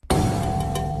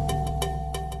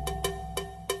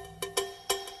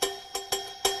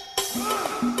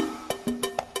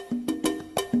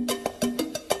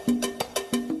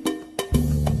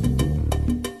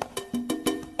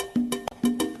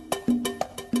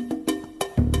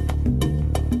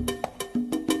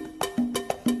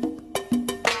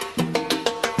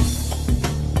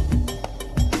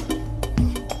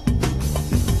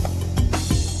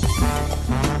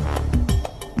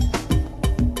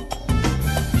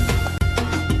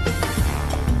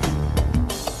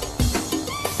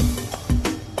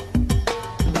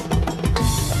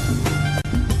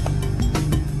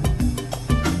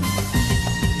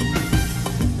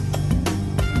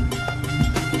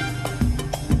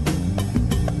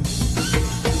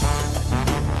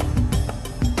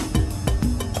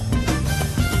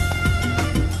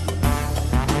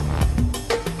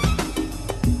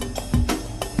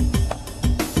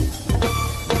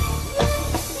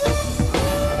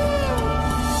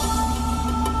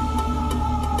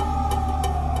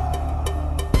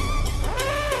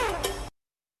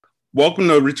Welcome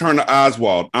to Return to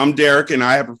Oswald. I'm Derek, and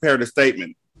I have prepared a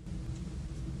statement.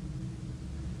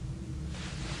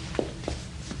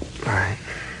 All right.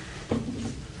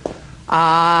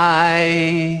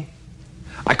 I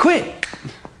quit.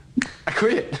 I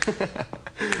quit.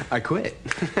 I quit.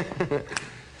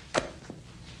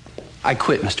 I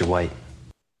quit, Mr. White.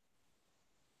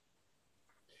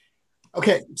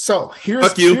 Okay, so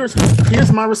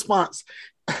here's my response.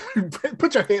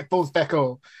 Put your headphones back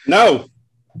on. No.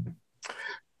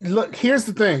 Look, here's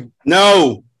the thing.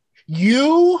 No.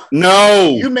 You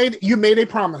made a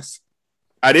promise.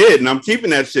 I did, and I'm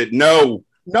keeping that shit. No,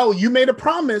 you made a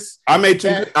promise. I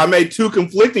made two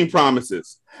conflicting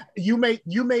promises. You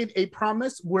made a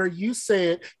promise where you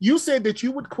said that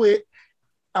you would quit.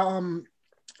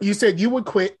 You said you would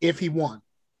quit if he won,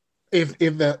 if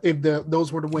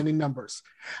those were the winning numbers.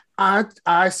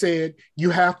 I said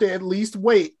you have to at least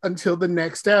wait until the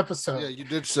next episode. Yeah, you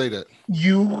did say that.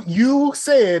 You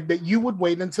said that you would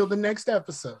wait until the next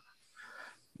episode.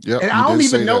 Yeah, and I don't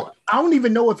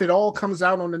even know if it all comes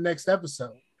out on the next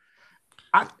episode.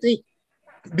 I think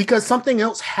because something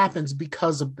else happens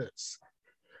because of this.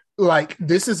 Like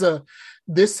this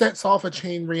sets off a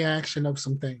chain reaction of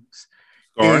some things.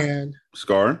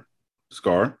 Scar.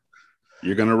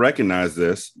 You're gonna recognize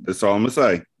this. That's all I'm gonna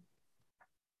say.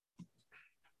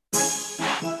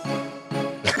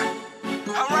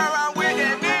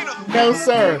 No,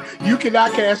 sir. You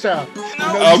cannot cash out.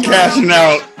 I'm cashing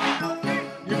out.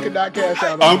 You cannot cash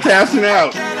out. I'm cashing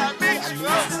out.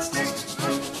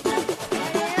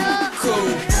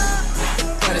 Cool.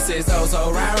 26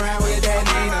 so round with that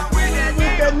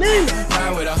Nina.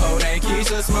 Ride with a hoe named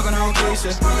Keisha, smoking on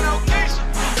Keisha.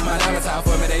 My dollar talk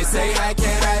for me, they say, I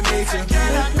cannot meet you.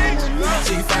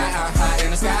 G5 out high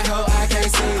in the sky, ho, I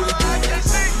can't see you.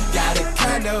 Got a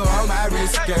condo on my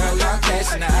wrist, girl, I'm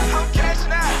cashing out.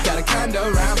 Got a condo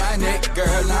around my neck,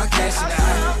 girl, I'm cashing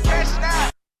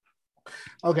out.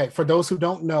 Okay, for those who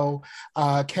don't know,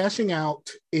 cashing out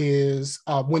is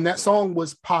when that song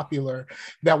was popular.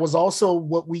 That was also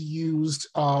what we used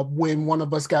when one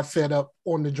of us got fed up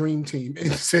on the Dream Team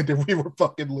and said that we were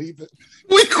fucking leaving.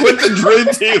 We quit the Dream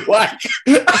Team like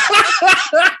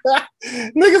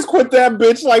niggas quit that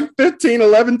bitch like 15,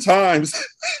 11 times.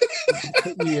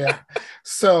 Yeah.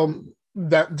 So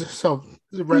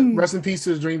rest in peace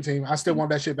to the Dream Team. I still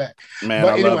want that shit back. Man,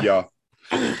 I love y'all.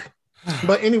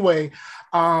 But anyway,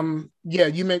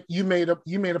 you made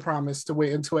a promise to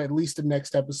wait until at least the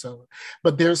next episode.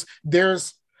 But this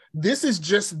is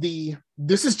just the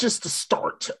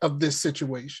start of this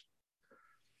situation.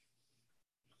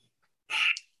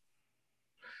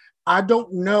 I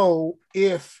don't know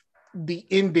if the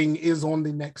ending is on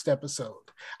the next episode.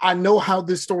 I know how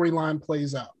this storyline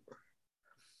plays out.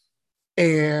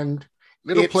 And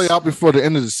it'll play out before the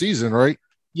end of the season, right?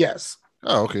 Yes.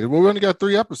 Oh, okay. Well, we only got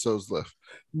 3 episodes left.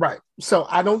 Right. So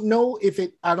I don't know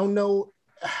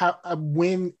how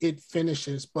when it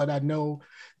finishes, but I know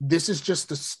this is just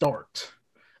the start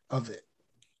of it.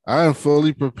 I am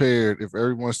fully prepared if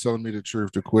everyone's telling me the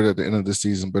truth to quit at the end of the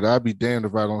season, but I'd be damned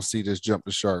if I don't see this jump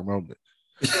the shark moment.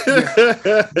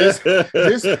 This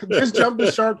jump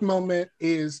the shark moment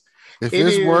is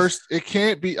worse. It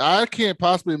can't be. I can't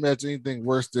possibly imagine anything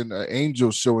worse than an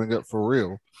angel showing up for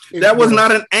real. That was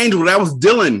not an angel. That was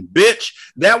Dylan, bitch.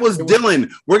 That was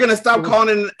Dylan. We're going to stop calling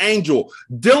it an angel.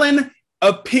 Dylan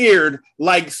appeared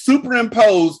like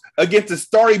superimposed against a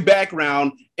starry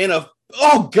background in a,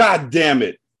 oh, God damn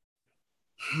it.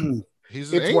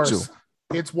 He's an angel.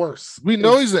 It's worse. We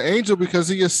know he's an angel because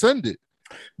he ascended.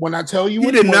 When I tell you he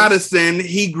did not ascend.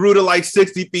 He grew to like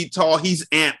 60 feet tall. He's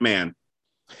Ant-Man.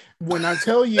 When I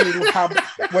tell you how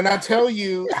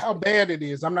bad it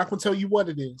is, I'm not going to tell you what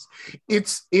it is.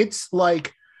 It's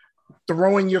like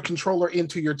throwing your controller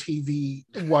into your TV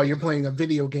while you're playing a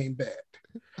video game bad.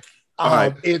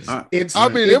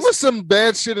 There was some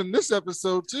bad shit in this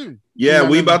episode too. Yeah,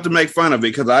 we about to make fun of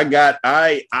it because I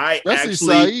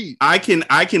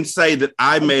can say that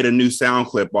I made a new sound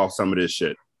clip off some of this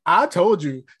shit. I told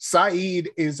you, Saeed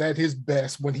is at his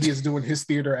best when he is doing his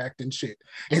theater acting shit.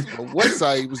 What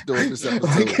Saeed was doing this episode?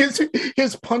 Like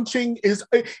his punching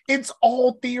it's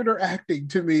all theater acting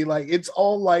to me. Like it's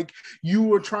all like you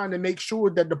were trying to make sure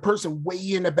that the person way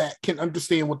in the back can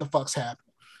understand what the fuck's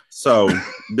happening. So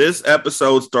this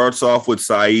episode starts off with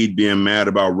Saeed being mad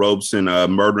about Robeson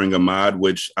murdering Ahmad,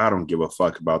 which I don't give a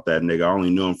fuck about that nigga. I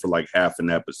only knew him for like half an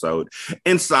episode.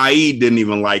 And Saeed didn't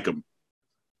even like him.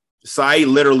 Saeed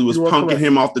literally was punking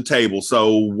him off the table.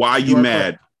 So why you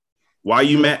mad? Why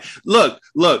you mad? Look.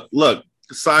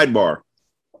 Sidebar.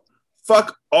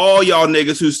 Fuck all y'all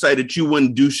niggas who say that you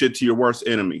wouldn't do shit to your worst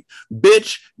enemy.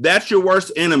 Bitch, that's your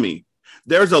worst enemy.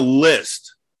 There's a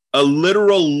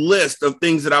literal list of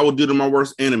things that I will do to my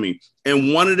worst enemy.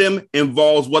 And one of them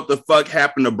involves what the fuck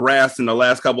happened to Brass in the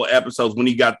last couple of episodes when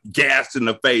he got gassed in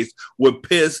the face with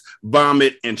piss,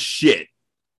 vomit, and shit.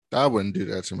 I wouldn't do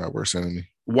that to my worst enemy.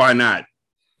 Why not?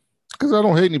 Because I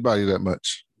don't hate anybody that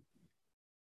much.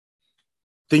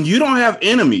 Then you don't have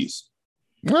enemies.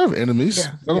 I have enemies.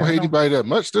 Yeah, I don't hate anybody that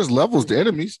much. There's levels to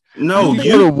enemies. No, when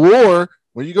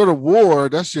you go to war,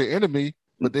 that's your enemy,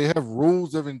 but they have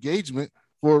rules of engagement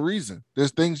for a reason.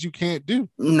 There's things you can't do.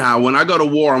 Nah, when I go to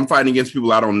war, I'm fighting against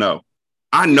people I don't know.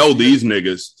 I know these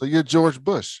niggas. So you're George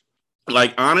Bush.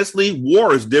 Like, honestly,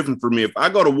 war is different for me. If I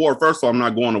go to war, first of all, I'm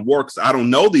not going to war because I don't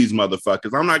know these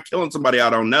motherfuckers. I'm not killing somebody I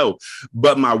don't know.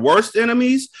 But my worst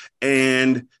enemies,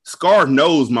 and Scar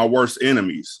knows my worst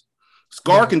enemies.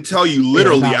 Scar can tell you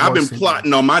literally, I've been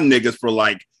plotting on my niggas for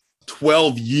like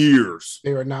 12 years.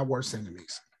 They are not worst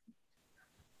enemies.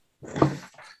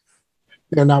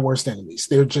 They're not worst enemies.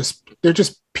 They're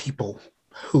just people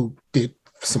who did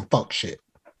some fuck shit.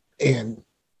 And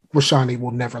Rashani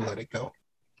will never let it go.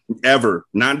 Ever.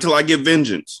 Not until I get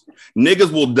vengeance.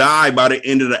 Niggas will die by the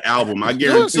end of the album. I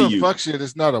guarantee you. Fuck shit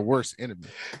is not a worst enemy.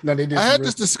 No, they did. I had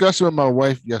this discussion with my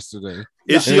wife yesterday.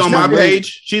 Is she on my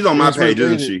page? She's on my page,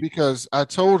 isn't she? Because I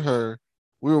told her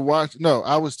we were watching. No,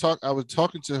 I was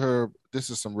talking to her. This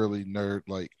is some really nerd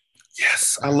like.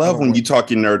 Yes, I love when you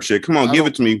talk your nerd shit. Come on, give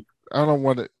it to me. I don't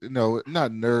want to,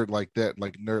 not nerd like that,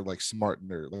 like nerd, like smart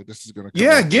nerd. Like this is gonna.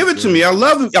 Yeah, give it to me. I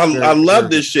love it. I love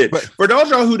this shit. But for those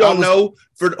y'all who don't know,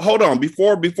 hold on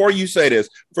before you say this.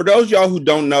 For those y'all who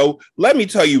don't know, let me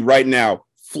tell you right now,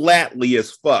 flatly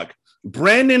as fuck.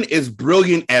 Brandon is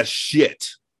brilliant as shit.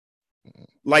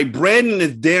 Like Brandon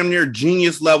is damn near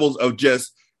genius levels of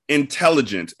just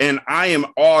intelligence, and I am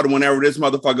awed whenever this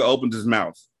motherfucker opens his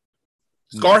mouth.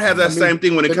 Scar has that same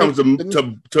thing when it comes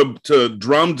to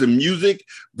drums and music.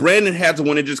 Brandon has it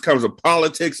when it just comes to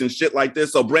politics and shit like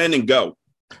this. So Brandon, go.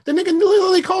 The nigga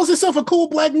literally calls himself a cool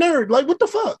black nerd. Like, what the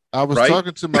fuck? I was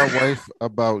talking to my wife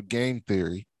about game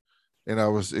theory, and I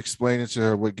was explaining to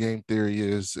her what game theory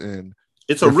is. And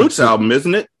it's a Roots album,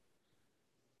 isn't it?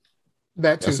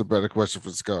 That's a better question for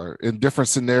Scar. In different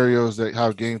scenarios, that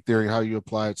how game theory, how you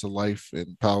apply it to life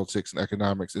and politics and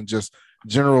economics and just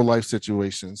general life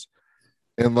situations.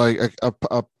 And like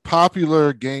a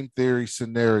popular game theory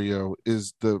scenario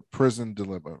is the prison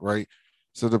dilemma, right?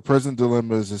 So the prison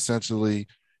dilemma is essentially,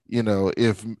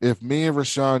 if me and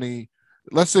Rashani,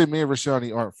 let's say me and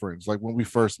Rashani aren't friends, like when we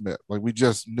first met, like we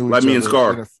just knew each me other and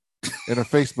Scar in a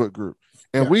Facebook group,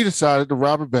 and we decided to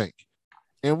rob a bank,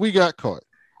 and we got caught,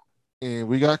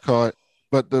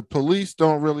 but the police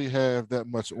don't really have that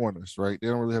much on us, right? They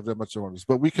don't really have that much on us,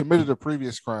 but we committed a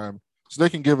previous crime, so they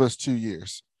can give us 2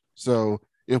 years. So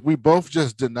if we both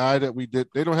just deny that we did,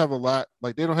 they don't have a lot,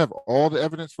 like they don't have all the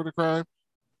evidence for the crime,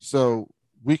 so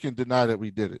we can deny that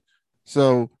we did it.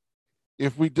 So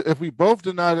if we both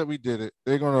deny that we did it,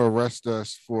 they're going to arrest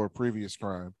us for a previous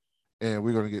crime, and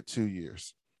we're going to get 2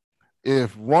 years.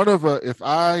 If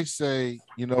I say,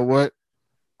 you know what,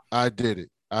 I did it,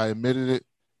 I admitted it,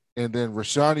 and then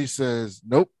Rashani says,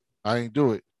 nope, I ain't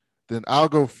do it, then I'll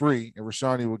go free, and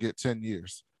Rashani will get 10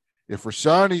 years. If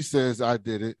Rashani says I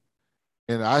did it,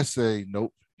 and I say,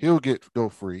 nope, he'll go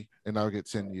free, and I'll get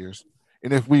 10 years.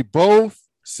 And if we both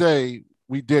say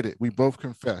we did it, we both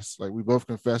confess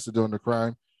to doing the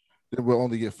crime, then we'll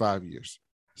only get 5 years.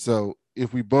 So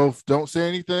if we both don't say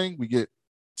anything, we get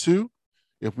 2.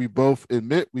 If we both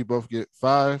admit, we both get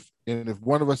 5. And if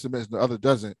one of us admits and the other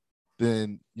doesn't,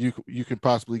 then you can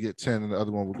possibly get 10 and the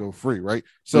other one will go free, right?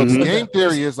 So the game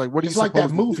theory is like, what do you like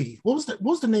that movie? What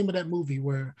was the name of that movie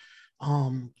where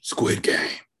Squid Game?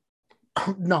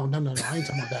 No. I ain't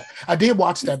talking about that. I did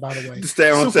watch that, by the way.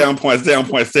 Stay on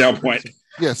point.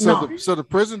 Yeah. So the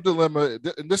prison dilemma,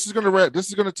 and this is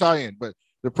gonna tie in, but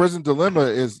the prison dilemma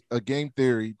is a game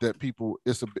theory that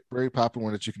it's a very popular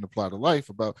one that you can apply to life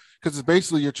about, because it's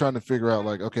basically you're trying to figure out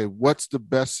like, okay, what's the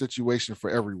best situation for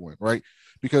everyone, right?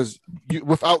 Because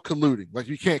without colluding, like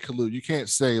you can't collude, you can't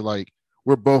say like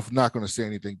we're both not going to say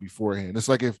anything beforehand. It's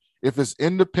like if it's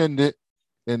independent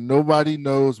and nobody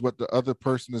knows what the other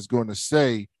person is going to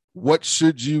say, what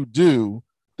should you do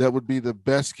that would be the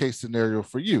best case scenario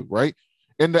for you, right?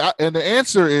 And the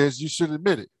answer is you should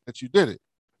admit it, that you did it,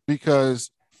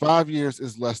 because 5 years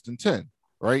is less than 10,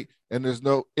 right? And there's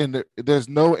no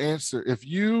answer. If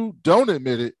you don't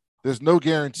admit it, there's no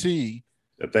guarantee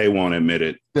that they won't admit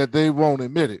it.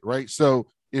 Right? So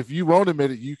if you won't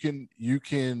admit it, you're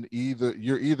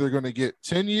either going to get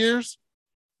 10 years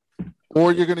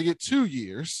or you're going to get 2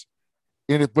 years.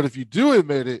 But if you do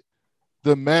admit it,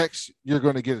 the max you're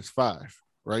going to get is 5,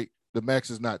 right? the max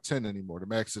is not 10 anymore. The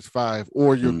max is 5,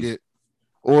 or you'll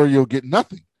get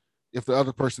nothing if the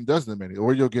other person doesn't amend it,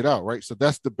 or you'll get out, right? So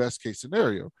that's the best case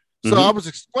scenario. So I was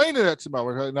explaining that to my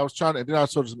wife, and I was trying to, and then I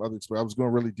told her some other experience. I was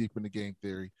going really deep into game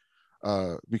theory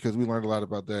because we learned a lot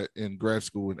about that in grad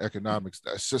school and economics.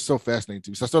 That's just so fascinating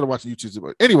to me. So I started watching YouTube.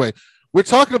 But anyway, we're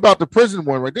talking about the prison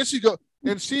one, right?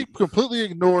 Then she completely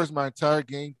ignores my entire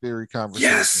game theory conversation.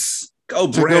 Yes,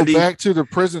 go to Brandy. go back to the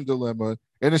prison dilemma,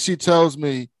 and then she tells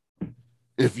me,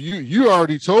 "If you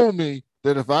already told me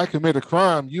that if I commit a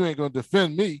crime, you ain't going to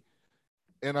defend me."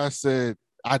 And I said,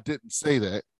 I didn't say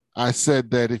that. I said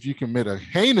that if you commit a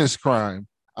heinous crime,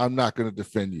 I'm not going to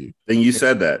defend you. Then you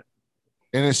said that.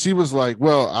 And then she was like,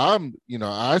 well,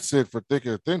 I said for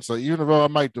thicker things. So even though I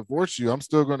might divorce you, I'm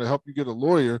still going to help you get a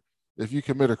lawyer if you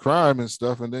commit a crime and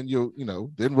stuff. And then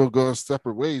then we'll go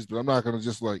separate ways, but I'm not going to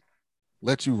just like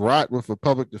let you rot with a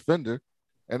public defender.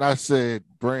 And I said,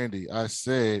 Brandy,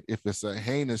 if it's a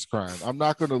heinous crime, I'm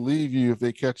not going to leave you if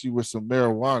they catch you with some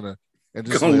marijuana. And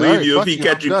just gonna leave you if he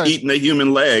catch you eating a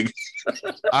human leg.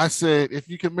 I said, if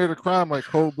you commit a crime like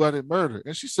cold-blooded murder.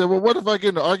 And she said, well, what if I get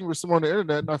in an argument with someone on the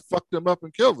internet and I fucked them up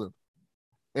and killed them?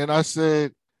 And I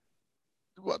said,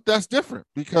 well, that's different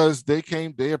because they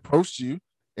approached you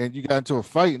and you got into a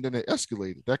fight and then it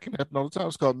escalated. That can happen all the time.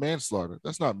 It's called manslaughter.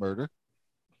 That's not murder.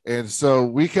 And so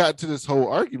we got to this whole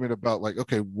argument about like,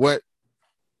 okay, what,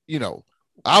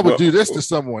 I would do this to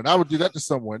someone. I would do that to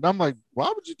someone. And I'm like, why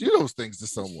would you do those things to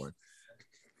someone?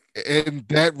 And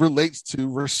that relates to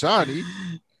Rashani.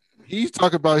 He's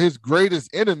talking about his greatest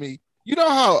enemy. You know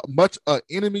how much an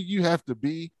enemy you have to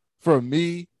be for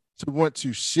me to want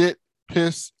to shit,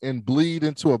 piss, and bleed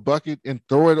into a bucket and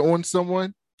throw it on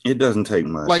someone? It doesn't take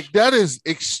much. Like that is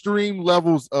extreme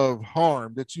levels of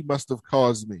harm that you must have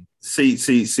caused me. See,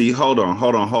 hold on,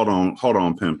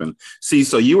 pimpin'. See,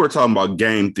 so you were talking about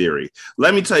game theory.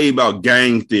 Let me tell you about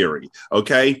gang theory,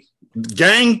 okay?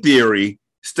 Gang theory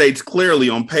states clearly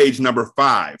on page number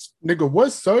 5. Nigga,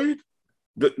 what, sir?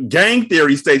 The gang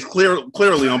theory states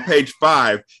clearly on page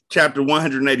 5, chapter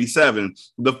 187.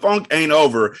 The funk ain't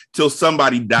over till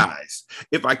somebody dies.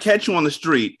 If I catch you on the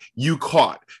street, you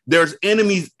caught. There's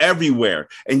enemies everywhere,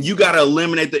 and you got to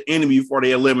eliminate the enemy before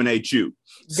they eliminate you.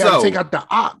 You got to take out the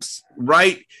ops.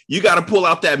 Right? You got to pull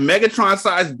out that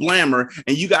Megatron-sized blammer,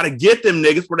 and you got to get them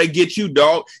niggas where they get you,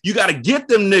 dog. You got to get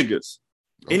them niggas.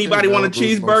 Okay, anybody want a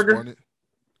cheeseburger?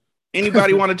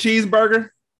 Anybody want a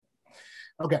cheeseburger?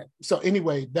 Okay, so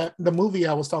anyway, the movie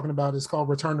I was talking about is called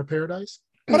Return to Paradise.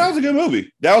 Oh, that was a good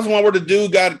movie. That was the one where the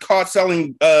dude got caught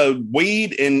selling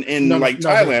weed in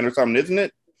Thailand or something, isn't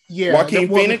it? Yeah, Joaquin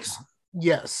Phoenix.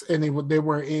 Yes, and they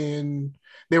were in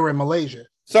Malaysia.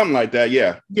 Something like that,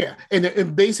 yeah. Yeah,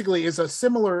 and basically it's a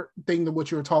similar thing to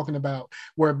what you were talking about,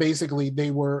 where basically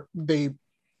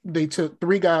they took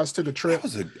 3 guys took a trip.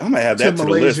 I'm gonna add that to the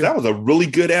list. That was a really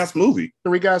good ass movie.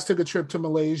 3 guys took a trip to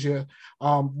Malaysia.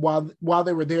 While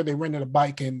they were there, they rented a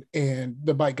bike and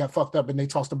the bike got fucked up and they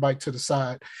tossed the bike to the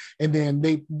side. And then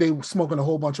they were smoking a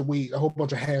whole bunch of weed, a whole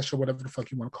bunch of hash or whatever the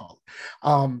fuck you want to call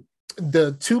it.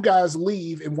 The 2 guys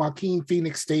leave and Joaquin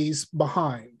Phoenix stays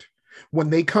behind. When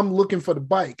they come looking for the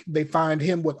bike, they find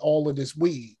him with all of this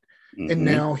weed. Mm-hmm. And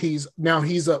now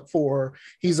he's up for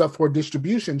a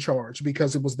distribution charge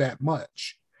because it was that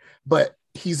much. But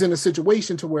he's in a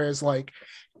situation to where it's like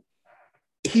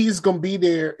he's gonna be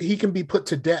there, he can be put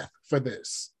to death for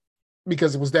this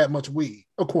because it was that much weed,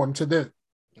 according to them.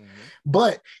 Mm-hmm.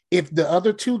 But if the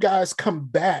other 2 guys come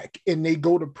back and they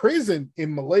go to prison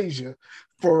in Malaysia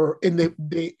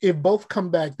they if both come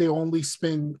back, they only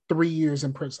spend 3 years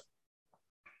in prison.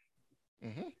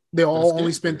 Mm-hmm. They all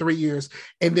only spend 3 years.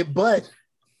 But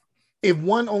if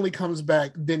one only comes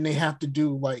back, then they have to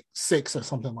do like 6 or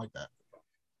something like that.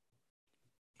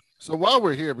 So while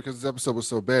we're here, because this episode was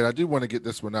so bad, I do want to get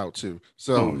this one out too.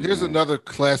 So here's another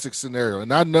classic scenario.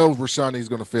 And I know Rashani's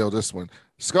going to fail this one.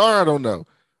 Scar, I don't know.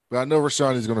 But I know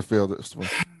Rashani's going to fail this one.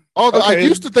 Although I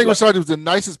used to think Rashani was the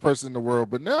nicest person in the world,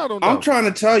 but now I don't know. I'm trying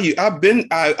to tell you,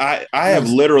 I have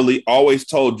literally always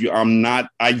told you I'm not.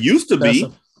 I used to be.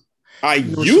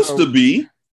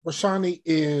 Rashani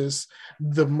is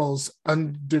the most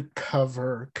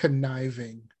undercover,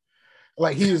 conniving.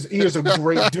 Like he is a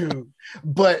great dude,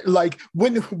 but like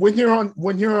when you're on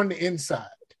the inside,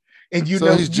 and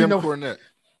he's Jim Cornette.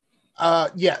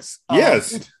 Yes.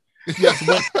 Yes. Yes.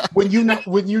 When you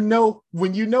know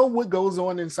what goes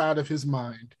on inside of his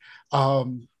mind, a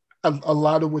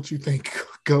lot of what you think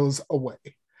goes away.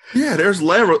 Yeah, there's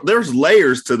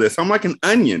layers to this. I'm like an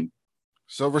onion.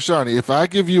 So Rashani, if I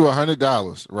give you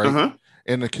 $100, right, uh-huh.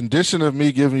 and the condition of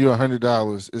me giving you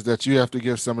 $100 is that you have to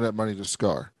give some of that money to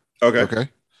Scar. Okay.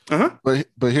 Uh-huh.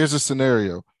 But here's a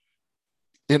scenario.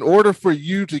 In order for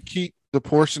you to keep the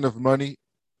portion of money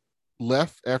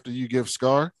left after you give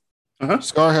Scar,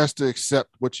 Scar has to accept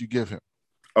what you give him.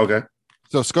 Okay.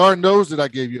 So Scar knows that I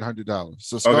gave you $100.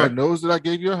 So Scar Okay. knows that I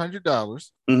gave you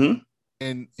 $100, Mm-hmm.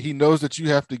 and he knows that you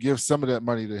have to give some of that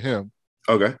money to him.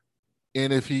 Okay.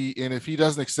 And if he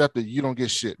doesn't accept it, you don't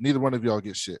get shit. Neither one of y'all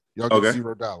get shit. Y'all get Okay.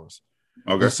 $0.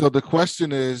 Okay. And so the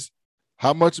question is,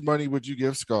 how much money would you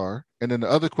give Scar? And then the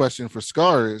other question for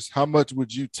Scar is, how much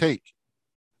would you take?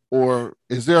 Or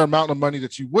is there an amount of money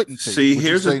that you wouldn't take? See, Would you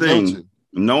here's the say no thing. to?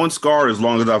 Knowing Scar as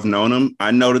long as I've known him,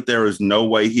 I know that there is no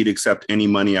way he'd accept any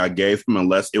money I gave him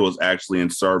unless it was actually in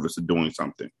service of doing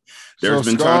something. There's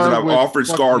So been Scar times that I've would offered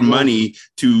fuck Scar you money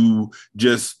to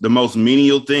just the most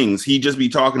menial things. He'd just be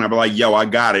talking. I'd be like, yo, I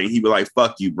got it. And he'd be like,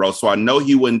 fuck you, bro. So I know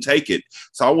he wouldn't take it.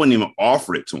 So I wouldn't even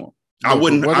offer it to him. I No, but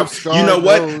wouldn't. what if Scar You know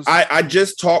what? knows- I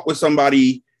just talked with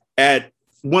somebody at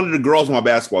one of the girls on my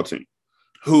basketball team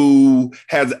who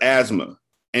has asthma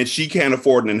and she can't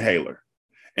afford an inhaler.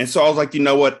 And so I was like, you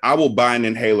know what? I will buy an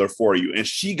inhaler for you. And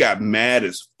she got mad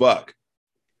as fuck.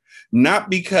 Not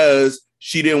because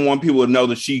she didn't want people to know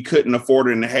that she couldn't afford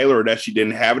an inhaler or that she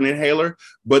didn't have an inhaler,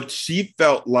 but she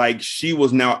felt like she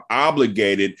was now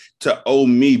obligated to owe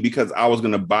me because I was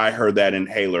going to buy her that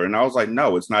inhaler. And I was like,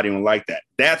 no, it's not even like that.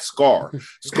 That's Scar.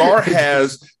 Scar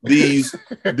has these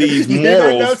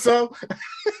morals. So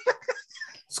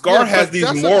Scar Yeah, has but these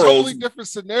that's morals. a totally different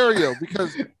scenario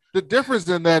because the difference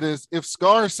in that is if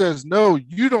Scar says no,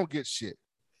 you don't get shit.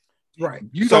 right.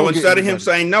 You So don't get instead of him anybody.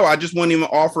 saying no, I just wouldn't even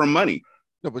offer him money.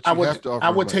 No, but you have to offer I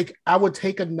would money.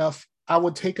 take enough. I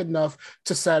would take enough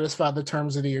to satisfy the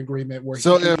terms of the agreement. Where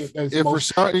So he can get as if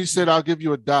most- Rashani said I'll give you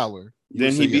 $1,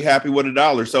 Then he'd be happy with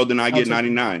 $1. So then I get take-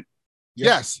 99.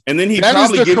 Yes, And then he'd that is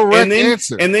probably the give correct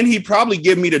answer. and then he'd probably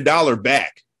give me the $1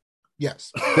 back.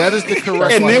 yes, That is the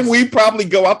correct And then answer. we probably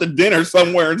go out to dinner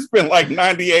somewhere and spend like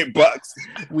 $98.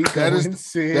 we That is-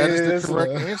 That is the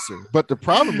correct answer. But the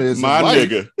problem is, in My life,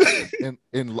 nigga.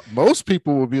 and most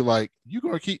people will be like, you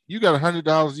got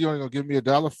 $100, you only gonna give me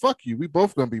 $1. Fuck you. We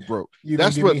both gonna be broke.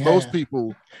 That's what most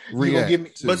people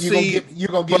react to. But You're see,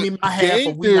 gonna give me my half,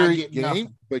 but we're not getting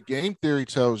nothing. But game theory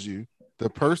tells you the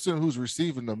person who's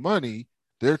receiving the money,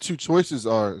 their two choices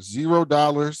are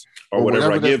 $0 Or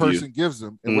whatever I that give person you. gives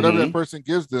them, and whatever that person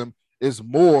gives them is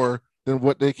more than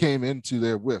what they came into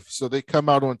there with. So they come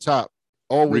out on top,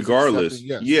 always Regardless.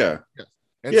 accepting Yeah.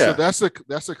 And Yeah. so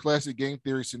that's a classic game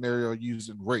theory scenario used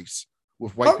in race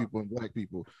with white people and black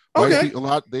people. White Okay.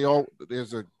 people,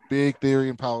 there's a big theory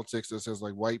in politics that says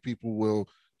like white people will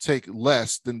take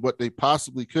less than what they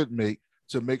possibly could make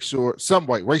to make sure some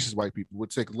racist white people would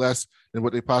take less than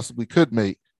what they possibly could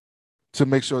make to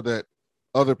make sure that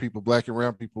other people, black and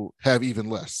brown people, have even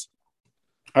less.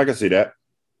 I can see that.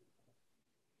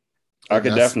 I And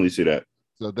can that's- definitely see that.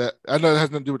 So that I know that has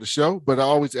nothing to do with the show, but I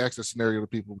always ask that scenario to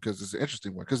people because it's an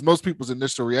interesting one. Because most people's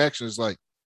initial reaction is like,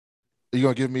 "Are you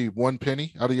gonna give me one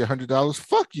penny out of your $100?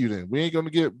 Fuck you, then. We ain't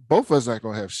gonna get both of us not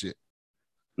gonna have shit."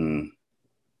 Mm.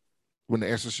 When the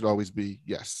answer should always be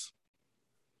yes.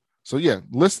 So yeah,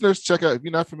 listeners, check out if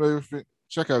you're not familiar with it,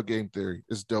 check out Game Theory.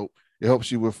 It's dope. It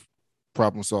helps you with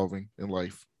problem solving in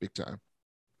life, big time.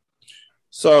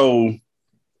 So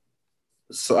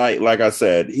like I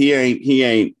said, he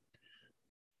ain't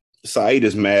Saeed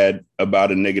is mad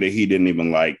about a nigga that he didn't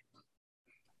even like.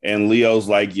 And Leo's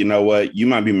like, you know what? You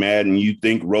might be mad and you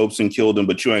think Robeson killed him,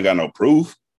 but you ain't got no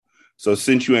proof. So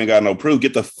since you ain't got no proof,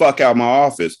 get the fuck out of my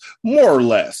office, more or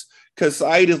less. Because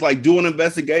Saeed is like doing an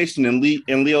investigation and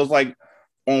Leo's like,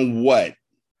 on what?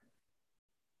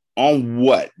 On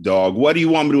what, dog? What do you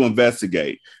want me to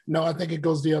investigate? No, I think it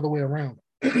goes the other way around.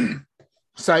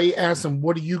 Saeed asked him,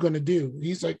 "What are you going to do?"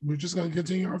 He's like, "We're just going to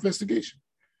continue our investigation."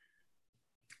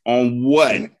 On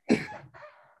what? And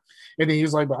then he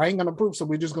was like, "But I ain't going to prove, so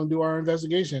we're just going to do our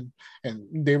investigation." And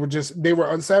they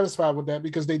were unsatisfied with that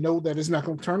because they know that it's not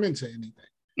going to turn into anything.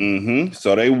 Mm-hmm.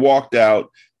 So they walked out,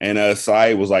 and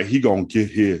Saeed was like, "He gonna get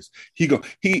his.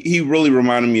 He really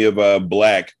reminded me of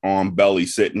Black on Belly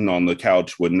sitting on the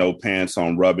couch with no pants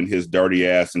on, rubbing his dirty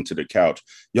ass into the couch.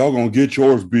 Y'all gonna get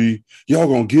yours, B. Y'all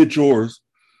gonna get yours."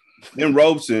 Then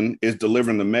Robeson is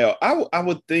delivering the mail. I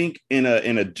would think in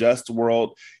a just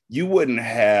world, you wouldn't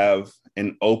have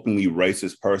an openly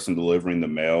racist person delivering the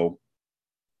mail.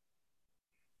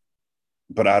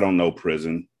 But I don't know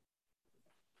prison.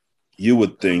 You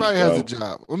would think Everybody has a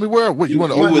job. I mean, what you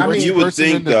want to you would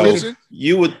think though.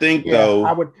 You would think though.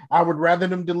 I would rather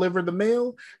them deliver the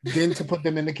mail than to put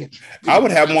them in the kitchen. I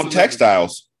would have them on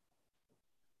textiles.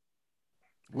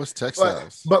 What's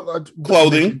textiles? But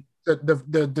clothing.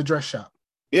 The dress shop.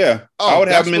 Yeah, I would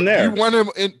have him in there. You want him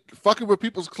in fucking with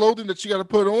people's clothing that you got to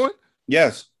put on?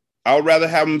 Yes, I would rather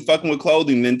have him fucking with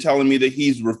clothing than telling me that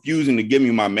he's refusing to give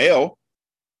me my mail.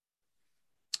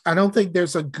 I don't think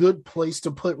there's a good place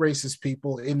to put racist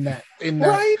people in that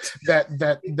Right?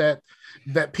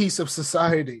 that piece of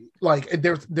society. Like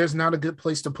there's not a good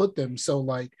place to put them. So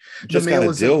like Just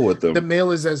gotta deal with them. The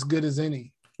mail is as good as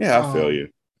any. Yeah, I feel you.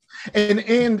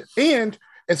 And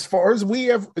as far as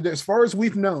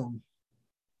we've known,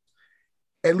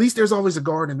 at least there's always a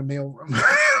guard in the mailroom.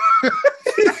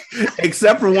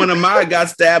 Except for when Ahmad got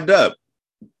stabbed up.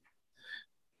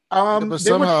 But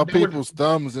somehow people's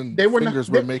thumbs and fingers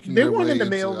were making their way. They weren't in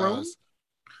the mailroom.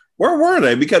 Where were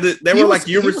they? Because they were like,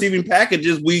 you're receiving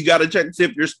packages. We got to check to see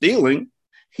if you're stealing.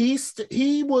 He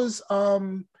was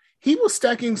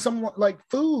stacking some like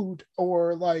food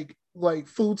or like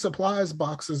food supplies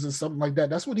boxes or something like that.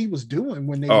 That's what he was doing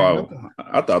when they.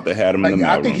 I thought they had him in the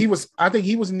mailroom. I think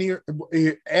he was near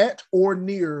at or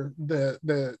near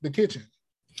the kitchen.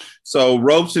 So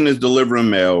Robeson is delivering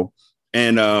mail,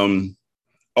 and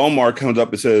Omar comes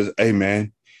up and says, "Hey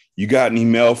man, you got any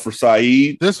mail for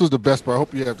Saeed?" This was the best part. I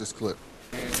hope you have this clip.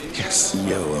 Yes.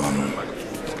 Yo,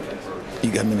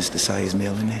 you got Minister Saeed's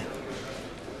mail in there?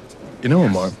 You know,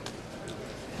 Omar,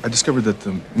 I discovered that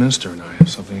the minister and I have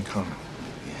something in common.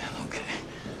 Yeah, okay.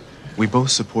 We both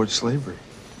support slavery.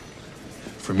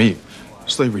 For me,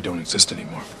 slavery don't exist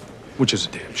anymore, which is a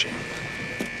damn shame.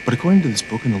 But according to this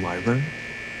book in the library,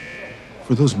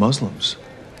 for those Muslims,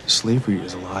 slavery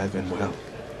is alive and well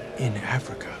in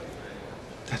Africa.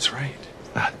 That's right.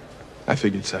 I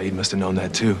figured Saeed must have known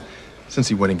that too, since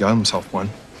he went and got himself one.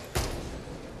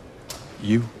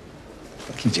 You.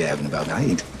 What you jabbing about? I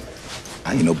ain't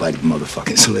nobody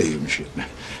motherfucking slave and shit, man.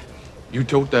 You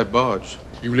tote that barge.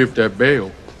 You lift that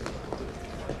bale.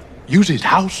 Use his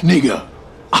house, nigga.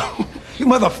 You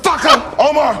motherfucker!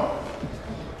 Omar!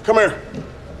 Come here.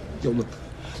 Yo, look.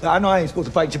 I know I ain't supposed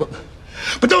to fight you,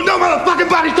 but don't no motherfucking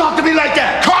body talk to me like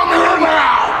that! Calm me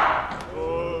now!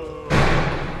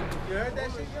 You heard that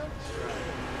shit,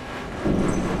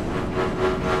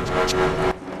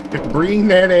 yo? Bring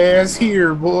that ass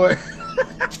here, boy.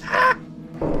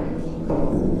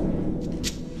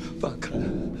 Fuck.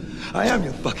 I am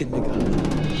your fucking nigga.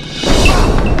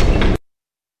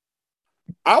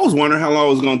 I was wondering how long it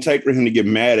was going to take for him to get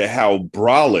mad at how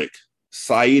brolic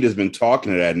Saeed has been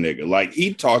talking to that nigga. Like,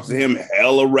 he talks to him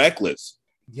hella reckless.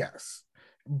 Yes.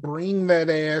 Bring that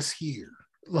ass here.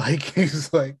 Like,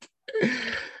 he's like,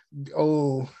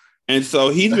 oh. And so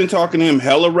he's been talking to him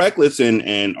hella reckless,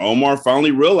 and Omar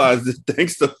finally realized that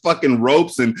thanks to fucking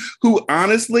Robeson, who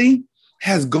honestly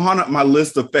has gone up my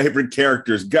list of favorite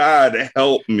characters. God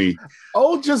help me.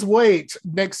 Oh, just wait.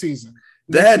 Next season.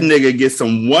 That nigga gets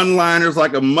some one-liners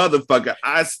like a motherfucker.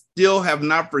 I still have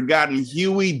not forgotten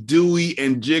Huey, Dewey,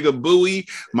 and Jigabooey.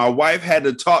 My wife had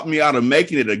to talk me out of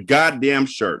making it a goddamn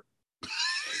shirt.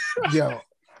 Yo,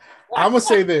 I'm going to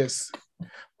say this.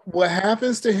 What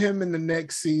happens to him in the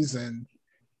next season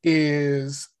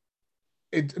is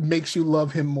it makes you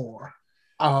love him more.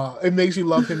 It makes you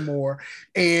love him more.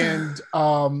 And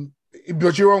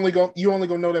but you're only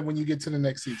gonna know that when you get to the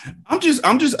next season. I'm just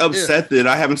upset that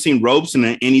I haven't seen Robeson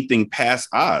in anything past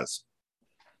Oz.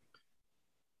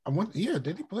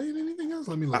 Did he play in anything else?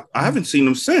 Let me look. I haven't seen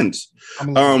him since.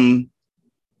 Y'all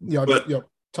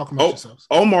talk about yourselves.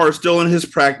 Omar is still in his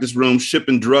practice room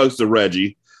shipping drugs to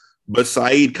Reggie, but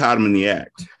Saeed caught him in the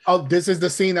act. Oh, this is the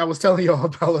scene I was telling y'all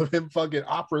about of him fucking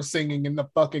opera singing in the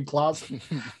fucking closet.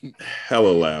 Hella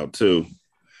loud too.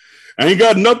 I ain't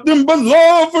got nothing but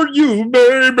love for you,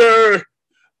 baby.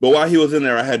 But while he was in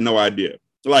there, I had no idea.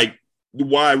 Like,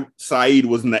 why Saeed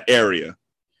was in the area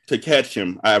to catch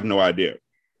him, I have no idea.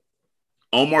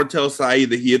 Omar tells Saeed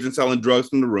that he isn't selling drugs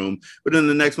in the room, but in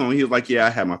the next moment, he was like, yeah, I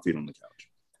had my feet on the couch.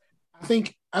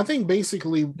 I think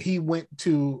basically he went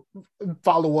to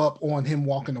follow up on him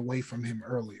walking away from him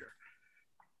earlier.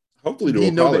 Hopefully to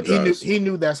apologize. He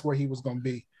knew that's where he was going to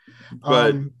be.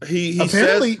 But he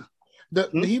apparently says,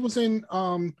 he was in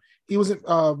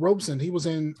Robeson. He was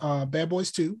in Bad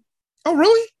Boys 2. Oh,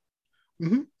 really?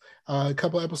 Mm-hmm. A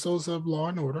couple episodes of Law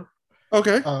and Order.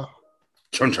 Okay.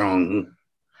 Chung Chung.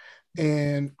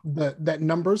 And that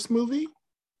Numbers movie.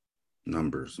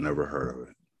 Numbers, never heard of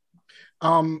it.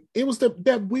 It was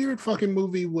that weird fucking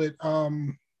movie with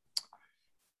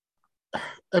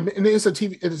it's a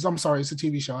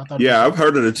TV show. I thought. Yeah, I've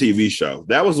heard of the TV show.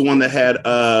 That was the one that had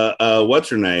what's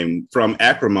her name from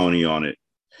Acrimony on it.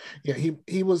 Yeah,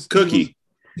 he was Cookie.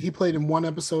 He played in one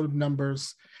episode of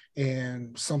Numbers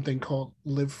and something called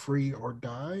Live Free or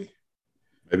Die.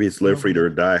 Maybe it's Live Free or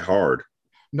Die Hard.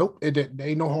 Nope, there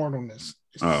ain't no hard on this.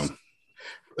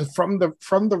 from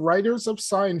the writers of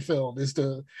Seinfeld is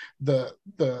the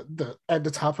at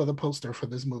the top of the poster for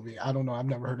this movie. I don't know. I've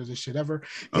never heard of this shit ever.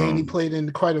 And he played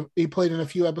in a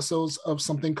few episodes of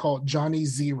something called Johnny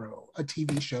Zero, a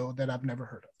TV show that I've never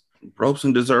heard of.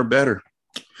 Robeson deserved better.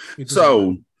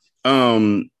 So,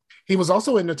 he was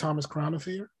also in the Thomas Crown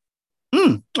Affair.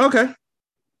 Okay.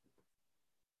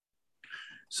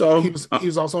 So he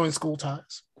was also in School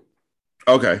Ties.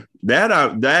 Okay,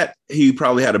 that he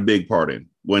probably had a big part in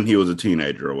when he was a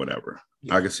teenager or whatever.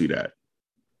 Yeah. I can see that.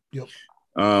 Yep.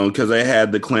 Because they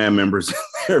had the Klan members in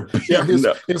there. Yeah,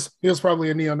 he was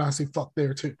probably a neo-Nazi fuck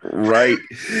there too. Right.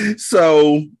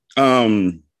 So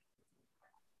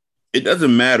it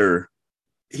doesn't matter.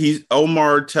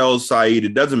 Omar tells Saeed,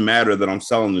 it doesn't matter that I'm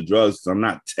selling the drugs because I'm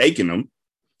not taking them,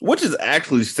 which is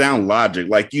actually sound logic.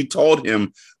 Like, you told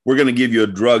him, we're going to give you a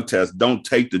drug test. Don't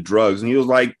take the drugs. And he was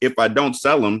like, if I don't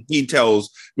sell them, he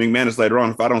tells McManus later on,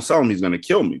 if I don't sell them, he's going to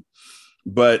kill me.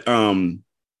 But who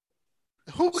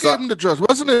gave him the drugs?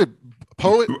 Wasn't it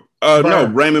Poet? No,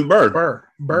 Raymond Burr.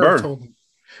 Burr told him.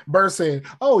 Burr said,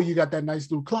 "Oh, you got that nice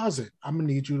little closet. I'm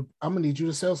gonna need you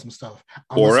to sell some stuff.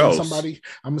 I'm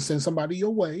gonna send somebody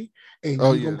your way, and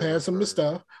you're gonna pass them the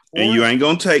stuff. And you ain't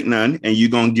gonna take none, and you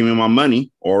gonna give me my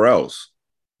money, or else."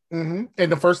 Mm-hmm.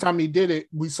 And the first time he did it,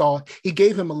 we saw he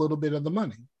gave him a little bit of the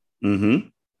money. Mm-hmm.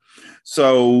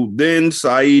 So then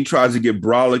Saeed tries to get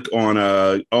brolic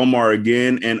on Omar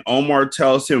again, and Omar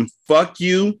tells him, "Fuck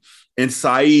you." And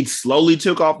Saeed slowly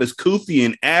took off his kufi,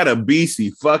 and Adebisi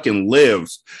fucking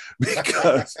lives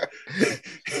because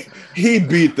he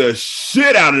beat the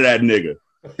shit out of that nigga.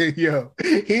 Yo,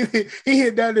 he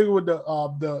hit that nigga with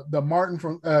the Martin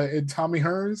from in Tommy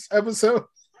Hearns episode.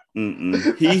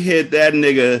 He hit that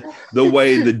nigga the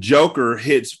way the Joker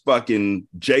hits fucking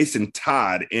Jason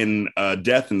Todd in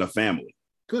Death in the Family.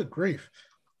 Good grief.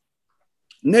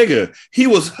 Nigga, he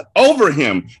was over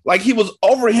him. Like, he was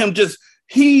over him.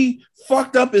 He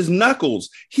fucked up his knuckles.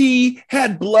 He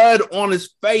had blood on his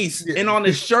face and on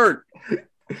his shirt.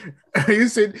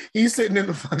 He's sitting in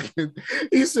the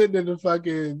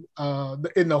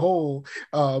hole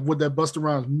with that Busta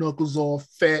Rhymes knuckles all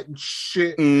fat and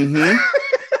shit. Mm-hmm.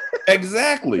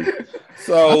 Exactly.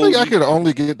 So I think I could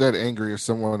only get that angry if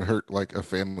someone hurt like a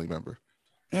family member.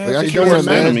 Like, it doesn't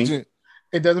matter.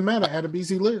 It doesn't matter.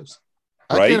 Adebisi lives.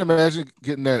 I can't imagine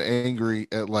getting that angry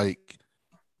at like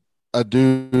a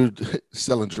dude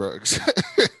selling drugs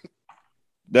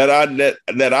that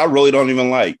I really don't even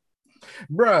like,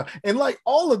 bruh. And like,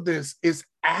 all of this is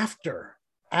after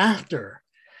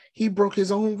he broke his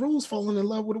own rules, falling in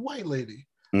love with a white lady.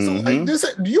 So like this,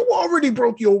 you already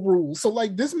broke your rules. So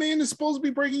like, this man is supposed to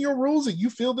be breaking your rules, and you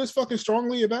feel this fucking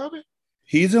strongly about it.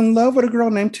 He's in love with a girl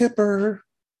named Tipper.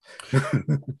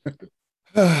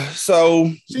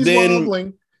 So she's then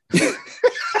wobbling.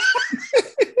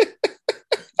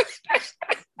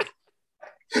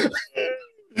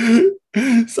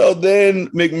 So then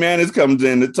McManus comes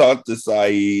in to talk to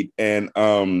Saeed, and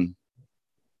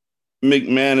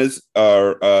McManus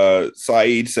or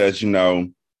Saeed says,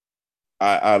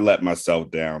 I let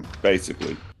myself down,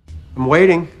 basically. I'm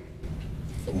waiting.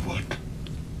 For what?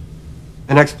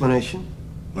 An explanation.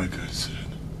 Like I said.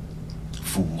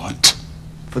 For what?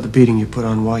 For the beating you put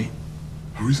on White.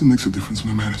 A reason makes a difference,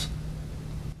 McManus.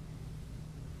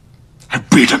 I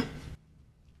beat him.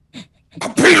 I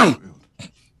beat him. I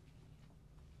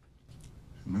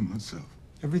meant myself.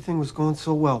 Everything was going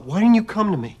so well. Why didn't you come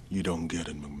to me? You don't get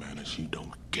it, McManus. You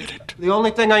don't get it. The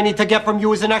only thing I need to get from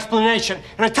you is an explanation.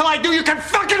 And until I do, you can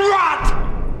fucking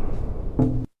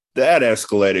rot! That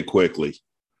escalated quickly.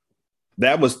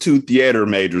 That was two theater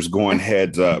majors going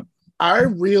heads up. I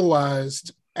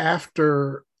realized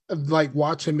after like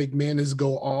watching McManus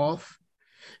go off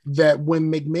that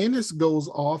when McManus goes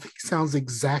off, he sounds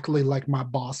exactly like my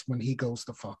boss when he goes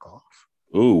to fuck off.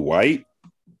 Ooh, White?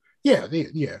 Yeah.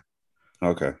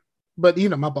 Okay. But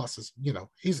my boss is,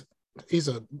 he's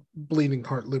a bleeding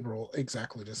heart liberal,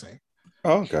 exactly the same.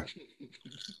 Oh, okay.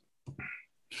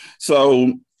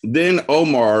 So then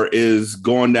Omar is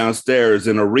going downstairs,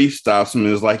 and Arif stops him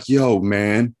and is like, "Yo,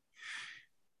 man,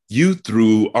 you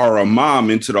threw our imam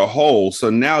into the hole. So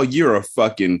now you're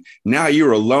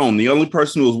alone. The only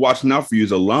person who was watching out for you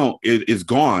is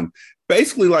gone."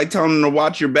 Basically like telling them to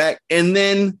watch your back. And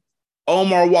then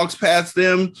Omar walks past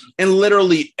them, and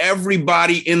literally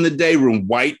everybody in the day room,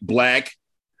 white, black,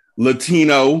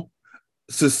 Latino,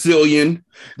 Sicilian,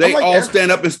 they all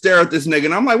stand up and stare at this nigga.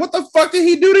 And I'm like, what the fuck did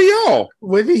he do to y'all?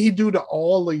 What did he do to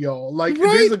all of y'all? Like,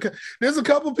 right? there's a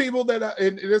couple people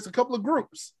and there's a couple of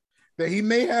groups that he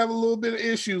may have a little bit of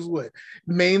issues with,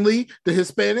 mainly the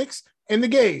Hispanics and the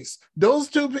gays. Those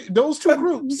two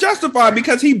groups justified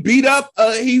because he beat up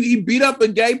he beat up a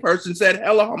gay person, said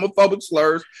hella homophobic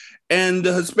slurs, and the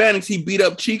Hispanics he beat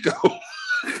up Chico.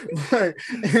 Right.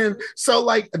 And so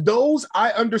like those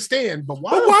I understand, but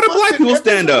why do black people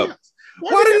stand up?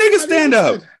 Why do niggas stand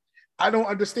up? I don't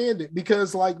understand it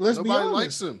because like let's be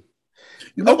honest.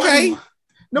 Nobody likes him.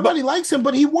 Nobody likes him,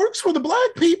 but he works for the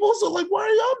black people. So like, why are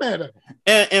y'all mad at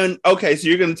him? And okay, so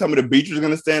you're gonna tell me the Beachers are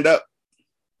gonna stand up?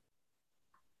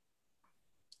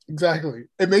 Exactly.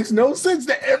 It makes no sense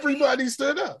that everybody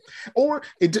stood up. Or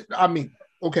it. I mean,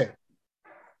 okay.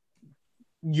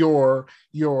 The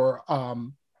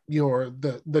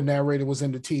narrator was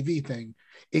in the TV thing.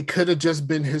 It could have just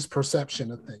been his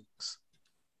perception of things.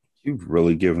 You've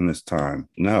really given this time.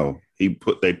 No, they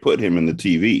put him in the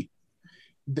TV.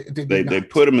 They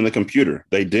put him in the computer.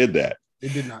 They did that. They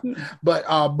did not.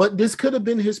 But this could have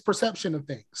been his perception of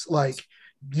things. Like,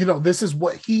 you know, this is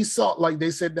what he saw. Like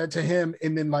they said that to him,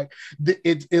 and then like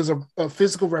it is a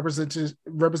physical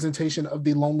representation of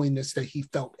the loneliness that he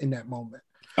felt in that moment.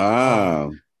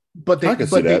 But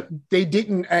they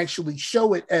didn't actually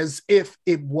show it as if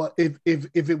it was if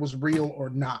it was real or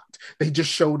not. They just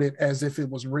showed it as if it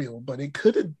was real, but it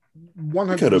could have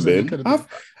 100% been.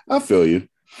 I feel you.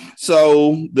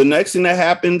 So the next thing that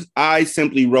happened, I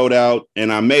simply wrote out,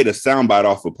 and I made a soundbite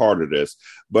off a part of this,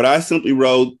 but I simply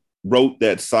wrote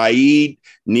that Saeed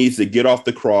needs to get off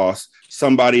the cross.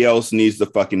 Somebody else needs the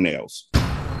fucking nails.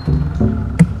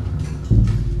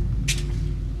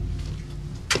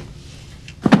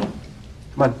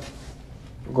 Come on.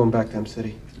 We're going back to M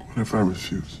City. What if I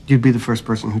refuse? You'd be the first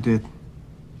person who did.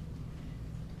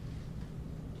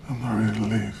 I'm not ready to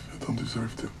leave. I don't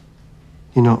deserve to.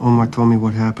 You know, Omar told me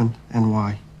what happened and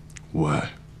why. Why?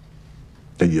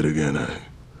 And yet again,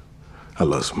 I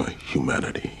lost my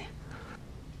humanity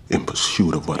in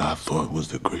pursuit of what I thought was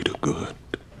the greater good.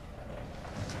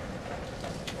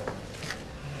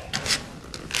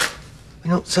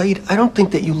 You know, Saeed, I don't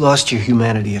think that you lost your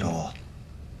humanity at all.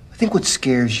 I think what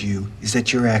scares you is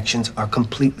that your actions are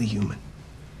completely human.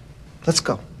 Let's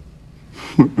go.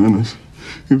 Dennis,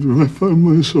 either I find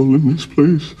my soul in this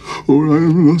place or I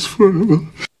am lost forever.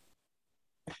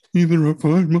 Either I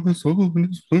find my soul in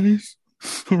this place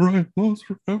or I am lost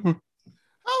forever.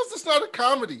 How is this not a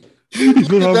comedy? This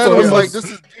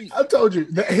is deep. I told you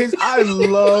that I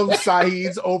love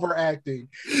Saeed's overacting.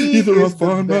 Either I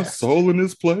find my soul in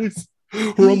this place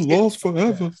or I'm lost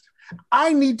forever.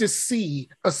 I need to see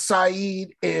a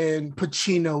Saeed and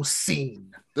Pacino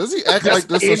scene. Does he act like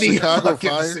this on Chicago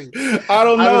Fire? I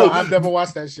don't know. I've never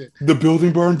watched that shit. The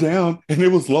building burned down and it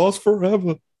was lost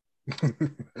forever.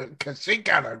 Because she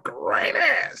got a great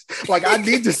ass. Like I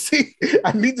need to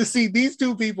see these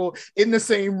two people in the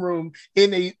same room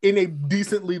in a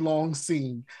decently long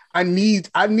scene. I need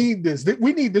this.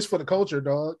 We need this for the culture,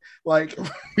 dog. Like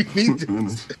we need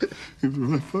this.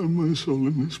 Either I find my soul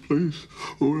in this place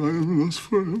or I am lost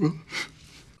forever.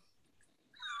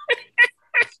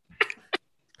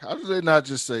 How do they not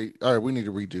just say, all right, we need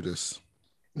to redo this?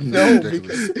 No,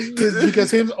 because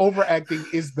him overacting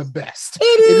is the best.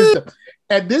 It is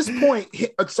at this point,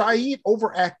 Saeed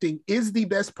overacting is the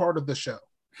best part of the show.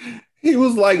 He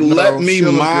was like, "Let me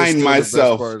mind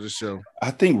myself." Part of the show.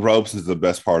 I think Ropes is the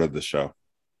best part of the show.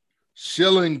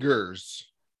 Schillingers,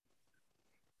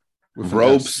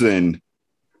 Robeson.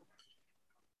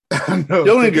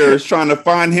 Schillinger is trying to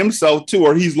find himself too,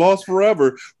 or he's lost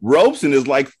forever. Robeson is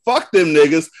like, "Fuck them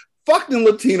niggas." Fuck them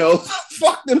Latinos,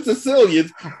 fuck them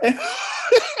Sicilians, and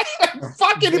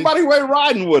fuck anybody who ain't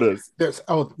riding with us.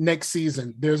 Next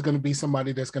season, there's going to be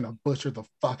somebody that's going to butcher the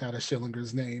fuck out of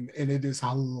Schillinger's name, and it is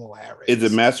hilarious. Is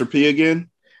it Master P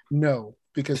again? No,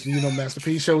 because you know Master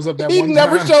P shows up that he one time.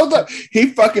 He never shows up.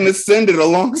 He fucking ascended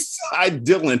alongside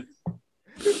Dylan.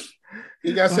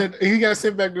 He got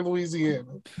sent back to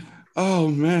Louisiana. Oh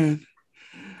man,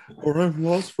 or I'm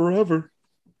lost forever.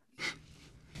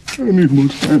 I need more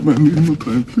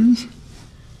time, please.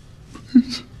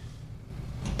 Please.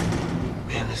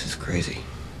 Man, this is crazy.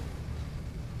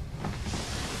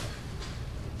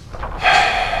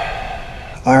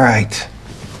 All right.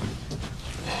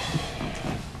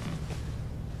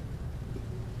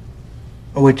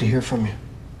 I'll wait to hear from you.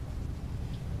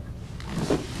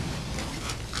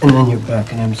 And then you're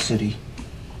back in M City.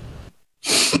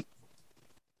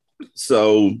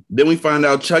 So then we find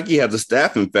out Chucky has a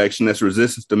staph infection that's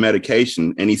resistant to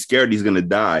medication, and he's scared he's going to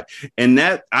die. And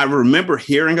that I remember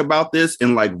hearing about this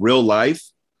in like real life,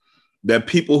 that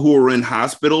people who were in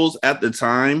hospitals at the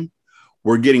time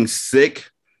were getting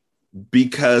sick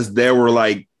because there were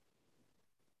like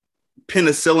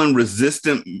penicillin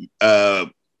resistant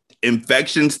staph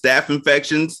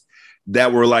infections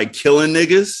that were like killing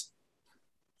niggas.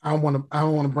 I don't want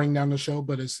to bring down the show,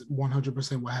 but it's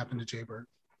 100% what happened to Jay Bird.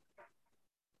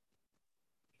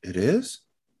 It is?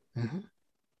 Mm-hmm.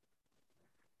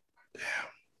 Damn.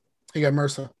 He got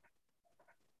MRSA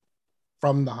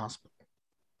from the hospital.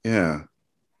 Yeah.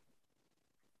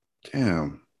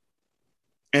 Damn.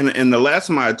 And the last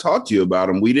time I talked to you about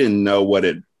him, we didn't know what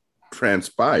had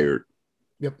transpired.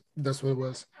 Yep, that's what it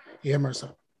was. He had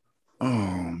MRSA.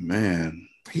 Oh man.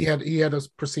 He had a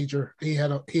procedure. He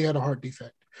had a heart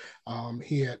defect.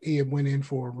 He had went in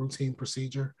for a routine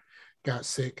procedure, got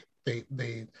sick. They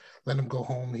let him go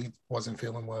home. He wasn't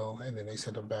feeling well, and then they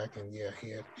sent him back. And yeah,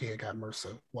 he had got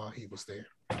MRSA while he was there.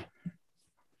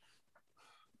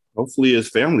 Hopefully his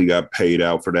family got paid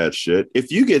out for that shit.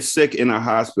 If you get sick in a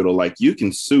hospital, like you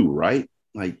can sue, right?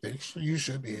 Like you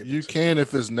should be. You can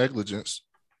if it's negligence.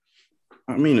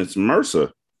 I mean, it's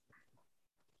MRSA.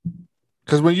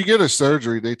 Because when you get a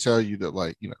surgery, they tell you that,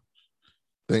 like,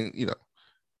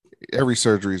 every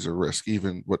surgery is a risk,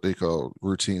 even what they call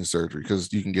routine surgery,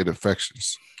 because you can get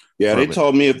infections. Yeah, they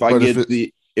told me if I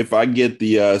get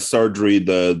the surgery,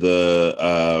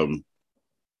 the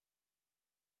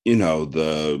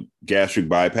gastric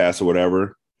bypass or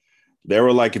whatever, they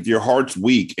were like, if your heart's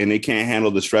weak and it can't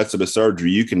handle the stress of the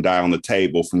surgery, you can die on the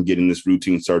table from getting this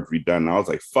routine surgery done. And I was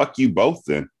like, fuck you both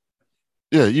then.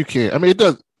 Yeah, you can. I mean, it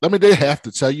does. I mean, they have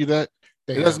to tell you that.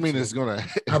 It doesn't mean it's going to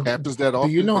happen that often.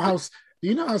 Do you know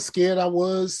how scared I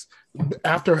was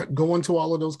after going to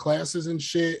all of those classes and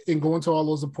shit and going to all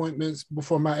those appointments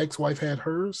before my ex-wife had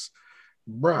hers?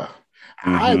 Bruh.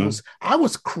 Mm-hmm. I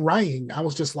was crying. I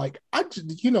was just like,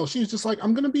 she was just like,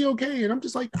 I'm going to be okay. And I'm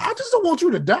just like, I just don't want you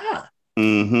to die.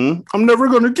 Mm-hmm. I'm never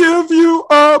going to give you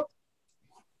up.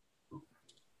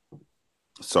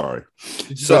 Sorry.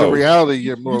 So in reality,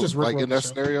 you're more like in that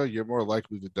scenario, you're more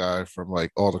likely to die from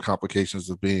like all the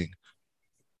complications of being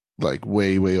like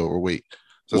way, way overweight.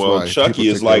 So well, Chucky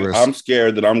is like, I'm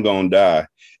scared that I'm gonna die,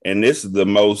 and this is the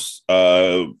most.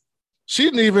 She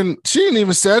didn't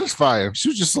even satisfy him. She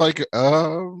was just like,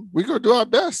 "We're gonna do our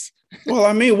best." Well,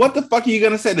 I mean, what the fuck are you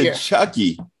gonna say to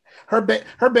Chucky? Her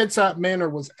bedside manner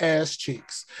was ass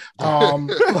cheeks. It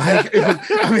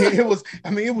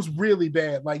was really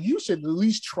bad. Like, you should at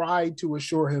least try to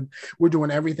assure him we're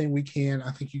doing everything we can.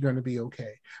 I think you're going to be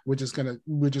okay. We're just gonna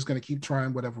keep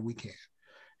trying whatever we can,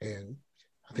 and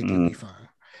I think you'll be fine.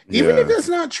 Even if it's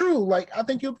not true, like, I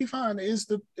think you'll be fine. Is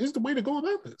the way to go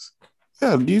about this.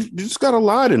 Yeah, you just gotta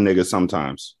lie to niggas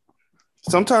sometimes.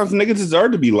 Sometimes niggas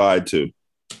deserve to be lied to.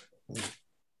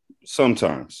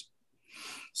 Sometimes.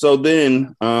 So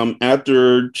then,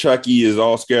 after Chucky is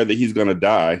all scared that he's going to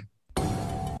die,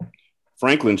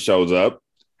 Franklin shows up.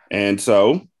 And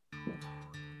so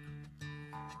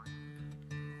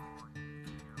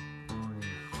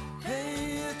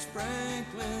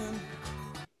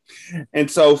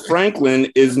Franklin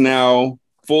is now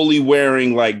fully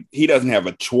wearing, like, he doesn't have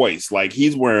a choice. Like,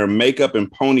 he's wearing makeup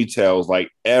and ponytails, like,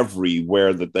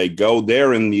 everywhere that they go.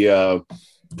 They're in the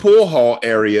pool hall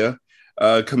area.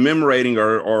 Commemorating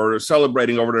or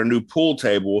celebrating over their new pool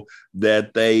table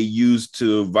that they used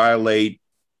to violate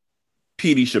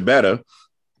Petey Shabeta.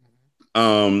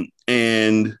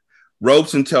 And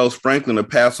Robeson tells Franklin to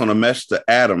pass on a message to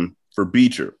Adam for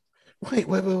Beecher. Wait.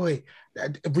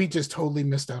 We just totally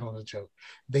missed out on a joke.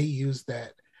 They used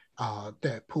that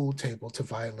pool table to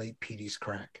violate Petey's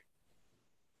crack.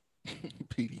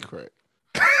 Petey crack.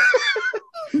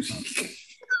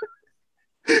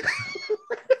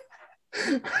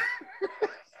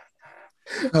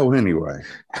 Oh, anyway,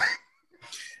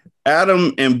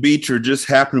 Adam and Beecher just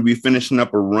happen to be finishing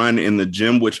up a run in the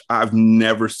gym, which I've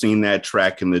never seen that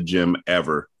track in the gym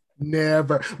ever.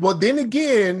 Never. Well, then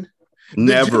again,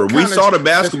 never. We saw the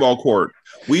basketball court.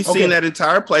 We seen that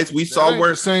entire place. We saw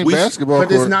where same basketball but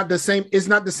court. It's not the same. It's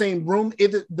not the same room.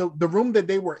 The room that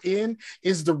they were in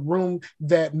is the room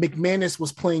that McManus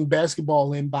was playing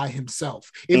basketball in by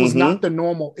himself. It was not the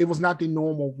normal. It was not the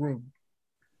normal room.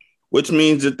 Which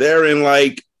means that they're in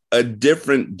like a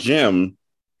different gym.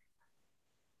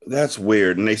 That's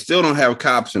weird. And they still don't have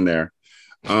cops in there.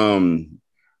 And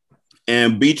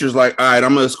Beecher's like, all right,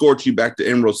 I'm going to escort you back to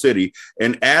Emerald City.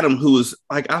 And Adam, who is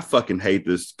like, I fucking hate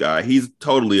this guy. He's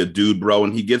totally a dude, bro.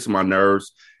 And he gets on my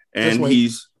nerves. And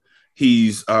he's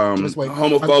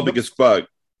homophobic as fuck.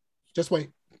 Just wait.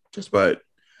 But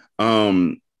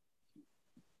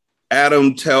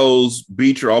Adam tells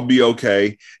Beecher, I'll be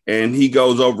okay. And he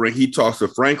goes over and he talks to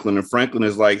Franklin. And Franklin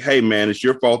is like, hey, man, it's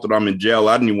your fault that I'm in jail.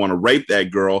 I didn't even want to rape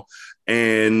that girl.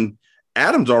 And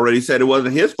Adam's already said it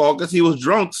wasn't his fault because he was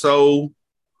drunk. So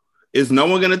is no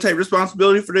one going to take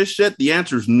responsibility for this shit? The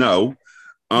answer is no.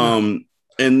 And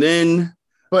And then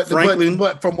Franklin,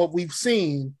 but from what we've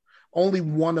seen, only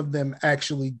one of them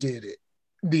actually did it.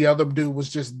 The other dude was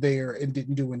just there and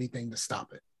didn't do anything to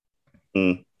stop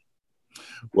it.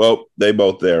 Well, they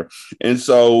both there. And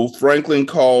so Franklin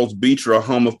calls Beecher a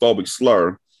homophobic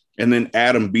slur, and then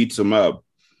Adam beats him up.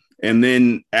 And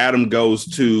then Adam goes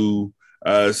to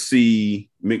see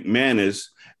McManus,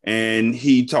 and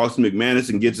he talks to McManus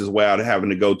and gets his way out of having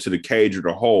to go to the cage or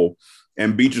the hole.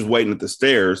 And Beecher's waiting at the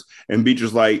stairs, and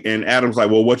Beecher's like, and Adam's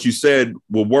like, well, what you said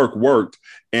will worked.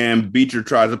 And Beecher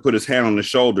tries to put his hand on the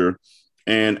shoulder,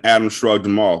 and Adam shrugged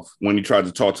him off when he tried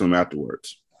to talk to him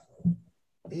afterwards.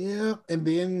 Yeah, and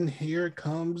then here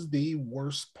comes the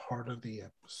worst part of the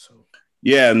episode.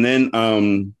 Yeah, and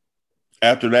then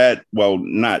after that, well,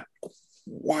 not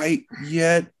quite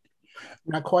yet,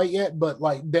 but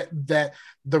like that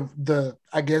the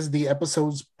I guess the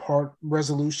episode's part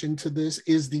resolution to this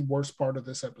is the worst part of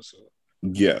this episode.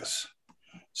 Yes.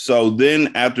 So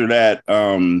then after that,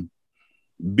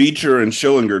 Beecher and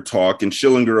Schillinger talk, and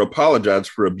Schillinger apologized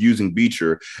for abusing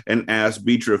Beecher and asked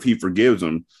Beecher if he forgives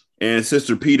him. And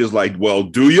Sister Pete is like, well,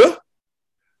 do you?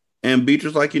 And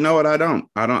Beecher's like, you know what? I don't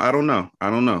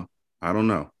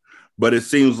know. But it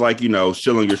seems like,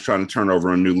 Schillinger's trying to turn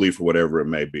over a new leaf or whatever it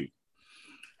may be.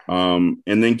 And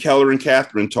then Keller and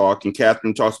Catherine talk, and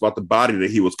Catherine talks about the body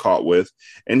that he was caught with.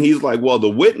 And he's like, well, the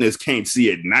witness can't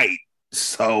see at night,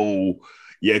 so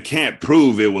you can't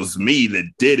prove it was me that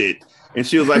did it. And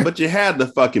she was like, but you had the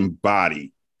fucking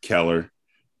body, Keller.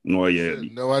 No, yeah.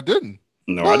 No, I didn't.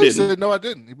 No, I didn't. Said, no, I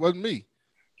didn't. It wasn't me.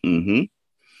 Mm-hmm.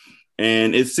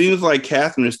 And it seems like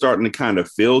Catherine is starting to kind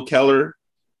of feel Keller.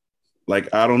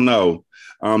 Like, I don't know.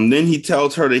 Then he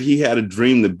tells her that he had a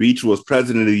dream that Beecher was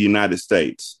president of the United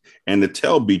States, and to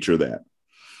tell Beecher that.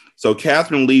 So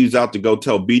Catherine leaves out to go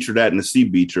tell Beecher that and to see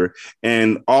Beecher.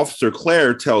 And Officer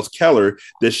Claire tells Keller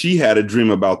that she had a dream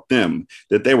about them,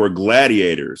 that they were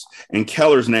gladiators. And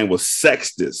Keller's name was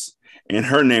Sextus, and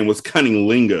her name was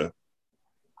Cunninlinga.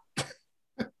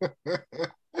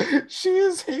 She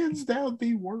is hands down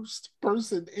the worst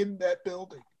person in that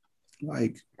building.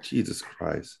 Like, Jesus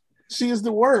Christ. She is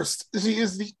the worst. She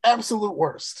is the absolute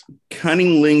worst.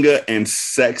 Cunninlinga and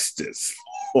Sextus.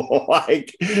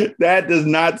 Like, that does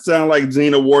not sound like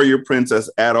Xena Warrior Princess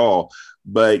at all.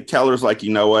 But Keller's like,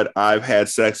 you know what? I've had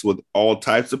sex with all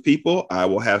types of people. I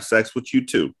will have sex with you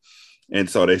too. And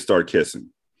so they start kissing.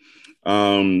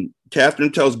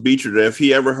 Catherine tells Beecher that if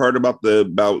he ever heard about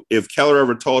if Keller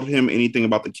ever told him anything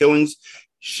about the killings,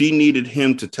 she needed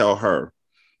him to tell her.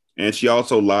 And she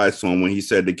also lies to him when he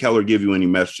said, did Keller give you any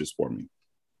messages for me?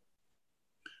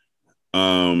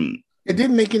 It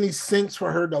didn't make any sense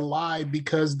for her to lie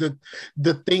because the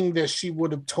thing that she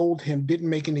would have told him didn't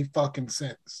make any fucking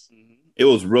sense. It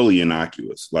was really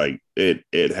innocuous. Like it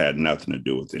had nothing to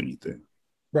do with anything.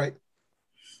 Right.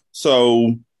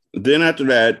 So then after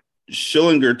that,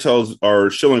 Schillinger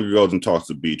goes and talks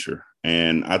to Beecher.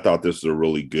 And I thought this was a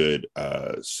really good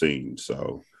scene.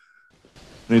 So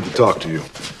I need to talk to you.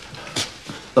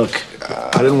 Look,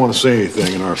 I didn't want to say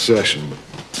anything in our session, but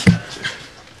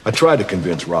I tried to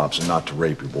convince Robson not to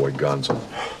rape your boy Gunson.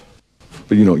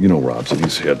 But you know Robson,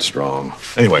 he's headstrong.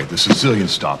 Anyway, the Sicilian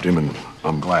stopped him, and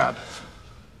I'm glad.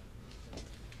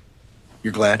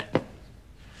 You're glad?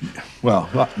 Well,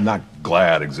 not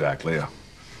glad exactly.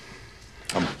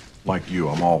 I'm like you.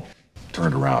 I'm all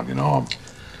turned around, I'm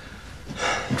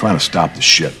trying to stop the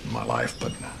shit in my life,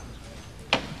 but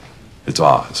it's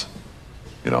Oz.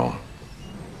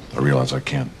 I realize I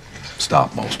can't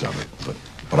stop most of it,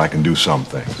 but I can do some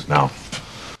things. Now,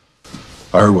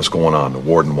 I heard what's going on. The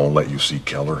warden won't let you see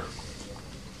Keller.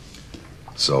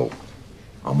 So,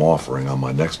 I'm offering on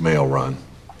my next mail run,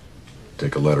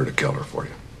 take a letter to Keller for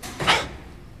you.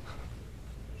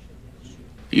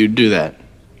 You'd do that?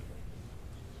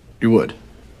 You would?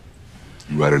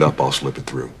 You write it up, I'll slip it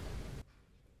through.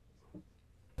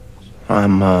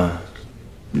 I'm,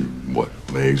 What,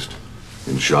 amazed?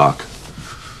 In shock?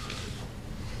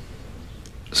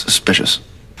 Suspicious.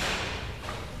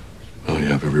 Well, you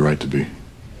have every right to be.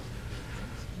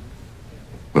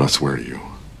 But I swear to you,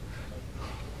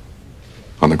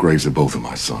 on the graves of both of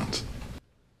my sons,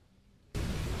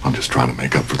 I'm just trying to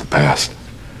make up for the past.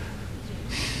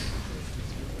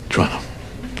 Trying to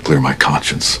clear my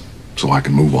conscience so I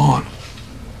can move on.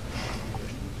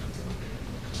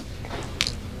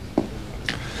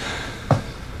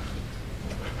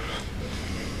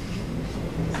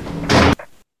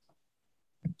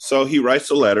 So he writes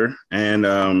a letter, and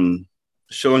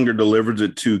Schillinger delivers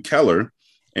it to Keller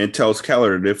and tells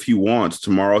Keller that if he wants,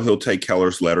 tomorrow he'll take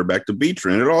Keller's letter back to Beecher.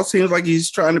 And it all seems like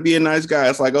he's trying to be a nice guy.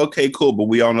 It's like, okay, cool, but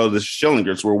we all know this is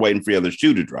Schillinger, so we're waiting for the other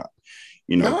shoe to drop.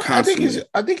 constantly.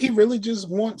 I think he really just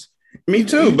wants. Me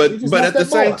too, but at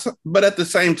the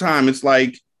same time, it's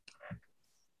like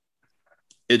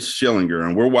it's Schillinger,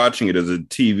 and we're watching it as a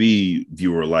TV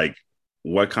viewer. Like,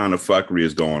 what kind of fuckery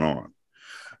is going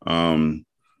on?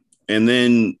 And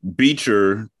then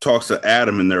Beecher talks to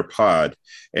Adam in their pod,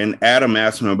 and Adam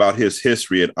asks him about his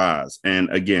history at Oz. And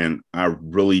again, I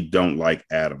really don't like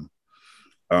Adam.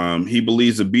 He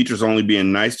believes that Beecher's only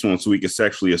being nice to him so he can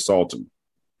sexually assault him.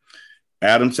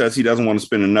 Adam says he doesn't want to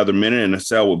spend another minute in a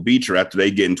cell with Beecher after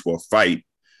they get into a fight.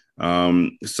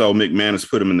 So McManus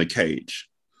put him in the cage.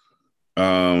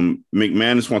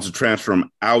 McManus wants to transfer him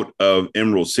out of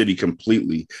Emerald City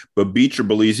completely, but Beecher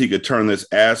believes he could turn this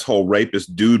asshole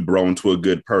rapist dude bro into a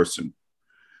good person.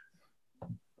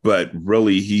 But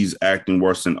really, he's acting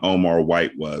worse than Omar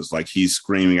White was. Like, he's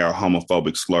screaming out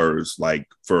homophobic slurs like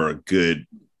for a good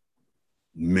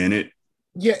minute.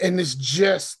 Yeah, and it's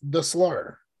just the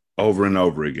slur. Over and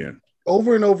over again.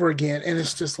 Over and over again. And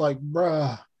it's just like,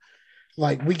 bruh,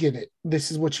 like, we get it.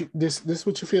 This is what you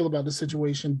feel about the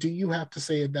situation. Do you have to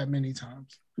say it that many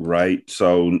times? Right.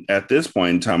 So at this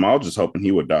point in time, I was just hoping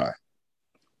he would die.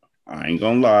 I ain't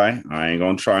gonna lie. I ain't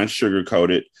gonna try and sugarcoat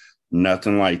it.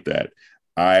 Nothing like that.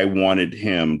 I wanted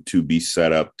him to be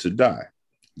set up to die.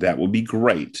 That would be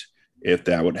great if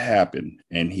that would happen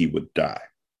and he would die.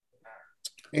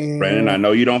 And Brandon, I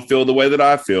know you don't feel the way that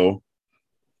I feel.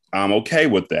 I'm okay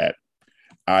with that.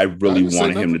 I really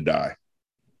wanted him to die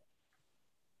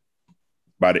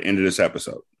by the end of this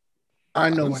episode. I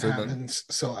know what happens,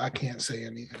 so I can't say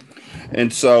anything.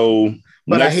 And so,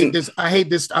 but I hate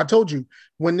this. I told you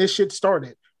when this shit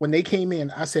started, when they came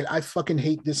in, I said, I fucking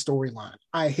hate this storyline.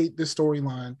 I hate this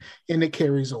storyline, and it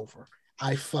carries over.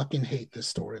 I fucking hate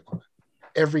this storyline.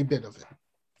 Every bit of it.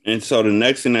 And so the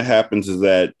next thing that happens is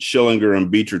that Schillinger and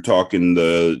Beecher talk in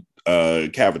the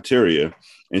cafeteria.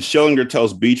 And Schillinger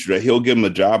tells Beecher that he'll give him a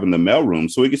job in the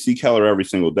mailroom so he can see Keller every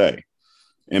single day.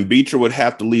 And Beecher would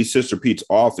have to leave Sister Pete's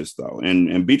office, though.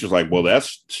 And Beecher's like, well,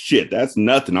 that's shit. That's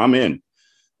nothing. I'm in.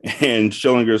 And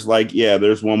Schillinger's like, yeah,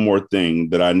 there's one more thing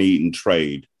that I need in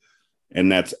trade. And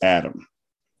that's Adam.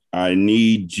 I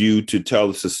need you to tell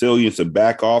the Sicilians to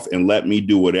back off and let me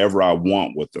do whatever I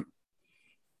want with them.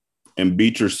 And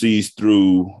Beecher sees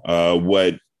through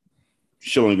what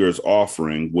Schillinger is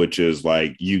offering, which is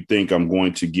like, you think I'm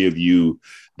going to give you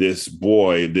this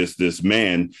boy, this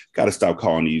man, got to stop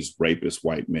calling these rapist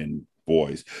white men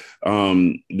boys,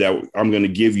 that I'm going to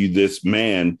give you this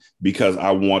man because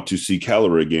I want to see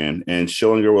Keller again. And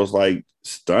Schillinger was like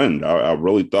stunned. I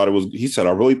really thought it was, he said,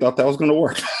 I really thought that was going to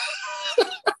work.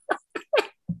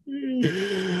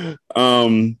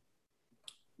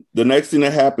 The next thing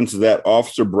that happens is that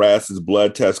Officer Brass's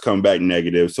blood tests come back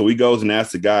negative. So he goes and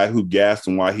asks the guy who gassed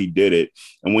him why he did it.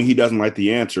 And when he doesn't like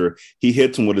the answer, he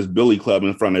hits him with his billy club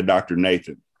in front of Dr.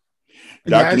 Nathan.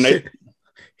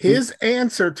 His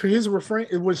answer to his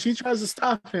refrain, when she tries to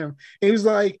stop him, he was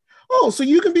like, oh, so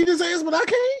you can beat his ass, but I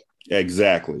can't?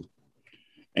 Exactly.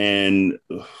 And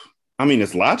I mean,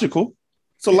 it's logical.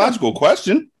 It's a logical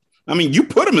question. I mean, you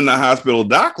put him in the hospital,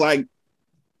 doc, like,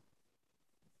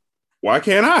 why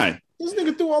can't I? This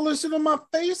nigga threw all this shit in my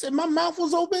face and my mouth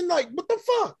was open. Like, what the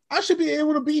fuck? I should be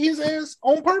able to beat his ass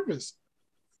on purpose.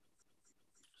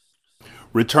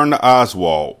 Return to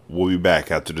Oswald. We'll be back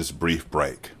after this brief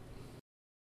break.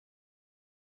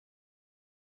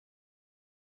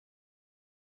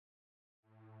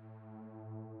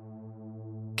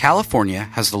 California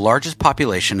has the largest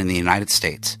population in the United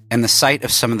States and the site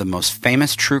of some of the most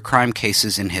famous true crime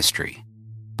cases in history.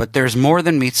 But there's more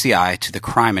than meets the eye to the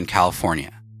crime in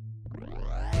California.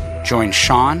 Join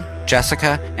Sean,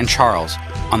 Jessica, and Charles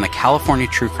on the California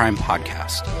True Crime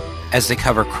Podcast as they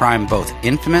cover crime both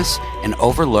infamous and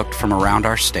overlooked from around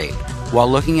our state, while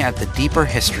looking at the deeper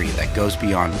history that goes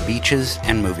beyond beaches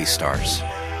and movie stars.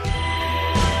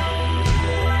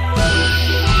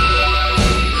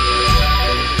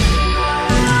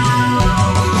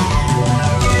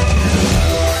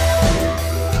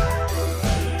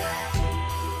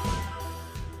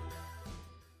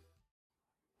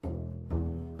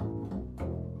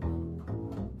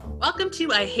 Welcome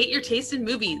to I Hate Your Taste in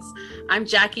Movies. I'm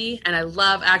Jackie, and I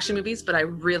love action movies, but I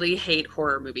really hate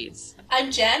horror movies.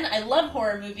 I'm Jen. I love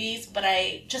horror movies, but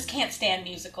I just can't stand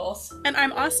musicals. And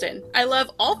I'm Austin. I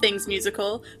love all things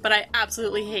musical, but I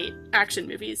absolutely hate action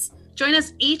movies. Join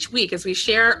us each week as we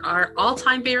share our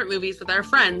all-time favorite movies with our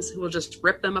friends who will just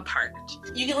rip them apart.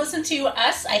 You can listen to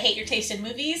us, I Hate Your Taste in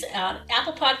Movies, on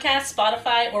Apple Podcasts,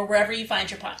 Spotify, or wherever you find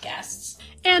your podcasts.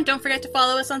 And don't forget to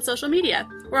follow us on social media.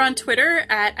 We're on Twitter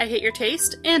at I Hate Your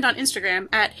Taste and on Instagram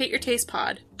at Hate Your Taste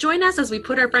Pod. Join us as we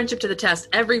put our friendship to the test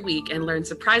every week and learn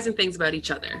surprising things about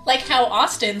each other. Like how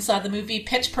Austin saw the movie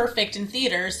Pitch Perfect in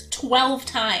theaters 12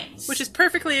 times. Which is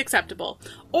perfectly acceptable.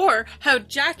 Or how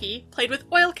Jackie played with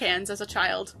oil cans as a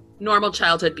child. Normal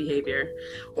childhood behavior.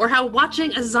 Or how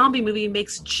watching a zombie movie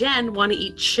makes Jen want to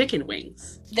eat chicken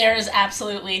wings. There is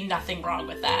absolutely nothing wrong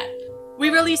with that. We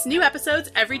release new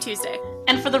episodes every Tuesday.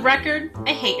 And for the record,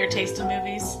 I hate your taste in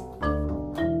movies.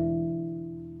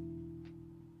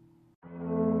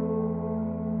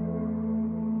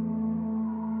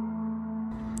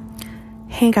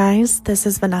 Hey guys, this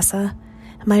is Vanessa.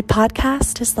 My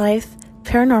podcast is Life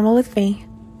Paranormal with Me.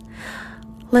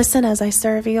 Listen as I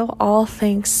serve you all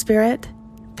things spirit,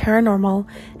 paranormal,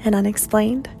 and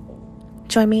unexplained.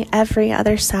 Join me every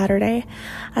other Saturday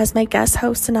as my guest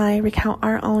host and I recount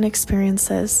our own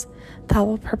experiences that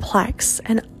will perplex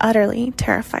and utterly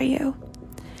terrify you.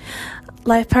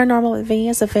 Life Paranormal with Me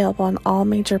is available on all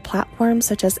major platforms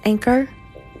such as Anchor,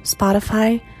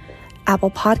 Spotify,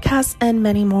 Apple Podcasts, and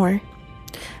many more.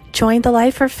 Join the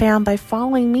Lifer fam by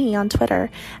following me on Twitter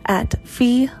at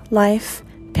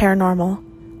VLifeParanormal.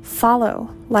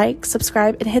 Follow, like,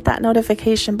 subscribe, and hit that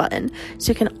notification button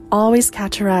so you can always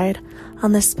catch a ride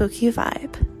on the spooky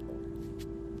vibe.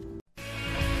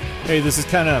 Hey, this is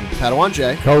Ken M. Padawan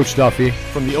J. Coach Duffy.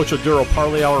 From the Ocho Duro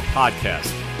Parlay Hour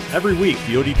podcast. Every week,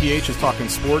 the ODPH is talking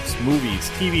sports,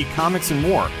 movies, TV, comics, and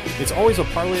more. It's always a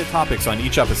parlay of topics on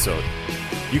each episode.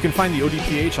 You can find the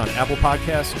ODPH on Apple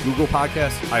Podcasts, Google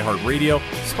Podcasts, iHeartRadio,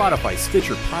 Spotify,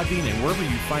 Stitcher, Podbean, and wherever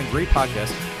you find great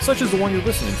podcasts, such as the one you're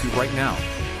listening to right now.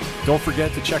 Don't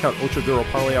forget to check out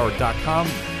OchoDuroParlayHour.com,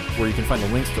 where you can find the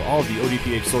links to all of the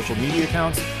ODPH social media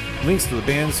accounts, links to the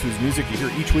bands whose music you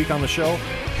hear each week on the show,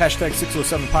 hashtag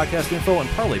 607 podcast info, and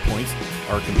parlay points,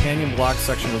 our companion blog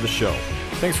section of the show.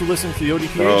 Thanks for listening to the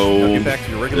ODPH. Now get back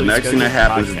to your regular. The next thing that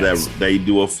happens is that they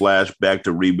do a flashback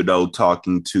to Rebadow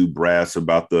talking to Brass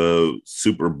about the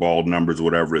Super Bowl numbers,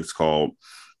 whatever it's called.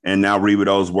 And now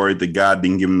Rebadow's worried that God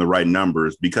didn't give him the right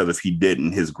numbers because if he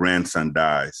didn't, his grandson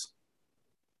dies.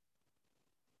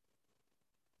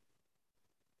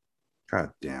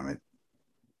 God damn it.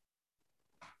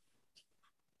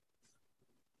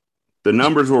 The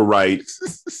numbers were right.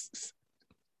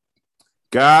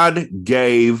 God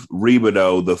gave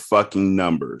Rebadow the fucking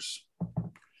numbers.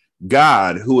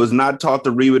 God, who has not taught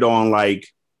the Rebadow on like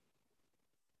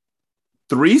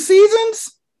 3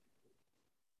 seasons?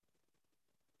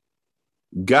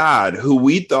 God, who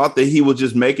we thought that he was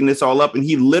just making this all up. And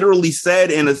he literally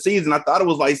said in a season, I thought it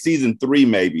was like season 3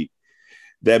 maybe,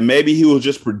 that maybe he was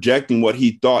just projecting what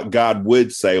he thought God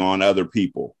would say on other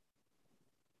people.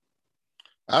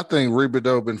 I think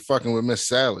Rebadow been fucking with Miss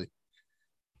Sally.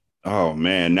 Oh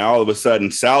man! Now all of a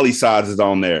sudden, Sally size is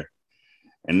on there,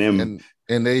 and then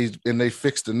they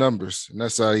fixed the numbers, and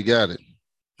that's how he got it.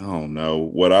 Oh no!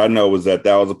 What I know is that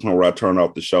was the point where I turned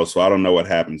off the show, so I don't know what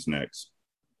happens next.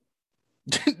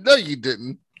 No, you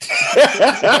didn't.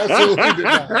 Absolutely did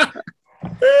not.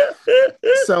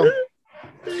 So,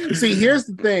 see, here's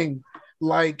the thing: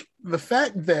 like the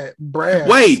fact that Brad.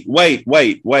 Wait.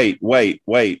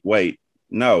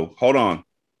 No, hold on.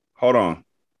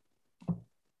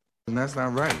 And that's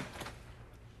not right.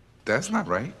 That's not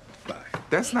right.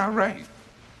 That's not right.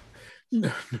 No.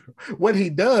 What he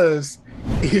does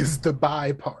is the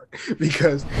buy part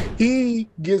because he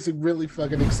gets really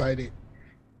fucking excited.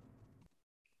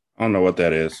 I don't know what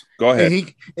that is. Go ahead.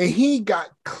 And he got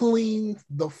clean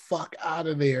the fuck out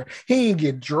of there. He didn't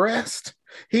get dressed.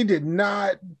 He did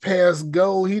not pass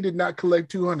go. He did not collect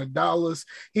 $200.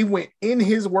 He went in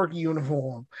his work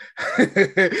uniform. He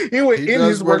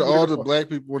does what all the black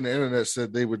people on the internet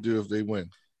said they would do if they win.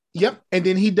 Yep. And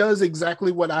then he does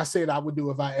exactly what I said I would do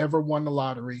if I ever won the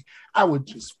lottery. I would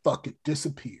just fucking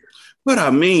disappear. But I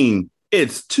mean,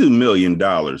 it's $2 million,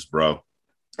 bro.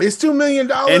 It's $2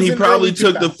 million. And he probably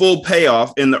took the full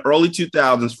payoff in the early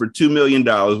 2000s for $2 million,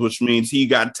 which means he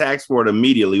got taxed for it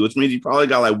immediately, which means he probably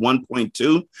got like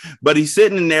 1.2. But he's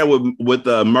sitting in there with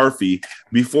Murphy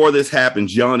before this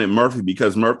happens, yelling at Murphy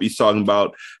because Murphy's talking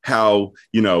about how,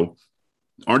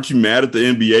 aren't you mad at the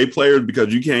NBA players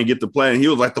because you can't get to play? And he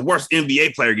was like, the worst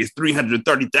NBA player gets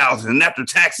 $330,000, and after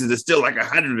taxes, it's still like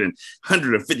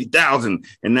 $150,000.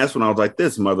 And that's when I was like,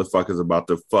 this motherfucker's about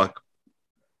to fuck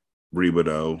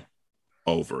Rebadow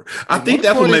over. I think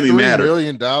that's what made me mad. $1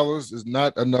 million is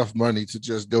not enough money to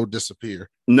just go disappear.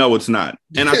 No, it's not.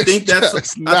 And I think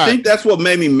that's what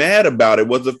made me mad about it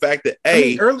was the fact that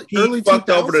he fucked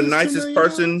over the nicest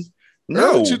person.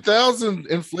 No, 2000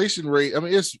 inflation rate. I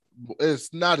mean,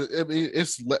 it's not. I mean,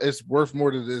 it's worth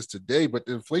more than it is today. But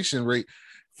the inflation rate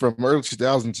from early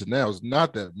 2000 to now is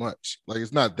not that much. Like,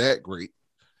 it's not that great.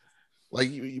 Like,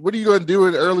 what are you going to do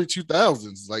in the early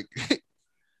 2000s? Like,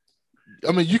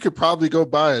 I mean, you could probably go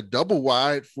buy a double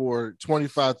wide for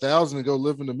 $25,000 and go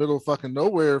live in the middle of fucking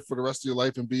nowhere for the rest of your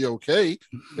life and be okay.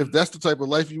 If that's the type of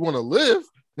life you want to live.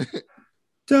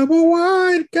 Double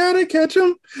wide, gotta catch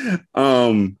them.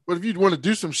 But if you want to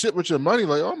do some shit with your money,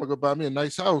 like, oh, I'm gonna go buy me a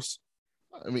nice house.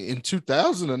 I mean, in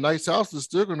 2000, a nice house is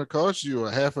still gonna cost you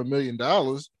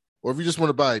 $500,000. Or if you just want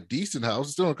to buy a decent house,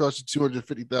 it's still gonna cost you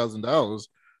 $250,000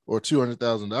 or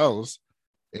 $200,000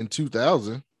 in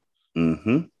 2000.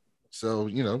 Mm-hmm. So,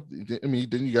 you know, I mean,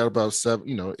 then you got about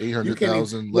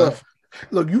 800,000 left.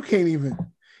 Look, you can't even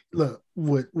look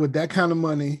with that kind of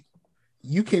money.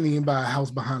 You can't even buy a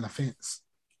house behind a fence.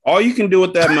 All you can do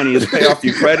with that money is pay off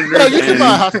your creditors. No, you can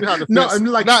buy a house behind the fence. No, I'm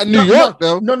like not in New York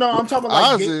though. No, I'm talking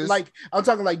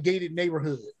like gated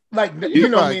neighborhood. Like you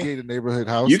know, buy what I a mean? gated neighborhood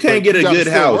house. You can't get a good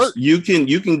house. Work. You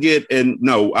can get, and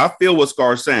no, I feel what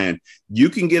Scar's saying. You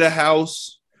can get a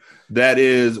house that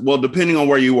is, well, depending on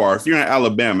where you are. If you're in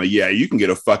Alabama, yeah, you can get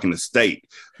a fucking estate.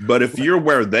 But if you're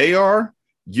where they are,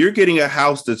 you're getting a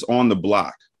house that's on the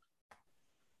block.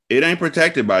 It ain't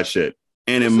protected by shit.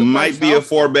 And it might be a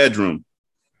 4-bedroom.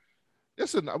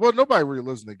 Well, nobody really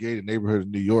lives in a gated neighborhood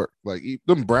in New York. Like,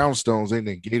 them brownstones ain't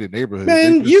in gated neighborhood.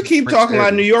 Man, you keep talking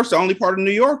like New York's the only part of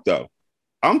New York, though.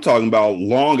 I'm talking about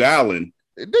Long Island.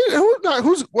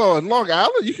 Well, in Long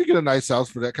Island, you can get a nice house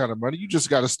for that kind of money. You just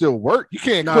got to still work. You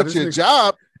can't quit your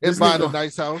job and buy a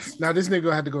nice house. Now, this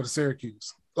nigga had to go to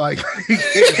Syracuse. Like,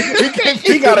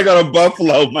 he gotta go to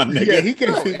Buffalo, my nigga. Yeah, he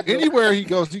can't. Anywhere he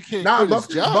goes, he can't.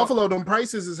 Buffalo, them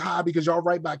prices is high because y'all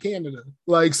right by Canada.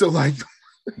 Like, so, like,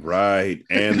 right.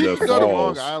 And he the could go to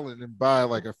Long Island and buy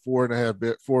like a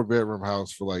 4.5-4-bedroom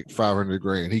house for like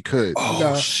 $500,000. He could.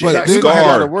 Oh shit! But he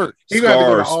gotta work.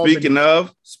 Scar.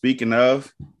 Speaking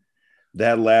of,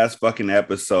 that last fucking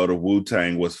episode of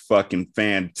Wu-Tang was fucking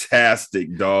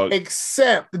fantastic, dog.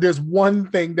 Except there's one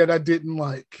thing that I didn't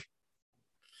like.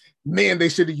 Man, they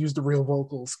should have used the real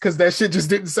vocals because that shit just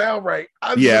didn't sound right.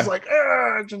 I was just like,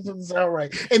 it just didn't sound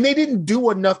right. And they didn't do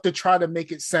enough to try to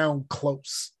make it sound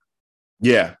close.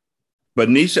 Yeah. But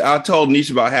Nisha, I told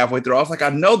Nisha about halfway through, I was like, I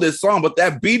know this song, but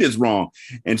that beat is wrong.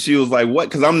 And she was like, what?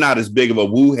 Because I'm not as big of a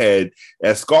Wu head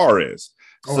as Scar is.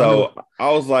 So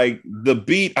I was like, the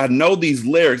beat, I know these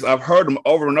lyrics. I've heard them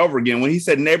over and over again. When he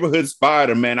said Neighborhood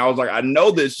Spider, man, I was like, I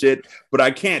know this shit, but I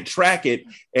can't track it.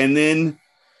 And then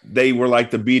they were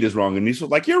like, the beat is wrong. And Nisha was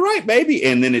like, you're right, baby.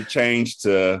 And then it changed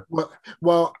to...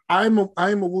 Well, I'm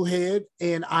a Wu head,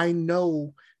 and I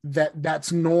know that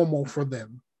that's normal for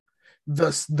them.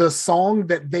 The song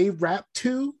that they rap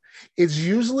to is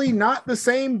usually not the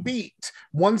same beat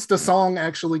once the song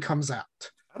actually comes out.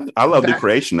 I love the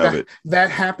creation of it. That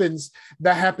happens.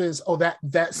 Oh,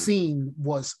 that scene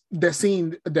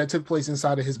that took place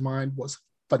inside of his mind was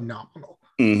phenomenal.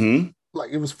 Mm-hmm.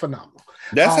 Like, it was phenomenal.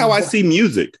 That's how I see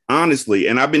music, honestly.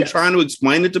 And I've been trying to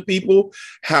explain it to people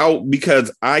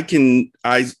because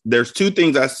there's two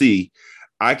things I see.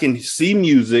 I can see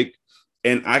music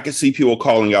and I can see people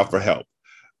calling out for help.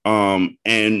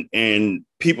 And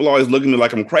people always look at me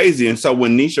like I'm crazy. And so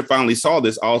when Nisha finally saw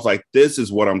this, I was like, this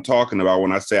is what I'm talking about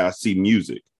when I say I see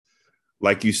music.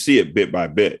 Like, you see it bit by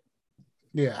bit.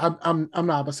 Yeah, I'm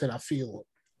the opposite. I feel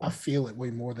it way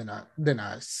more than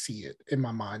I see it in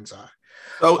my mind's eye.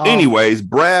 So anyways,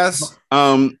 Brass,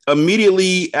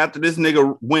 immediately after this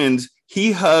nigga wins,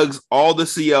 he hugs all the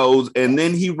COs and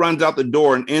then he runs out the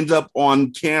door and ends up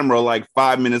on camera like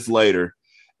 5 minutes later,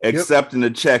 accepting a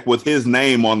check with his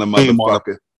name on the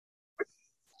motherfucker.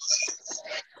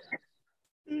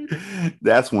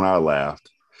 That's when I laughed.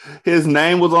 His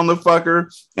name was on the fucker,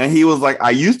 and he was like,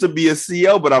 I used to be a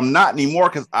CO, but I'm not anymore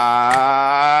because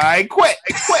I quit.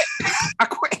 I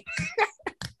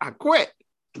quit.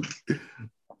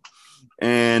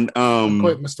 And I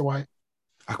quit, Mr. White.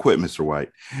 I quit, Mr.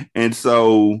 White. And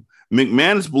so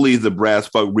McManus believes that Brass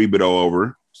fucked Rebido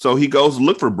over. So he goes to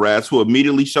look for Brass, who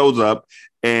immediately shows up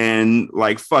and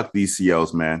like, fuck these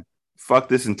COs, man. Fuck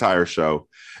this entire show.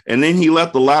 And then he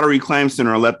left the lottery claim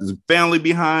center and left his family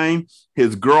behind,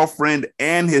 his girlfriend,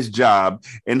 and his job,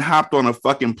 and hopped on a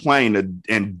fucking plane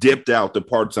and dipped out to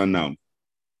parts unknown.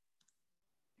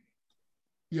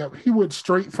 Yeah, he went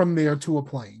straight from there to a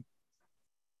plane.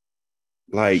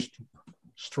 Like,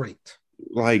 straight.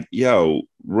 Like, yo,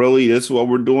 really? This is what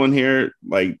we're doing here?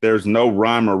 Like, there's no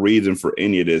rhyme or reason for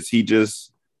any of this. He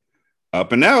just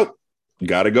up and out.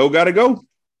 Gotta go.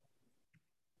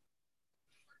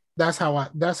 That's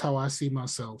how I see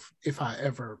myself. If I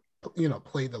ever,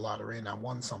 play the lottery and I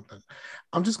won something,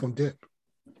 I'm just gonna dip.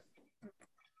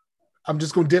 I'm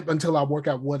just gonna dip until I work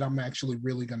out what I'm actually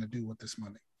really gonna do with this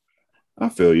money. I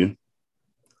feel you.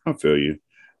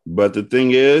 But the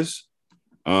thing is,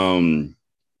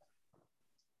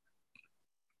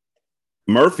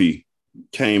 Murphy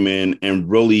came in and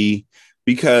really,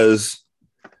 because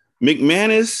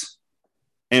McManus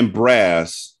and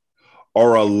Brass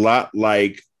are a lot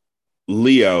like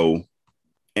Leo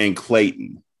and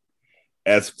Clayton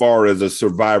as far as a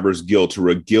survivor's guilt or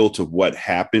a guilt of what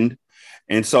happened.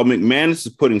 And so McManus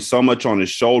is putting so much on his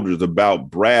shoulders about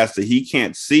Brass that he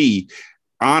can't see,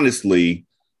 honestly,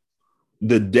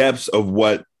 the depths of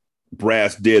what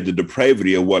Brass did, the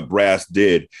depravity of what Brass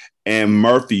did. And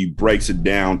Murphy breaks it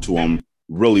down to him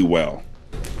really well.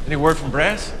 Any word from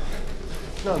Brass?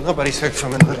 No, nobody's heard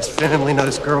from him, not his family, not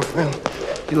his girlfriend.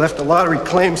 He left the lottery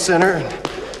claim center and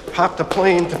popped a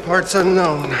plane to parts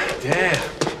unknown. Damn.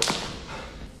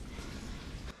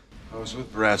 I was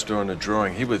with Brass during the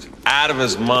drawing. He was out of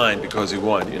his mind because he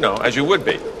won, as you would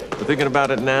be. But thinking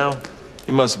about it now,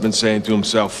 he must have been saying to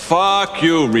himself, fuck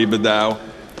you, Ribadow.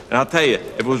 And I'll tell you,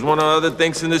 if it was one of the other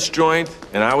things in this joint,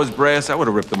 and I was Brass, I would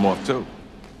have ripped him off too.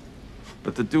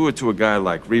 But to do it to a guy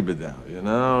like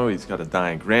Ribadow, he's got a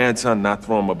dying grandson, not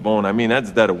throw him a bone. I mean,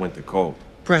 that's dead of winter cold.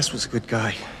 Brass was a good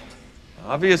guy.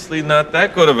 Obviously not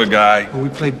that good of a guy. When we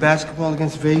played basketball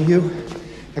against Vahue,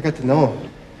 I got to know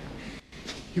him.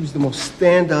 He was the most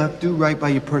stand-up,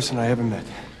 do-right-by-you person I ever met.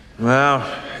 Well,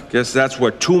 guess that's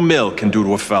what $2 million can do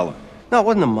to a fella. No, it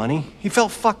wasn't the money. He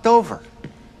felt fucked over.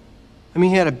 I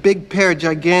mean, he had a big pair of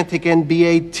gigantic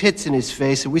NBA tits in his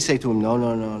face, and we say to him,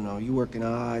 no. You work in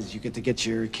Oz, you get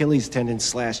your Achilles tendon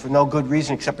slashed for no good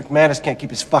reason except McManus can't keep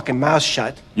his fucking mouth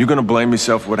shut. You gonna blame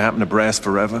yourself for what happened to Brass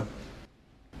forever?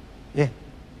 Yeah.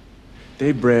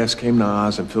 Dave Brass came to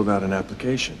Oz and filled out an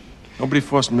application. Nobody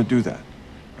forced him to do that,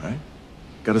 right?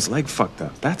 Got his leg fucked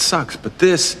up. That sucks, but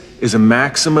this is a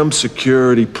maximum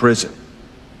security prison.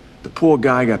 The poor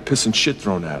guy got piss and shit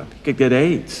thrown at him. He could get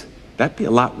AIDS. That'd be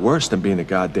a lot worse than being a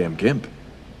goddamn gimp.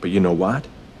 But you know what?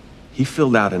 He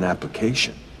filled out an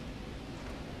application.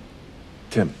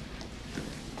 Tim,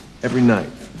 every night,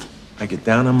 I get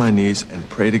down on my knees and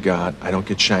pray to God I don't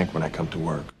get shanked when I come to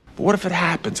work. But what if it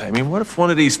happens? I mean, what if one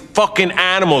of these fucking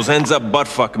animals ends up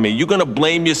butt-fucking me? You gonna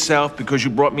blame yourself because you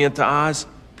brought me into Oz?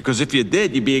 Because if you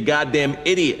did, you'd be a goddamn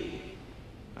idiot.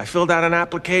 I filled out an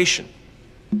application.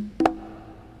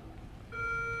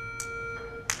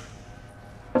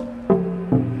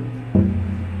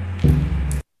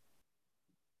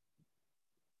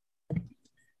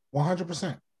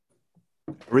 $100%.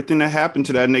 Everything that happened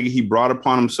to that nigga, he brought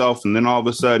upon himself, and then all of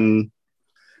a sudden,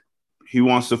 he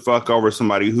wants to fuck over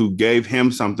somebody who gave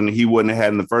him something that he wouldn't have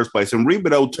had in the first place. And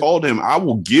Ribadow told him, I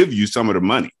will give you some of the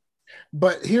money.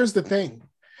 But here's the thing.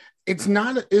 It's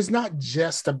not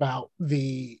just about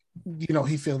he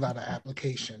filled out an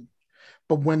application.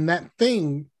 But when that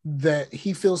thing that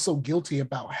he feels so guilty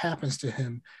about happens to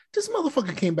him, this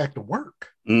motherfucker came back to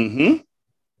work. Mm-hmm.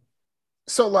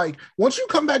 So like once you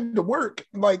come back to work,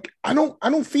 like I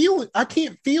don't feel it. I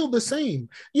can't feel the same.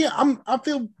 Yeah, I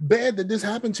feel bad that this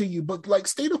happened to you, but like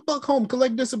stay the fuck home,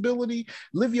 collect disability,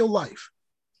 live your life.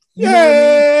 You know what I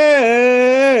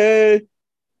mean?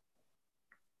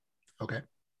 Okay.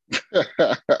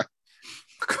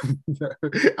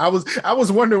 I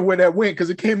was wondering where that went because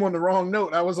it came on the wrong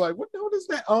note. I was like, what note is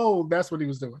that? Oh, that's what he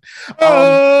was doing.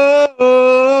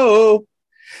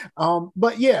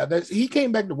 But yeah, he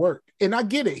came back to work, and I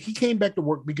get it. He came back to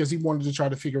work because he wanted to try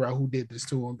to figure out who did this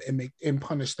to him and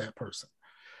punish that person.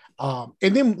 And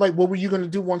then, like, what were you going to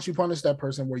do once you punish that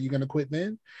person? Were you going to quit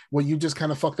then? Well, you just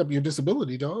kind of fucked up your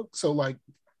disability, dog. So, like,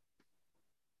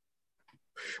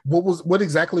 what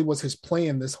exactly was his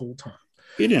plan this whole time?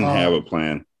 He didn't have a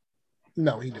plan.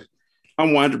 No, he didn't. I'm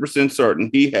 100% certain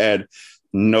he had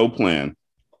no plan.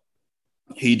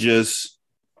 He just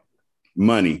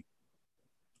money.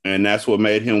 And that's what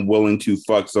made him willing to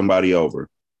fuck somebody over.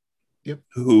 Yep.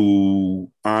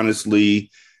 Who honestly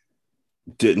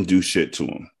didn't do shit to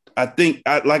him. I think,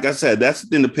 like I said, that's the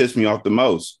thing that pissed me off the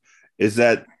most is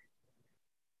that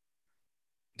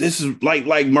this is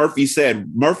like Murphy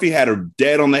said, Murphy had her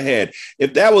dead on the head.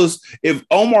 If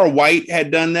Omar White had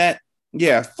done that,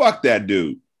 yeah, fuck that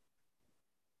dude.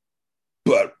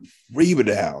 But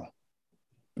Ribadow.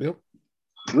 Yep.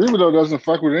 Ribadow doesn't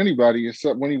fuck with anybody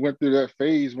except when he went through that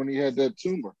phase when he had that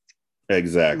tumor.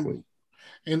 Exactly.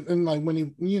 And like when he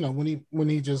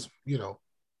just,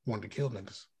 wanted to kill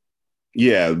niggas.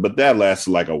 Yeah, but that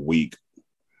lasted like a week.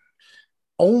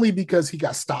 only because he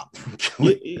got stopped from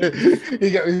killing.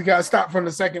 he got stopped from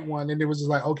the second one, and it was just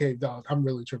like, okay, dog, I'm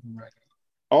really tripping right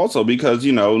now. Also, because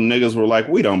niggas were like,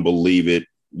 we don't believe it.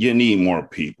 You need more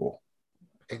people.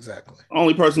 Exactly.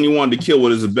 Only person you wanted to kill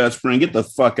was his best friend. Get the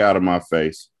fuck out of my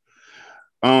face.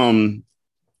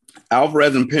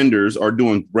 Alvarez and Penders are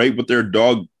doing great with their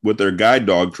guide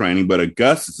dog training, but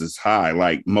Augustus is high,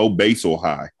 like Mo Basel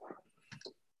high.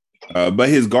 But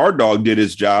his guard dog did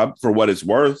his job for what it's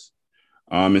worth,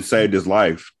 and saved his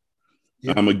life.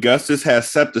 Yep. Augustus has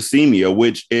septicemia,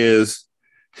 which is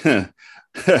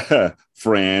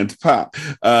friend pop,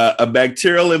 a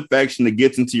bacterial infection that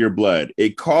gets into your blood.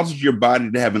 It causes your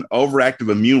body to have an overactive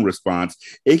immune response.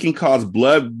 It can cause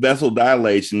blood vessel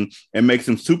dilation and makes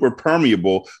them super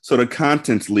permeable, so the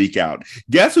contents leak out.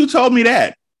 Guess who told me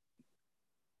that?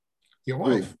 Your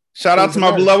wife. Shout out to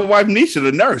my beloved wife, Nisha,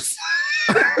 the nurse.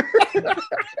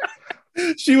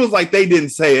 She was like, they didn't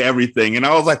say everything. And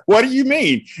I was like, what do you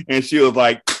mean? And she was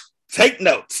like, take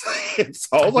notes.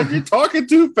 So I was like, you're talking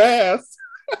too fast.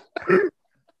 I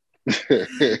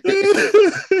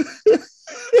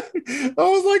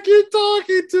was like, you're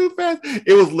talking too fast.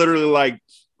 It was literally like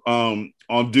on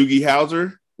Doogie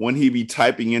Howser when he be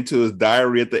typing into his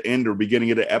diary at the end or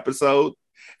beginning of the episode,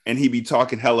 and he be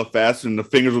talking hella fast and the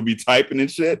fingers will be typing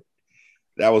and shit.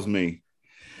 That was me.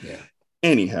 Yeah.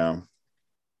 Anyhow,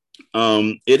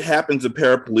 it happens to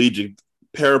paraplegics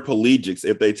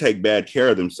if they take bad care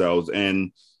of themselves.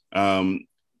 And they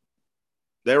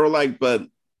were like, but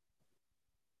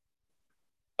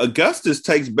Augustus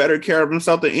takes better care of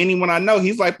himself than anyone I know.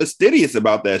 He's like fastidious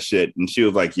about that shit. And she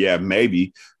was like, yeah,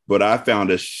 maybe, but I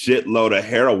found a shitload of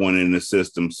heroin in the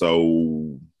system.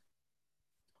 So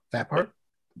that part.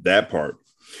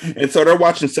 And so they're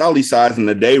watching Sally Size in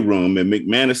the day room, and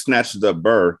McManus snatches up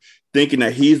Burr, thinking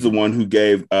that he's the one who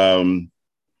gave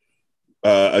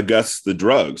Augustus the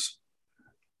drugs.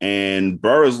 And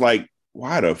Burr is like,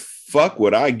 why the fuck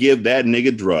would I give that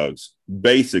nigga drugs?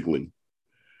 Basically.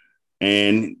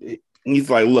 And he's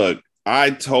like, look,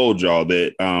 I told y'all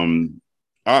that I'm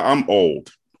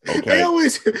old. Okay. They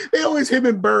always him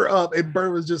and Burr up, and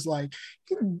Burr was just like,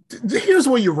 here's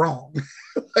where you're wrong.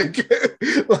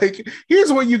 like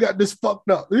here's where you got this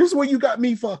fucked up. Here's where you got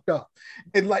me fucked up.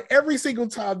 And like every single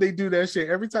time they do that shit,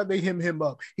 every time they him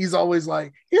up, he's always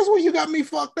like, here's where you got me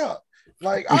fucked up.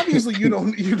 Like obviously you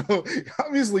don't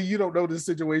know this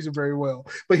situation very well.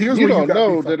 But here's you where don't you got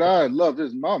know me that I love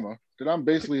his mama, that I'm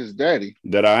basically his daddy.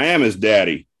 That I am his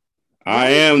daddy. I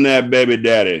am that baby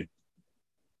daddy.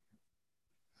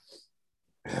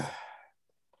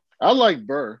 I like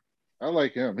Burr. I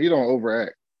like him. He don't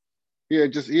overact.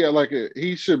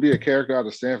 He should be a character out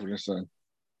of Sanford and Son.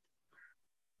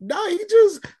 No, he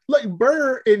just like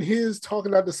Burr in his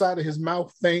talking out the side of his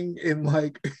mouth thing and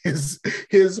like his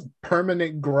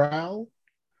permanent growl.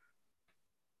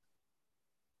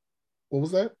 What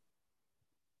was that?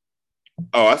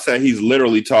 Oh, I said he's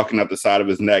literally talking out the side of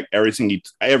his neck every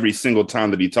single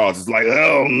time that he talks. It's like,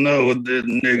 oh no, what this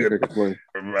nigga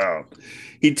about?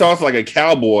 He talks like a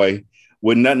cowboy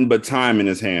with nothing but time in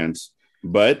his hands.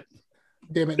 But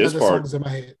damn it, this part song's in my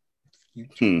head.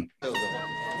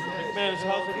 Man,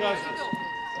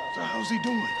 how's he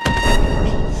doing?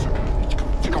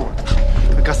 Come on.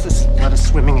 Augustus got us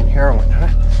swimming in heroin, huh?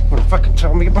 Want to fucking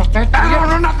tell me about that? I don't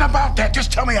know nothing about that.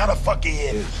 Just tell me how the fuck he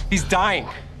is. He's dying.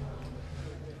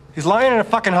 He's lying in a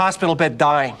fucking hospital bed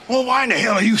dying. Well, why in the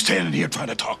hell are you standing here trying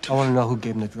to talk to me? I want to know who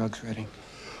gave him the drugs, Redding.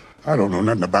 I don't know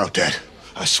nothing about that.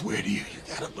 I swear to you, you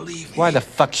gotta believe me. Why the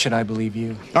fuck should I believe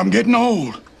you? I'm getting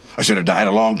old. I should have died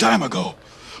a long time ago.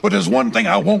 But there's one thing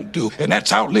I won't do, and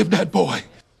that's outlive that boy.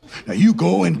 Now you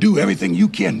go and do everything you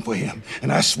can for him.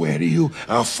 And I swear to you,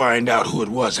 I'll find out who it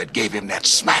was that gave him that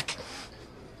smack.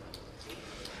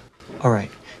 All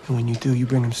right. And when you do, you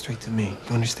bring him straight to me.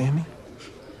 You understand me?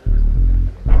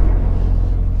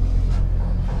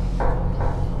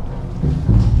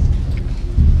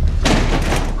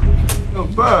 Yo,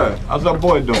 Bird, how's that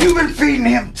boy doing? You've been feeding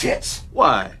him tits.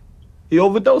 Why? He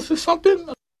overdosed or something?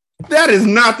 That is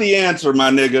not the answer,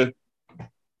 my nigga.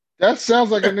 That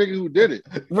sounds like a nigga who did it.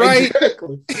 Right?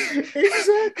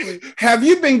 Exactly. Have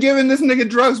you been giving this nigga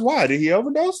drugs? Why? Did he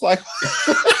overdose? Like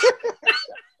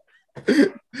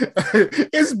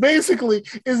it's basically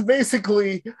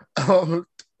who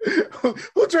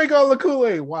drank all the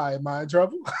Kool-Aid? Why? Am I in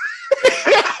trouble?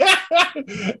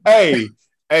 Hey,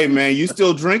 man, you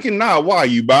still drinking? Nah, why?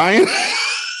 You buying?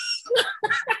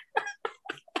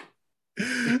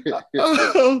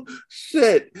 Oh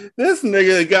shit! This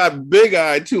nigga got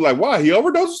big-eyed too. Like, why? He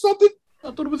overdosed or something? I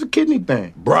thought it was a kidney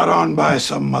thing. Brought on by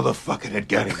some motherfucker that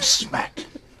got him smacked.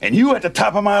 And you at the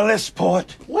top of my list,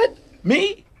 Port. What?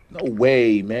 Me? No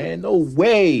way, man. No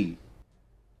way.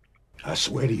 I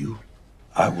swear to you,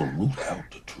 I will root out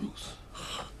the truth.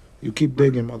 You keep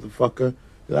digging, motherfucker.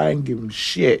 I ain't giving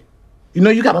shit. You know,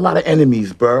 you got a lot of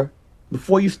enemies, bruh.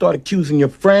 Before you start accusing your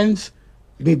friends,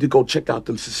 you need to go check out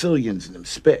them Sicilians and them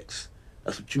Spicks.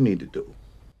 That's what you need to do.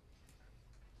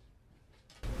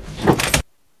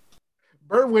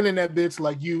 Bert went in that bitch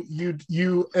like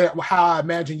you how I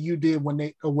imagine you did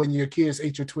when your kids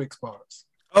ate your Twix bars.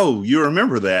 Oh, you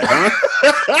remember that, huh?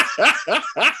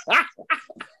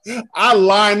 I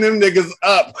lined them niggas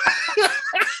up.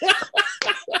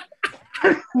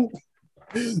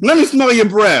 Let me smell your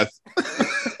breath.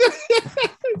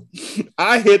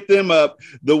 I hit them up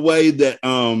the way that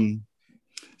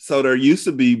so there used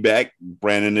to be back,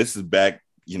 Brandon, this is back,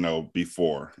 you know,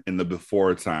 before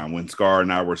time when Scar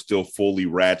and I were still fully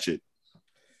ratchet.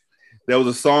 There was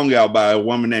a song out by a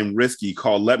woman named Risky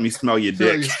called Let Me Smell Your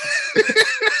Dick.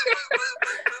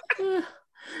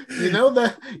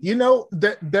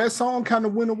 that song kind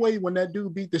of went away when that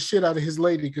dude beat the shit out of his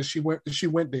lady because she went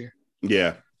there.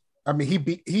 Yeah. I mean,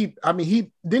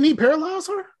 didn't he paralyze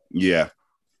her? Yeah.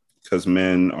 Because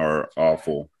men are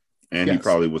awful. And Yes. he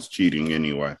probably was cheating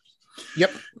anyway.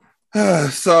 Yep.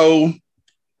 So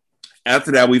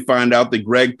after that, we find out that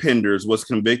Greg Penders was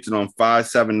convicted on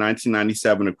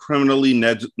 5/7/1997 of criminally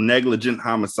negligent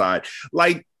homicide.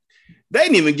 Like, they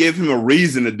didn't even give him a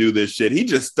reason to do this shit. He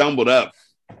just stumbled up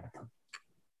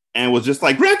and was just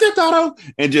like, Grand Theft Auto,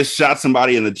 and just shot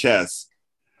somebody in the chest.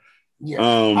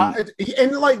 Yeah.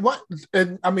 And like what?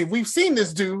 And I mean, we've seen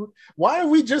this dude. Why are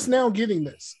we just now getting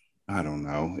this? I don't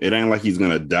know. It ain't like he's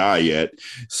gonna die yet.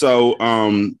 So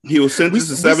he was sentenced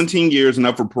to 17 years and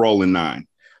up for parole in 9.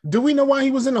 Do we know why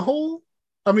he was in the hole?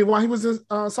 I mean, why he was in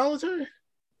solitary?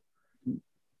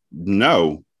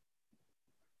 No.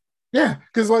 Yeah,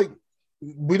 because like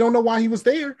we don't know why he was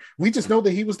there. We just know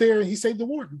that he was there and he saved the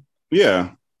warden.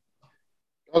 Yeah.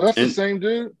 Oh, that's the same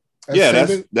dude?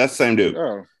 That's the same dude.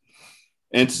 Oh.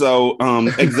 And so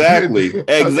exactly.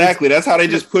 That's how they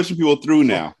just pushing people through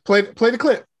now. Play the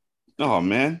clip. Oh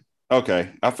man.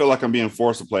 Okay. I feel like I'm being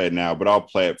forced to play it now, but I'll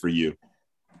play it for you.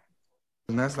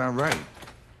 And that's not right.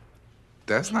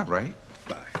 That's not right.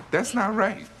 That's not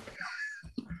right.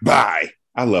 Bye.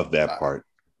 I love that part.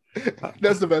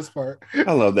 That's the best part.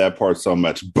 I love that part so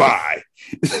much. Bye.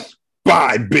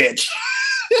 Bye, bitch.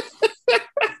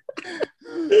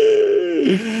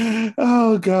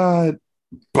 Oh God.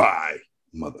 Bye,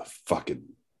 motherfucking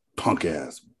punk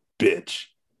ass bitch.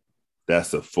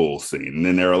 That's a full scene. And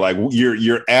then they're like,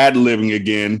 you're ad-libbing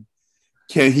again.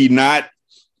 Can he not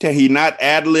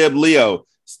ad-lib Leo?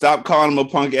 Stop calling him a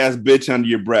punk ass bitch under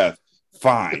your breath.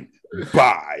 Fine.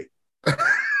 Bye.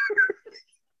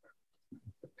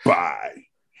 Bye.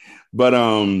 But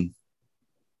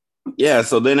yeah,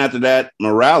 so then after that,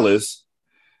 Morales,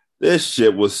 this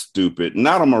shit was stupid.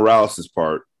 Not on Morales'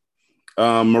 part.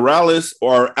 Morales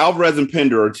or Alvarez and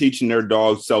Pender are teaching their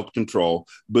dogs self-control,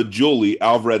 but Julie,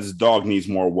 Alvarez's dog, needs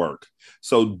more work.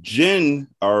 So Ja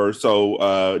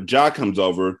comes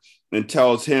over and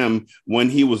tells him when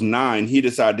he was 9, he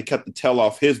decided to cut the tail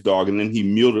off his dog, and then he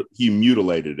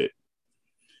mutilated it.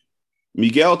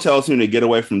 Miguel tells him to get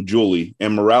away from Julie,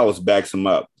 and Morales backs him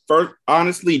up. First,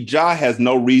 honestly, Ja has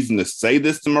no reason to say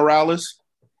this to Morales.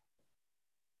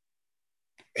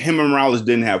 Him and Morales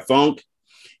didn't have funk.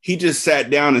 He just sat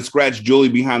down and scratched Julie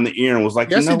behind the ear and was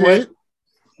like, yes, you know what?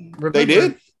 Remember. They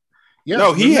did? Yeah,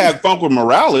 no, he had funk with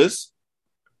Morales.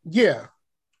 Yeah.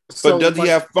 But does he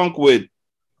have funk with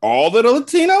all the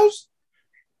Latinos?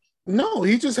 No,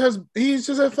 he just had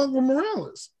funk with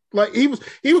Morales. Like he was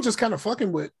just kind of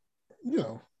fucking with, you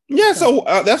know. Yeah, so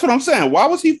that's what I'm saying. Why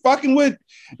was he fucking with?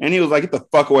 And he was like, get the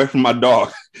fuck away from my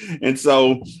dog. And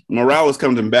so Morales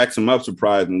comes and backs him up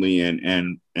surprisingly,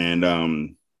 and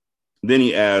then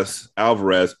he asks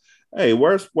Alvarez, hey,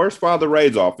 where's Father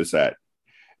Ray's office at?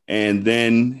 And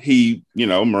then he,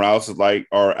 Morales is like,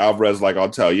 or Alvarez is like, I'll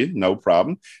tell you, no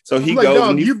problem. So he like, goes. Dog,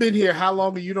 and you've been here how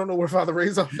long and you don't know where Father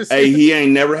Ray's office hey, is? he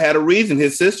ain't never had a reason.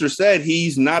 His sister said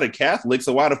he's not a Catholic,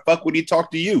 so why the fuck would he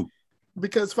talk to you?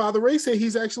 Because Father Ray said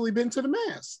he's actually been to the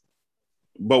mass.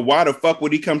 But why the fuck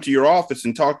would he come to your office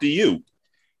and talk to you?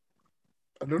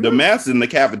 I don't the know. mass is in the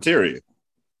cafeteria.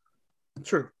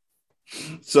 True.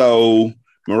 So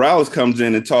Morales comes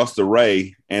in and talks to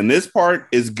Ray, and this part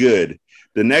is good.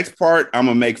 The next part I'm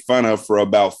gonna make fun of for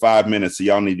about 5 minutes, so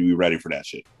y'all need to be ready for that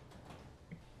shit.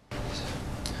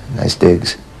 Nice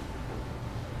digs.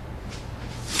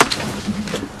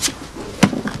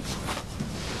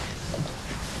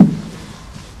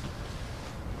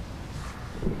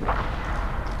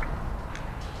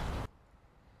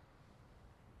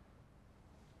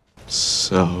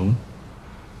 So?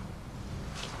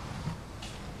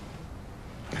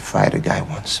 I fired a guy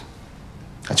once.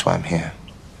 That's why I'm here.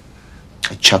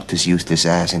 I chucked his useless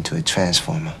ass into a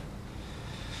transformer.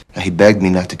 Now, he begged me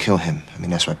not to kill him. I mean,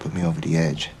 that's what put me over the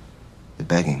edge. The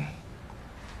begging.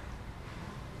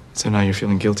 So now you're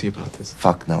feeling guilty about this?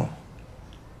 Fuck no.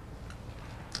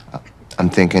 I'm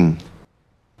thinking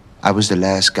I was the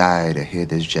last guy to hear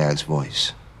this Jag's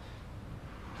voice.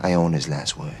 I own his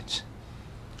last words.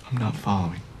 I'm not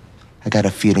following. I got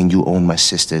a feeling you own my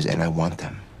sisters and I want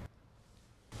them.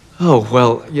 Oh,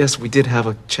 well, yes, we did have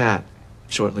a chat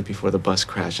shortly before the bus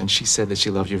crash, and she said that she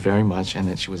loved you very much and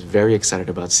that she was very excited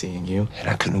about seeing you. And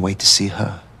I couldn't wait to see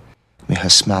her. I mean, her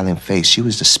smiling face, she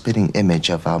was the spitting image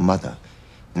of our mother.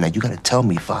 Now, you gotta tell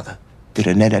me, Father, did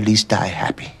Annette at least die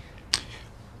happy?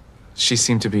 She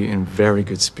seemed to be in very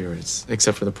good spirits,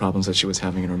 except for the problems that she was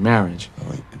having in her marriage. Oh,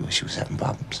 wait, she was having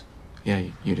problems? Yeah,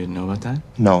 you didn't know about that?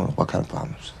 No, what kind of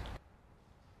problems?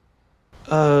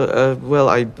 Well,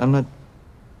 I'm not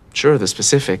sure of the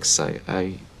specifics.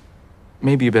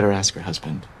 Maybe you better ask her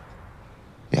husband.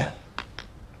 Yeah.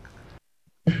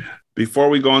 Before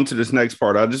we go into this next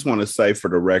part, I just want to say for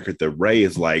the record that Ray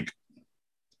is like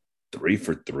 3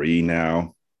 for 3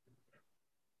 now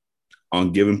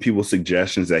on giving people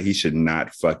suggestions that he should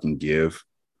not fucking give.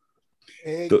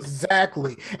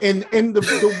 Exactly. And the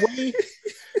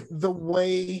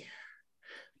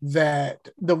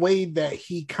way that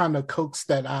he kind of coaxed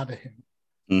that out of him.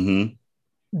 Mm-hmm.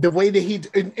 The way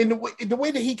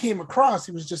that he came across,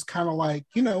 he was just kind of like,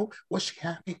 was she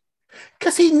happy?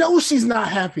 Because he knows she's not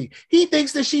happy. He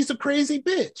thinks that she's a crazy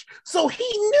bitch. So he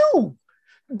knew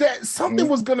that something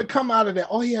was going to come out of that.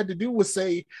 All he had to do was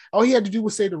say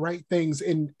the right things,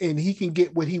 and he can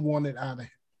get what he wanted out of him.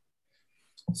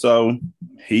 So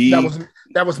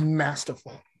that was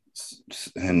masterful.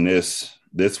 And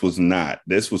this was not.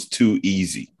 This was too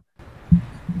easy.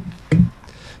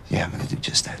 Yeah, I'm going to do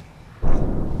just that.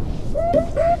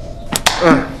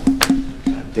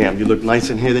 Damn, you look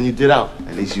nicer in here than you did out.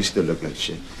 At least you still look like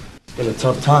shit. It's been a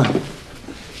tough time.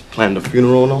 Planning the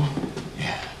funeral and all.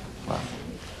 Yeah, well,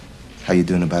 how you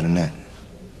doing about Annette?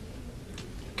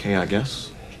 Okay, I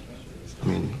guess. I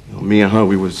mean, me and her,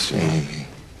 we was... Hey,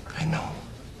 I know.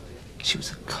 She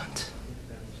was a cunt.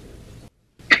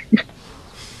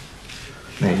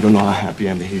 Man, you don't know how happy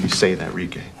I am to hear you say that,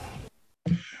 Rike.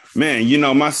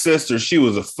 Man, my sister, she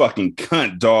was a fucking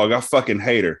cunt, dog. I fucking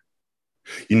hate her.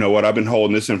 You know what? I've been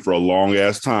holding this in for a long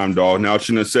ass time, dog. Now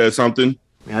shouldn't have said something.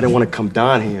 Man, I didn't want to come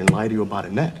down here and lie to you about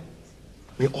Annette.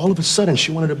 I mean, all of a sudden,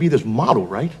 she wanted to be this model,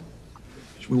 right?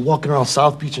 She was walking around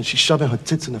South Beach and she's shoving her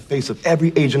tits in the face of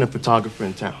every agent and photographer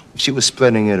in town. She was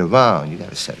spreading it around. You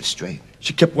gotta set it straight.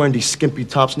 She kept wearing these skimpy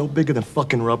tops no bigger than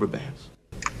fucking rubber bands.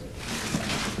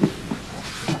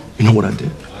 You know what I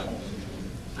did?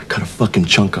 I cut a fucking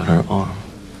chunk out her arm.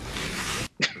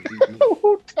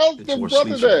 Who tells the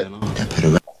brother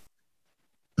that?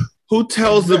 Who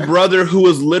tells the brother who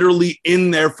is literally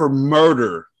in there for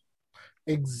murder?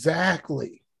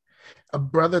 Exactly. A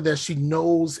brother that she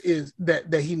knows is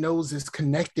that he knows is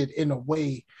connected in a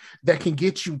way that can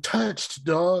get you touched,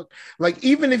 dog. Like,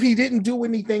 even if he didn't do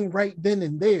anything right then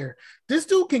and there, this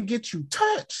dude can get you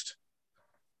touched.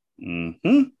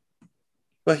 Mm-hmm.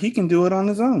 But he can do it on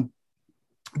his own.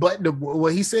 But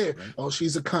what he said, oh,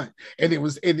 she's a cunt, and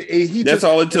he that's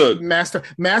all it took.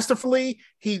 Masterfully,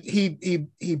 he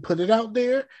put it out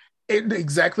there, and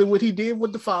exactly what he did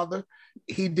with the father,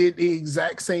 he did the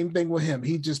exact same thing with him.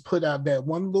 He just put out that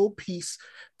one little piece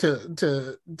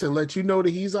to let you know that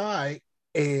he's all right,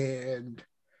 and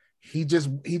he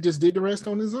just did the rest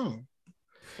on his own.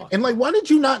 And like, why did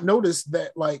you not notice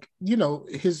that? Like,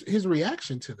 his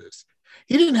reaction to this.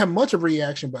 He didn't have much of a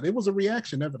reaction, but it was a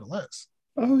reaction nevertheless.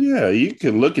 Oh, yeah. You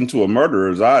can look into a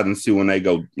murderer's eye and see when they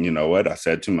go, you know what? I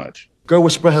said too much. Girl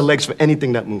would spread her legs for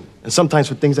anything that moved, and sometimes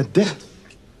for things that didn't.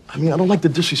 I mean, I don't like to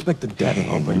disrespect the dead and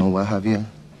all, but... You know what, Javier?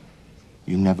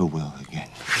 You never will again.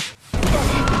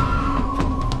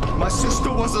 My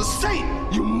sister was a saint,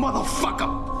 you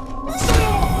motherfucker!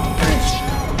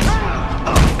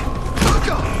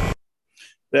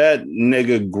 That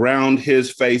nigga ground his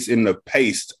face in the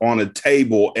paste on a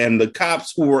table, and the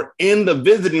cops who were in the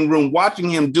visiting room watching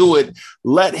him do it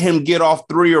let him get off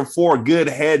 3 or 4 good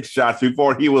headshots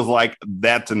before he was like,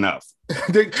 that's enough.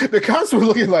 The cops were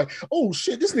looking like, oh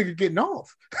shit, this nigga getting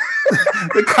off.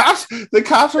 The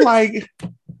cops were like,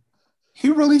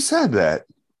 he really said that.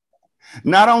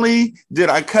 Not only did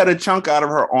I cut a chunk out of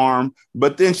her arm,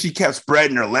 but then she kept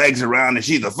spreading her legs around and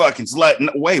she's a fucking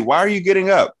slut. Wait, why are you getting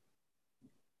up?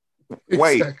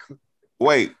 Wait, Exactly.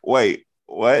 wait,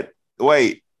 what?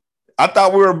 Wait. I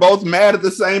thought we were both mad at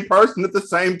the same person at the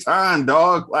same time,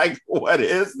 dog. Like, what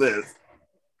is this?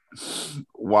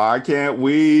 Why can't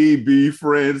we be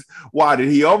friends? Why did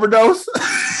he overdose?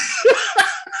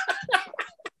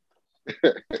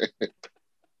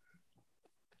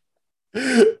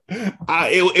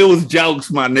 It was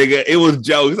jokes, my nigga. It was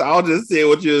jokes. I'll just say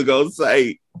what you was gonna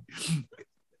say.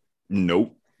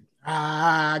 Nope.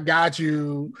 I got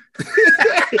you.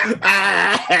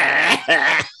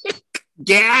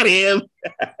 Got him.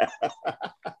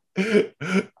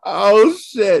 Oh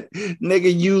shit,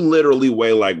 nigga, you literally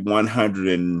weigh like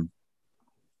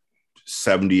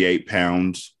 178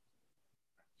 pounds.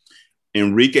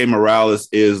 Enrique Morales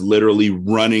is literally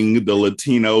running the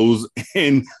Latinos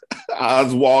in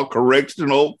Oswald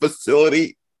Correctional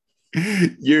Facility.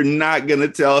 You're not gonna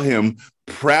tell him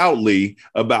proudly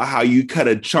about how you cut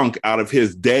a chunk out of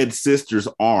his dead sister's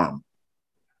arm.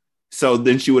 So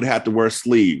then she would have to wear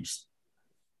sleeves.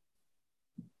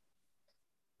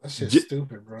 That's just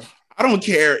stupid, bro. I don't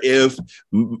care if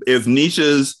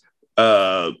Nisha's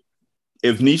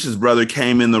brother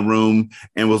came in the room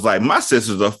and was like, my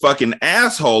sister's a fucking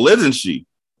asshole, isn't she?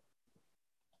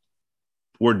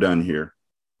 We're done here.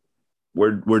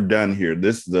 We're done here.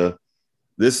 Are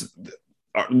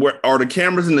the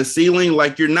cameras in the ceiling?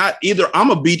 Like, you're not either.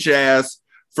 I'm a beach ass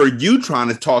for you trying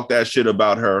to talk that shit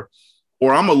about her,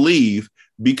 or I'm gonna leave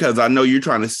because I know you're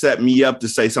trying to set me up to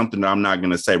say something that I'm not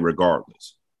gonna say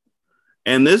regardless.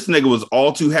 And this nigga was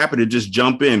all too happy to just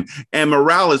jump in. And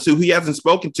Morales, who he hasn't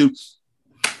spoken to.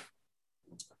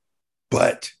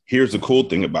 But here's the cool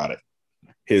thing about it.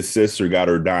 His sister got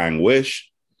her dying wish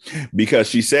because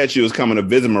she said she was coming to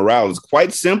visit Morales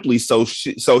quite simply so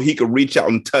he could reach out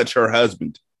and touch her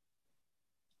husband.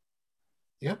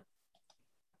 Yep.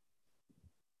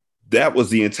 That was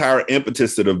the entire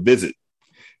impetus of the visit.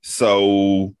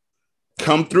 So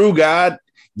come through, God.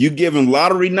 You giving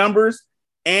lottery numbers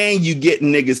and you get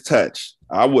niggas touch.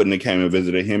 I wouldn't have came and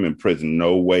visited him in prison.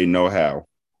 No way, no how.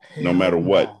 No matter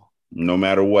what. No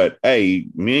matter what. Hey,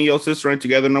 me and your sister ain't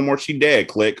together no more. She dead.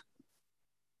 Click.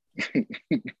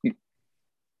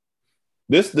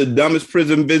 This is the dumbest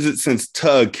prison visit since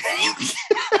Tug came.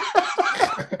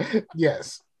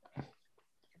 Yes.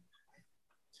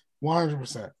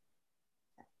 100%.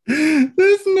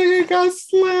 This nigga got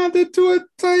slammed into a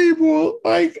table.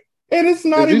 Like, and it's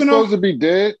not Is even he supposed to be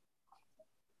dead?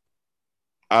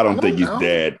 I don't think he's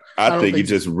dead. I think he's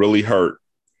just really hurt.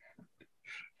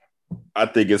 I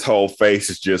think his whole face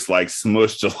is just like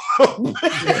smushed a little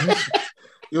bit.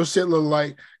 Your shit look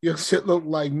like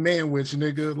Manwich,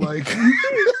 nigga. Like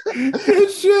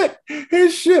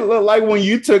his shit look like when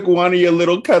you took one of your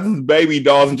little cousin's baby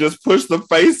dolls and just pushed the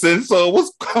face in so it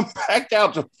was come back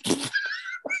out.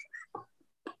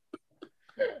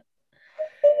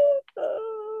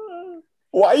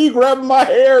 Why you grabbing my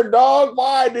hair, dog?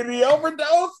 Why did he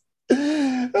overdose?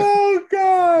 Oh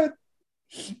God.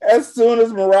 As soon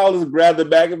as Morales grabbed the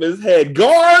back of his head,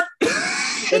 guard.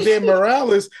 And then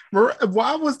Morales,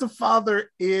 why was the father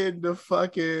in the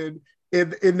fucking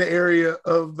in the area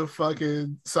of the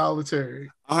fucking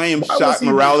solitary? I am shocked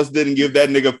Morales didn't give that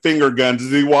nigga finger guns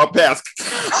as he walked past.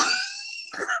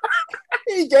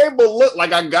 He gave him a look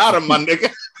like I got him, my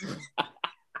nigga.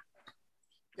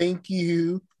 Thank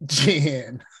you,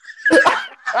 Jan.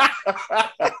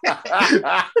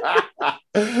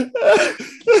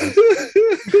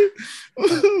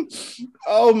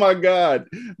 Oh my God.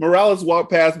 Morales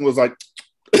walked past and was like,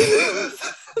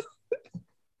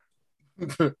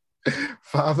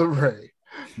 Father Ray,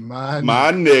 my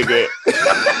nigga.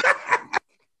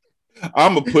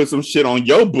 I'm gonna put some shit on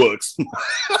your books.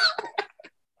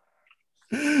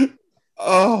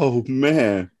 Oh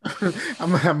man. I'm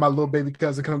gonna have my little baby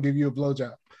cousin come give you a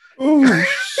blowjob. Oh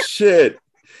shit.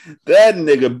 That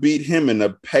nigga beat him in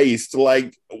the paste.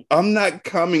 Like, I'm not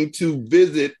coming to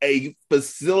visit a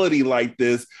facility like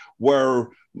this where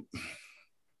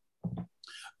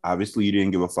obviously you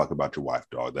didn't give a fuck about your wife,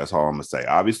 dog. That's all I'm gonna say.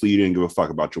 Obviously you didn't give a fuck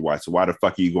about your wife. So why the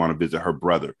fuck are you going to visit her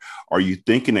brother? Are you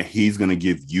thinking that he's going to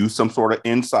give you some sort of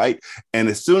insight? And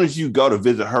as soon as you go to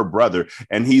visit her brother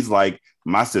and he's like,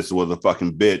 my sister was a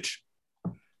fucking bitch.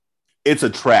 It's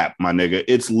a trap, my nigga.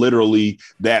 It's literally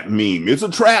that meme. It's a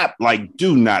trap. Like,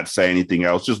 do not say anything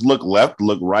else. Just look left,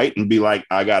 look right, and be like,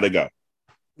 I gotta go.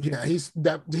 Yeah, he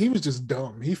was just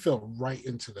dumb. He fell right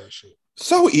into that shit.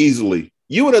 So easily.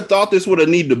 You would have thought this would have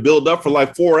needed to build up for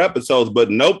like 4 episodes,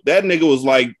 but nope, that nigga was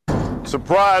like,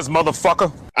 surprise,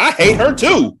 motherfucker. I hate her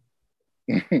too.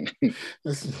 He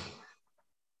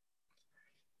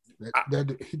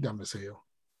dumb as hell.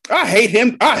 I hate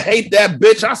him. I hate that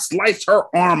bitch. I sliced her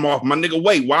arm off, my nigga.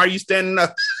 Wait, why are you standing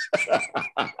up?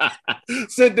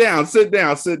 Sit down. Sit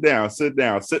down. Sit down. Sit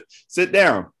down. Sit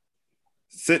down.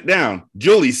 Sit down.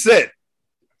 Julie, sit.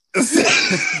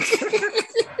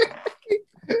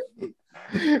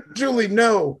 Julie,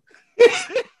 no.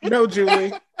 No,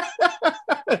 Julie.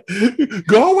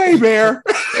 Go away, Bear.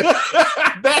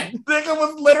 That nigga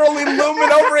was literally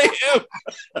looming over him.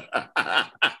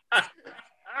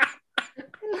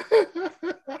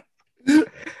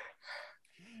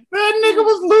 That nigga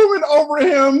was looming over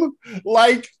him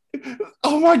like,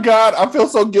 oh my God, I feel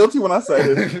so guilty when I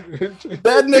say this.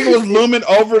 That nigga was looming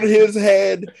over his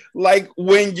head like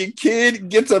when your kid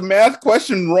gets a math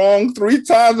question wrong 3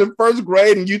 times in first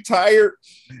grade and you tired.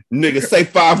 Nigga, say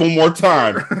 5 one more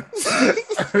time.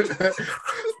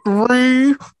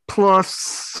 3 plus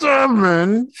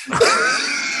 7.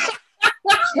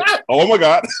 Oh my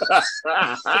God.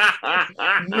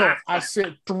 No, I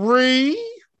said 3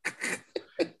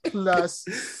 plus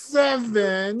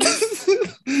 7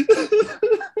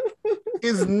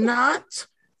 is not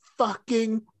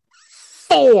fucking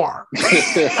 4.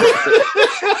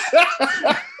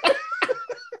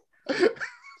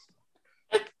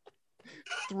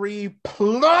 3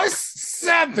 plus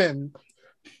 7.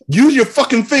 Use your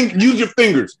fucking use your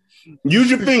fingers. Use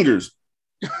your fingers.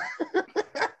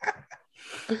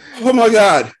 Oh my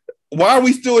God. Why are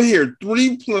we still here?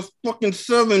 3 plus fucking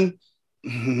 7.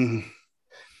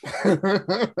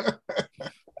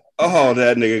 Oh,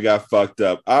 that nigga got fucked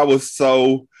up. I was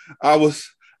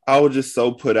just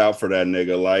so put out for that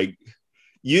nigga. Like,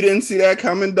 you didn't see that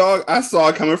coming, dog? I saw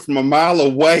it coming from a mile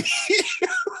away.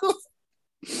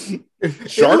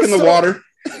 Shark in the water.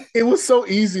 It was so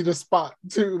easy to spot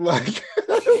too. Like,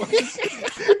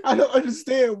 I don't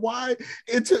understand why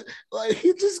it took. Like,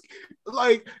 he just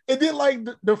like, and then like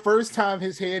the first time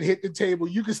his head hit the table,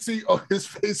 you could see on his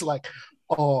face like,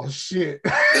 oh shit.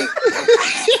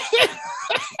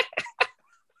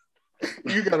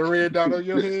 You got a red dot on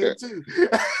your head too.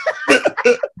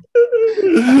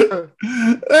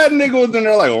 That nigga was in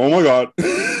there like, oh my God.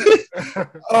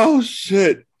 Oh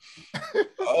shit.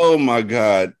 Oh my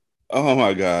God. Oh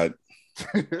my God.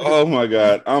 Oh my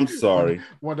God. I'm sorry.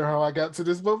 Wonder how I got to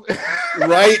this moment.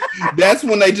 Right? That's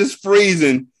when they just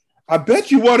freezing. I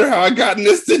bet you wonder how I got in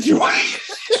this situation.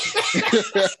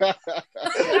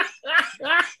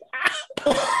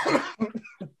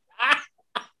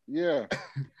 Yeah.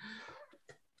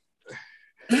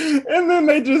 And then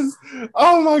they just,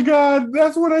 oh my God,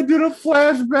 that's when I did a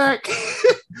flashback.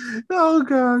 Oh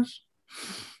gosh.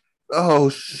 Oh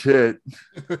shit.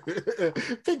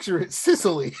 Picture it,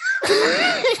 Sicily.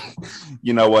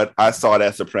 You know what? I saw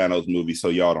that Sopranos movie, so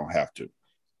y'all don't have to.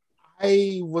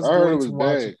 I was going to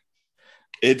watch it.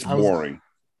 It's boring.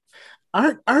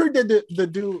 I heard that the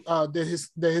dude that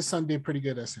his son did pretty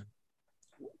good as him.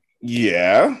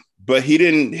 Yeah, but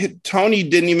Tony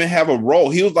didn't even have a role.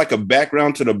 He was like a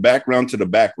background to the background to the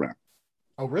background.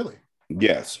 Oh, really?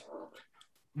 Yes.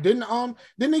 Didn't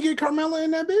they get Carmela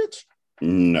in that bitch?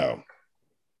 No.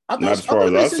 Not as far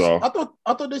as I saw. I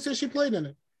thought they said she played in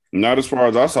it. Not as far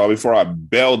as I saw. Before I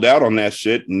bailed out on that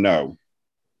shit, no.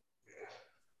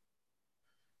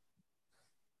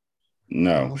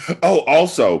 No. Oh,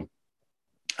 also,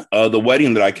 the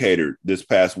wedding that I catered this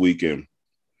past weekend,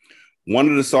 one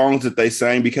of the songs that they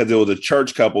sang, because it was a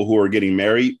church couple who were getting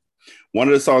married, one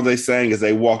of the songs they sang as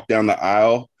they walked down the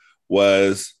aisle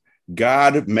was,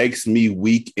 God makes me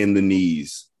weak in the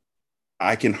knees.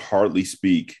 I can hardly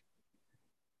speak.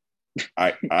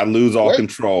 I lose all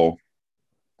control.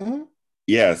 Mm-hmm.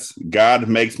 Yes, God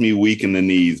makes me weak in the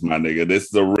knees, my nigga. This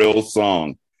is a real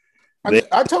song. I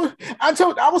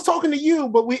was talking to you,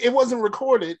 but it wasn't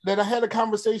recorded. That I had a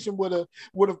conversation with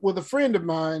a friend of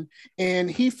mine, and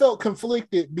he felt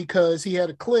conflicted because he had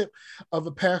a clip of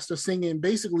a pastor singing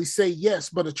basically "Say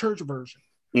Yes," but a church version.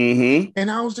 Mm-hmm.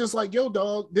 And I was just like, "Yo,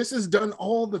 dog, this is done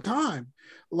all the time.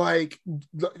 Like,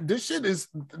 this is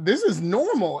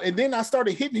normal." And then I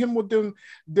started hitting him with the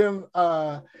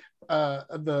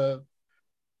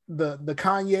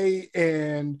Kanye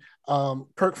and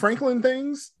Kirk Franklin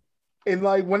things. And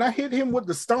like when I hit him with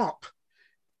the stomp,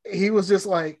 he was just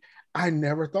like, I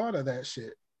never thought of that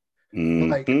shit.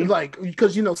 Mm-hmm. Like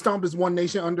because stomp is One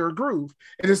Nation Under a Groove.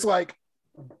 And it's like,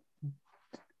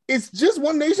 it's just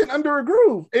One Nation Under a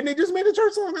Groove. And they just made a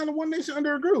church song out of One Nation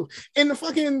Under a Groove. And the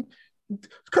fucking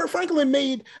Kirk Franklin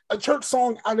made a church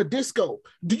song out of disco.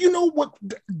 Do you know what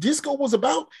disco was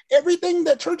about? Everything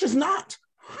that church is not.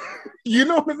 You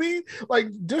know what I mean? Like,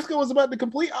 disco was about the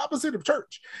complete opposite of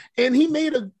church. And he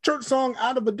made a church song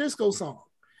out of a disco song.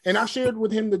 And I shared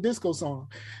with him the disco song.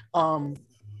 I've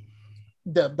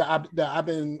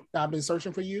been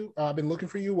searching for you. I've been looking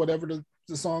for you, whatever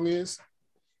the song is.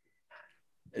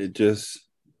 It just,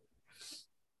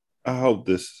 I hope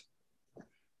this.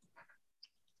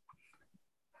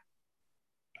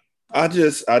 I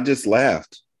just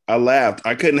laughed. I laughed.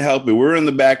 I couldn't help it. We're in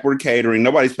the back. We're catering.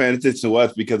 Nobody's paying attention to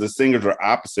us because the singers are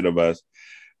opposite of us.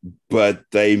 But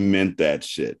they meant that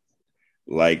shit,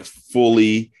 like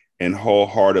fully and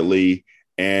wholeheartedly.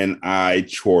 And I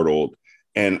chortled,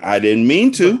 and I didn't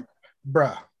mean to.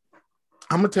 Bruh,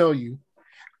 I'm gonna tell you.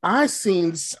 I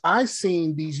seen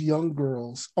these young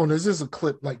girls. Oh, this is a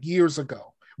clip like years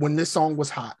ago when this song was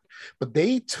hot, but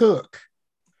they took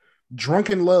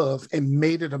Drunken Love and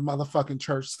made it a motherfucking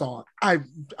church song.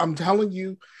 I'm telling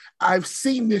you, I've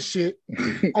seen this shit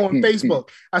on Facebook.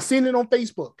 I've seen it on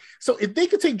Facebook. So if they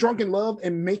could take Drunken Love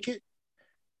and make it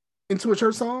into a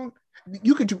church song,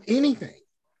 you could do anything.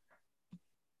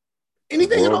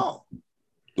 Anything at all.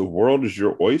 The world is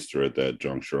your oyster at that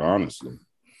juncture, honestly.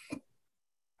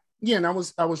 Yeah, and I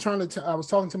was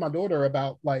talking to my daughter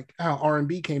about like how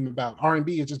R&B came about.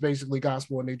 R&B is just basically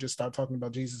gospel, and they just start talking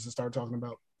about Jesus and start talking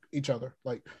about each other.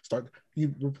 Like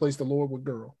you replace the Lord with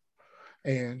girl,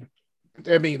 and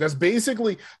I mean that's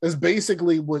basically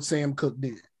what Sam Cooke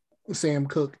did. Sam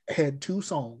Cooke had 2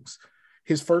 songs.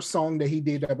 His first song that he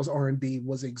did that was R&B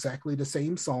was exactly the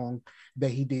same song that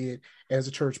he did as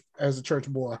a church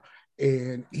boy,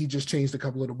 and he just changed a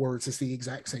couple of the words. It's the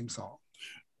exact same song.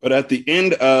 But at the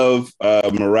end of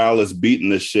Morales beating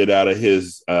the shit out of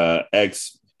his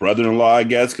ex brother-in-law, I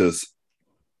guess, because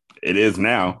it is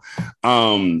now.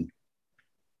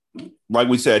 Like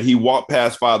we said, he walked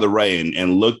past Father Ray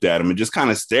and looked at him and just kind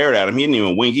of stared at him. He didn't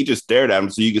even wink. He just stared at him.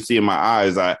 So you could see in my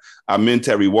eyes, I meant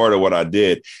every word of what I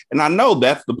did. And I know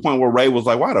that's the point where Ray was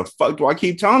like, why the fuck do I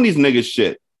keep telling these niggas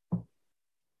shit?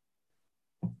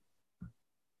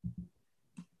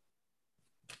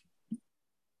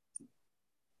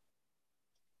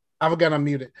 I forgot I'm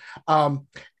muted.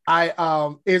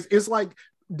 It's like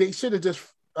they should have just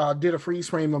did a freeze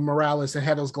frame of Morales and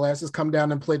had those glasses come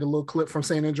down and played a little clip from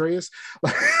San Andreas,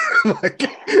 like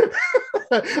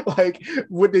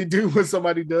what they do when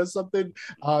somebody does something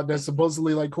that's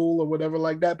supposedly like cool or whatever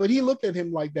like that. But he looked at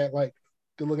him like that, like,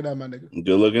 good looking out, my nigga.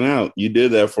 Good looking out. You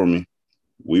did that for me.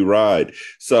 We ride.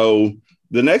 So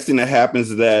the next thing that happens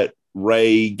is that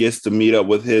Ray gets to meet up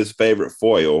with his favorite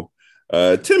foil,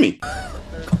 Timmy.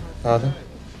 Father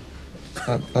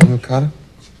Mercado,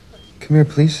 come here,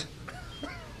 please.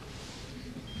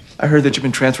 I heard that you've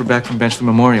been transferred back from Benchley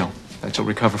Memorial, that you'll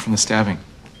recover from the stabbing.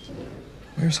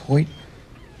 Where's Hoyt?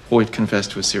 Hoyt confessed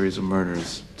to a series of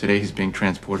murders. Today he's being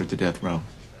transported to death row.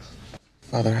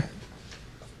 Father,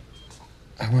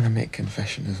 I want to make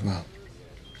confession as well.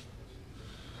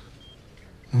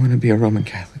 I want to be a Roman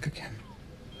Catholic again.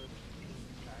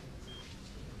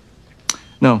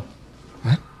 No.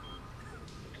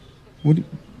 What?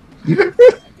 You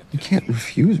can't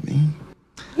refuse me.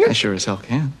 I sure as hell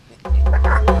can.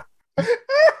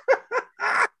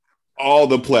 All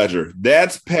the pleasure.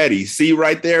 That's petty. See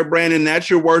right there, Brandon? That's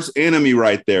your worst enemy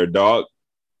right there, dog.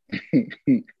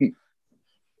 That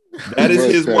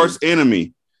is his worst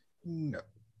enemy. No.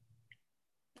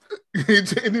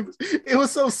 It was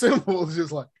so simple. It's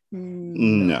just like,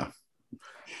 no.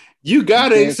 You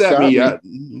gotta accept me.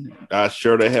 I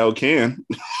sure the hell can.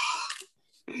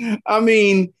 I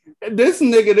mean, this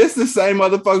the same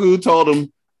motherfucker who told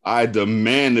him, I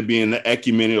demand to be in the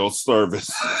ecumenical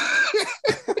service.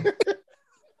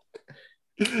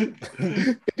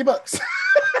 $50.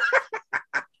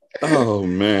 Oh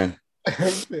man.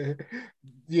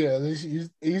 Yeah,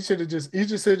 he should have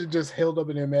just held up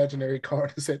an imaginary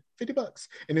card and said $50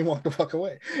 and then walked the fuck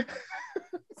away.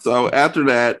 So after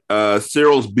that,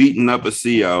 Cyril's beating up a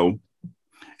CO,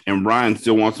 and Ryan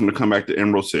still wants him to come back to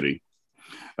Emerald City.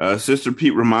 Sister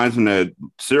Pete reminds him that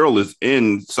Cyril is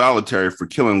in solitary for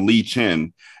killing Lee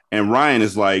Chen. And Ryan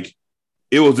is like,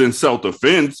 it was in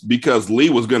self-defense because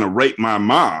Lee was going to rape my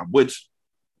mom, which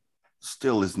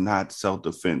still is not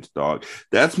self-defense, dog.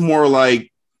 That's more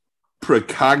like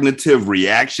precognitive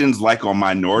reactions like on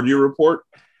Minority Report.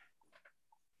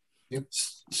 Yep.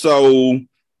 So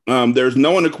there's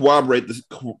no one to corroborate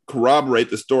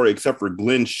the story except for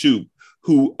Glenn Shoup,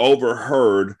 who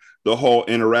overheard the whole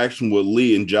interaction with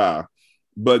Lee and Ja.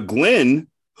 But Glenn,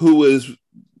 who is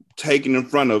taken in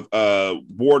front of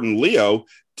Warden Leo,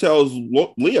 tells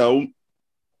Leo,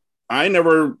 I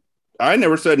never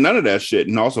said none of that shit.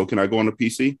 And also, can I go on the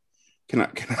PC? Can I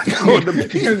go on the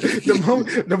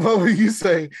PC? the moment you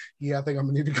say, yeah, I think I'm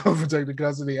gonna need to go protect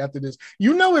custody after this,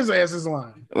 you know his ass is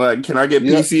lying. Like, can I get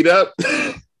PC'd up?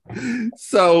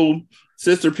 So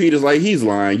Sister Peter's like, he's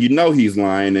lying. You know he's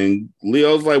lying. And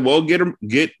Leo's like, well, get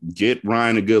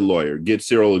Ryan a good lawyer. Get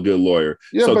Cyril a good lawyer.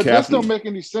 Yeah, so but that Catherine, don't make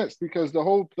any sense because the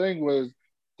whole thing was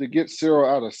to get Cyril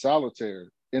out of solitary.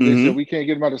 And they said, we can't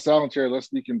get him out of solitary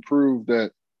unless we can prove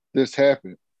that this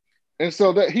happened. And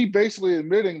so that he basically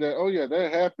admitting that, oh, yeah,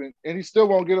 that happened. And he still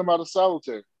won't get him out of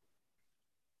solitary.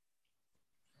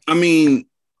 I mean,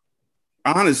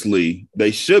 honestly, they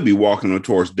should be walking him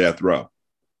towards death row.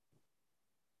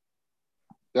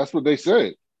 That's what they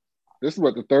said. This is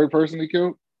what, the third person he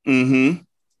killed? Mm-hmm.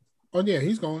 Oh, yeah,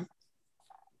 he's gone.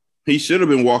 He should have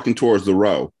been walking towards the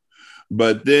row.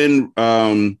 But then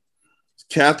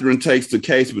Catherine takes the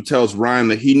case but tells Ryan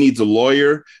that he needs a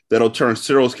lawyer that'll turn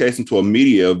Cyril's case into a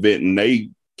media event, and they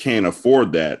can't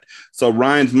afford that. So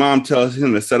Ryan's mom tells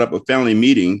him to set up a family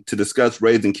meeting to discuss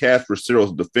raising cash for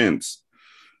Cyril's defense.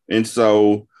 And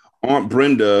so Aunt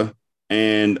Brenda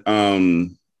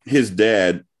and his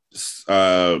dad,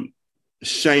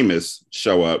 Seamus,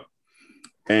 show up,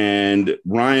 and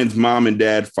Ryan's mom and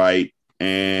dad fight.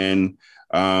 And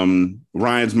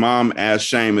Ryan's mom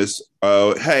asks Seamus,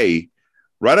 hey,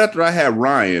 right after I had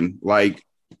Ryan, like,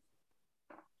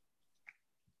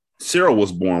 Cyril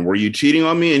was born. Were you cheating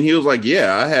on me? And he was like,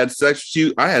 yeah, I had sex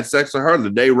with her the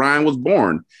day Ryan was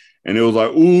born. And it was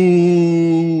like,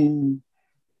 ooh.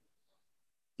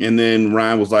 And then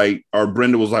Ryan was like, or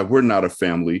Brenda was like, we're not a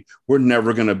family. We're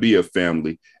never going to be a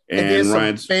family. And there's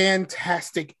Ryan's some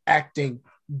fantastic acting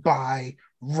by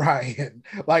Ryan.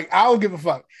 Like, I don't give a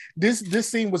fuck. This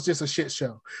scene was just a shit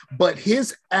show, but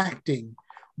his acting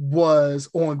was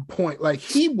on point. Like,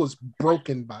 he was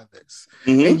broken by this,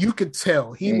 and you could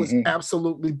tell he was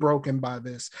absolutely broken by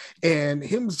this. And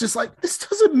him was just like, this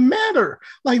doesn't matter.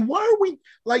 Like, why are we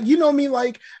like, you know what I mean?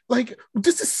 Like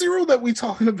this is Cyril that we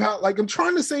talking about. Like, I'm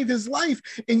trying to save his life,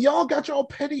 and y'all got y'all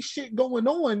petty shit going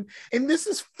on, and this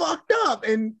is fucked up.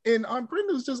 And Aunt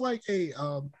Brenda was just like, hey,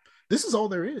 this is all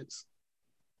there is.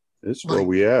 This is what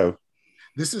we have.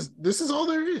 This is all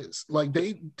there is. Like,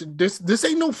 this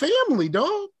ain't no family,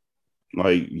 dog.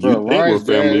 Like, you Bro, think Ryan's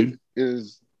we're family? dad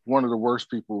is one of the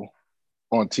worst people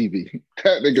on TV.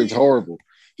 That nigga's horrible.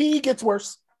 He gets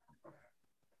worse.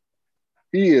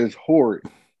 He is horrid.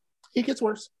 He gets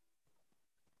worse.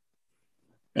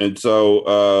 And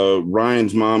so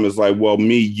Ryan's mom is like, well,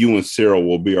 me, you, and Cyril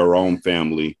will be our own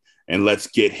family, and let's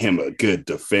get him a good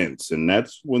defense. And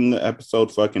that's when the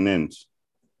episode fucking ends.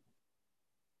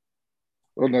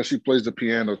 Oh no, she plays the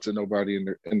piano to nobody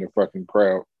in the fucking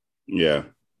crowd. Yeah.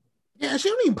 Yeah, she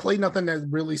don't even play nothing that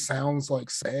really sounds like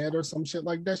sad or some shit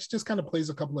like that. She just kind of plays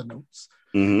a couple of notes.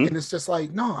 And it's just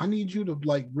like, no, I need you to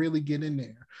like really get in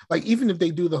there. Like, even if they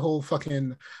do the whole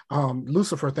fucking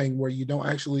Lucifer thing where you don't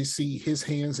actually see his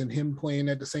hands and him playing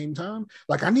at the same time,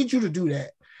 like, I need you to do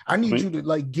that. I need you to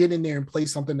like get in there and play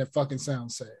something that fucking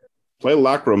sounds sad. Play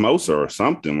Lacrimosa or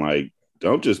something. Like,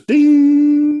 don't just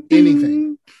ding,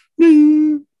 anything.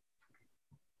 Ding.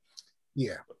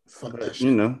 Yeah, fuck that shit.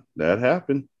 You know, that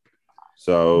happened.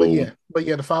 So, but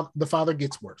yeah, the father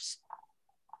gets worse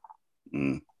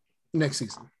next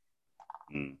season.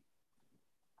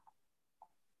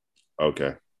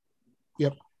 Okay.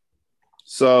 Yep.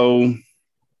 So,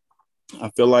 I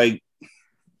feel like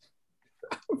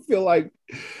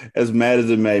as mad as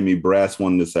it made me, Brass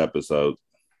won this episode.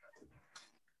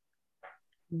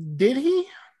 Did he?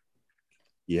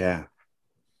 Yeah.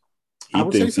 I He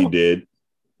would thinks say so. he did.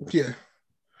 Yeah.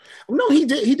 No, he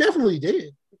did. He definitely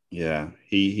did. Yeah.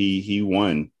 He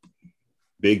won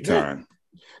big time.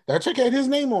 That check had his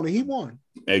name on it. He won.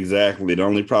 Exactly. The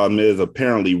only problem is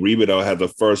apparently Rebadow has a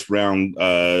first round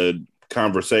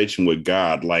conversation with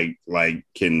God, like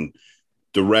can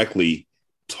directly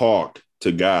talk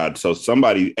to God. So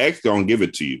somebody X gonna give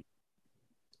it to you.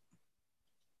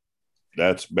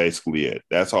 That's basically it.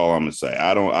 That's all I'm gonna say.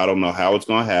 I don't know how it's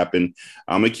gonna happen.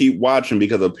 I'm gonna keep watching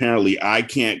because apparently I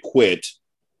can't quit.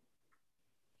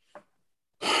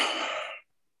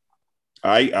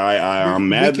 I'm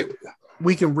mad.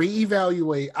 We can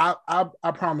reevaluate.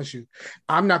 I promise you.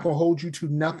 I'm not gonna hold you to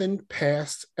nothing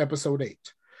past episode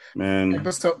 8. Man,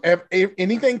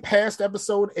 anything past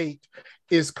episode 8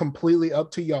 is completely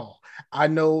up to y'all. I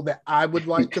know that I would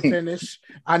like to finish.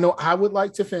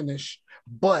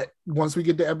 But once we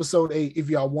get to episode 8, if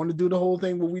y'all want to do the whole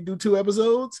thing where we do 2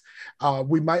 episodes,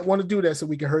 we might want to do that so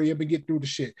we can hurry up and get through the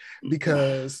shit.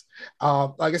 Because,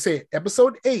 like I said,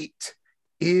 episode 8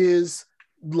 is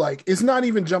like, it's not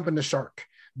even jumping the shark.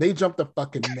 They jumped the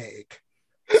fucking Meg.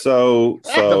 So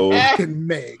the fucking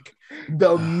Meg.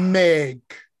 The Meg.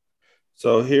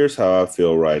 So here's how I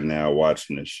feel right now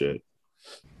watching this shit.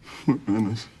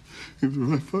 Dennis,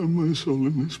 Either I find my soul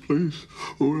in this place,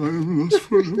 or I am lost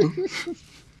forever.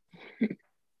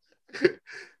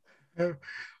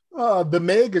 The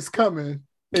Meg is coming,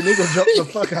 and they gonna jump the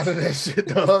fuck out of that shit,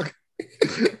 dog.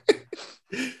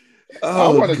 I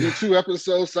want to do 2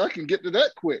 episodes so I can get to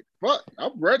that quick. Fuck,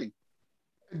 I'm ready.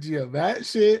 Yeah, that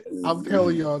shit. I'm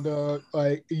telling y'all, dog.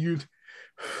 Like you,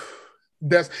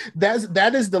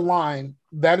 that is the line.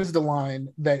 That is the line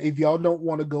that if y'all don't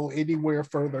want to go anywhere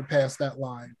further past that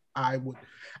line, I would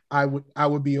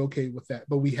be okay with that.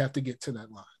 But we have to get to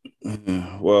that line.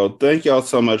 Well, thank y'all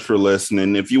so much for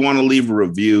listening. If you want to leave a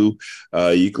review,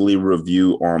 you can leave a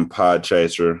review on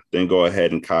Podchaser. Then go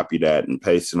ahead and copy that and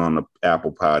paste it on the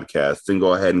Apple Podcast. Then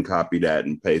go ahead and copy that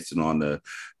and paste it on the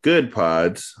Good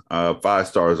Pods. 5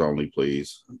 stars only,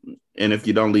 please. And if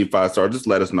you don't leave 5 stars, just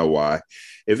let us know why.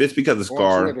 If it's because of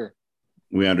Scar,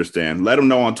 we understand. Let them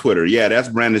know on Twitter. Yeah, that's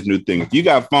Brandon's new thing. If you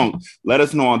got funk, let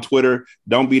us know on Twitter.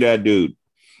 Don't be that dude.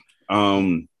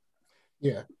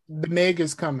 Yeah, the Meg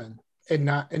is coming, and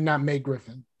not Meg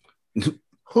Griffin.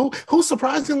 who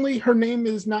surprisingly, her name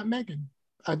is not Megan.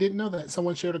 I didn't know that.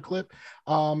 Someone shared a clip.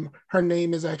 Her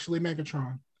name is actually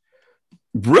Megatron.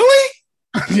 Really?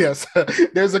 Yes.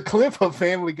 There's a clip of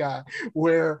Family Guy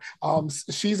where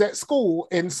she's at school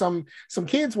and some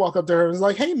kids walk up to her and is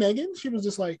like, "Hey, Megan." She was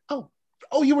just like, "Oh,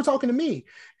 you were talking to me."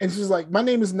 And she's like, "My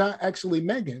name is not actually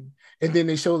Megan." And then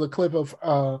they show the clip of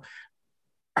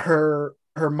her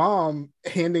mom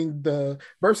handing the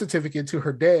birth certificate to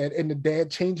her dad, and the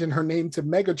dad changing her name to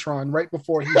Megatron right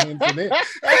before he hands it in.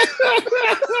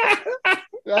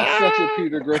 That's such a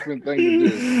Peter Griffin thing to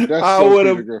do. That's so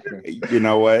Peter Griffin. You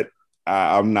know what?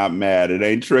 I'm not mad. It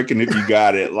ain't tricking if you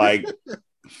got it. Like,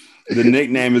 the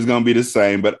nickname is going to be the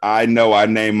same, but I know I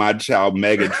named my child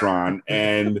Megatron,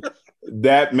 and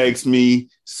that makes me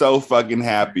so fucking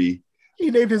happy.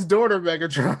 He named his daughter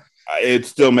Megatron. It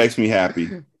still makes me happy.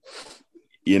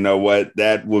 You know what?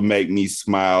 That would make me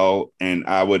smile, and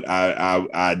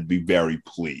I'd be very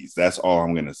pleased. That's all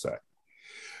I'm gonna say.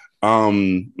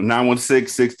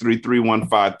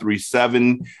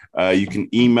 916-633-1537. You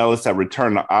can email us at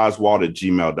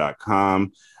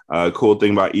returntooswald@gmail.com. Cool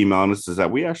thing about emailing us is that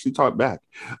we actually talk back.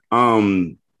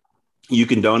 You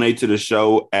can donate to the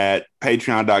show at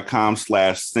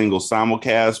patreon.com/single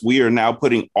simulcast. We are now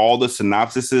putting all the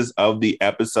synopsises of the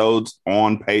episodes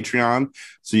on Patreon,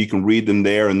 so you can read them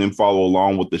there and then follow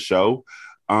along with the show.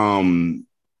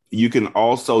 You can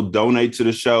also donate to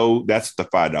the show. That's the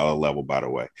 $5 level, by the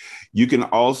way. You can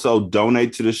also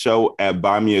donate to the show at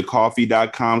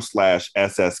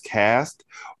buymeacoffee.com/sscast.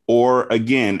 Or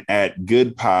again, at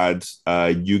Good Pods,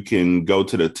 you can go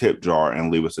to the tip jar and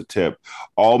leave us a tip.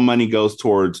 All money goes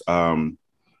towards,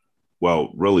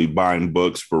 really buying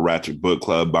books for Ratchet Book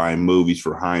Club, buying movies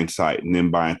for Hindsight, and then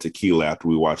buying tequila after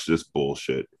we watch this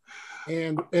bullshit.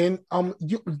 And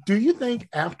do you think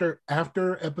after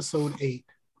episode 8,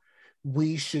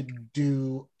 we should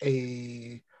do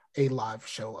a live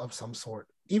show of some sort,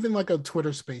 even like a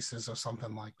Twitter Spaces or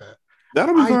something like that?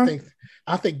 That'll be fun.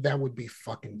 I think that would be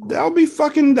fucking great. That would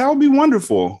be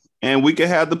wonderful. And we could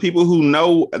have the people who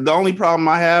know. The only problem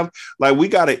I have, like, we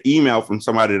got an email from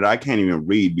somebody that I can't even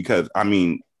read because, I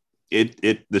mean,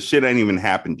 the shit ain't even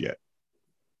happened yet.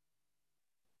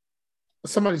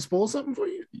 Somebody spoiled something for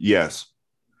you? Yes.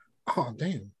 Oh,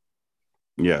 damn.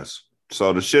 Yes.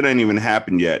 So the shit ain't even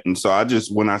happened yet. And so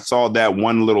when I saw that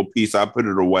one little piece, I put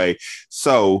it away.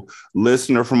 So,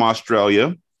 listener from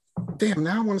Australia. Damn,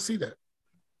 now I want to see that.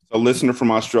 A listener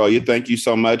from Australia, thank you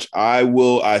so much. I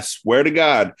swear to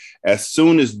God, as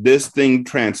soon as this thing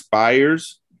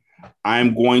transpires,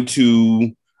 I'm going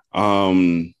to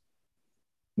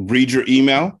read your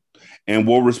email and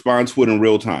we'll respond to it in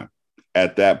real time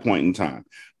at that point in time.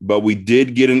 But we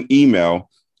did get an email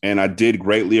and I did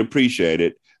greatly appreciate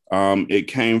it. It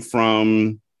came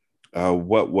from,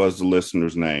 what was the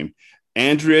listener's name?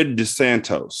 Andrea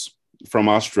DeSantos from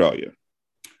Australia.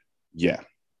 Yeah.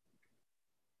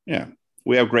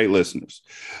 We have great listeners.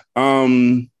 Let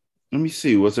me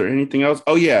see. Was there anything else?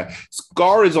 Oh, yeah.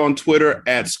 Scar is on Twitter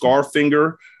at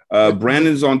Scarfinger.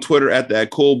 Brandon's on Twitter at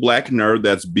That Cool Black Nerd.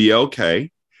 That's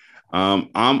BLK. I'm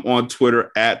on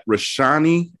Twitter at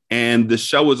Rashani. And the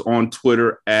show is on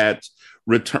Twitter at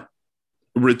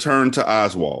Return to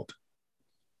Oswald.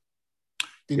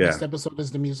 The next episode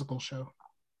is the musical show.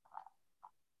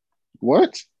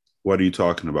 What? What are you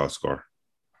talking about, Scar?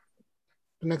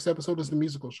 The next episode is the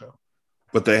musical show.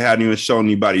 But they hadn't even shown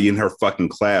anybody in her fucking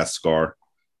class, Scar.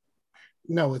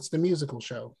 No, it's the musical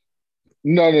show.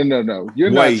 No.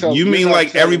 Wait, you mean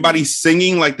like everybody's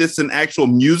singing like this is an actual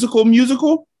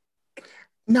musical?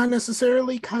 Not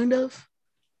necessarily, kind of.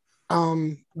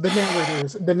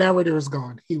 The narrator is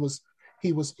gone. He was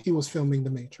filming The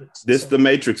Matrix. This the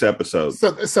Matrix episode.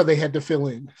 So they had to fill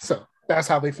in. So that's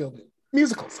how they filled in.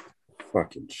 Musicals.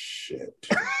 Fucking shit.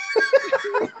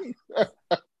 God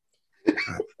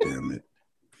damn it.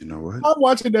 You know what? I'm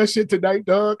watching that shit tonight,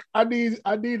 dog. I need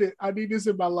it. I need this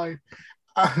in my life.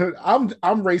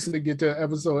 I'm racing to get to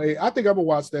episode 8. I think I'm gonna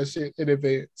watch that shit in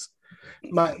advance.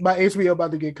 My HBO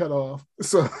about to get cut off.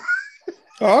 So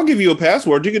I'll give you a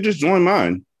password. You can just join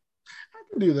mine. I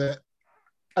can do that.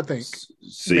 I think.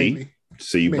 See,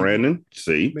 Maybe. Brandon.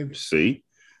 See.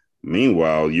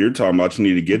 Meanwhile, you're talking about you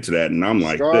need to get to that, and I'm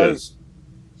like this.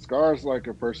 Scar's like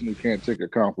a person who can't take a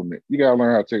compliment. You gotta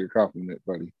learn how to take a compliment,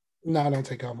 buddy. No, I don't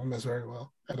take compliments very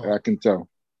well at all. I can tell.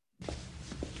 All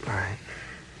right.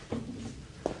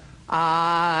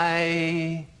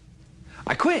 I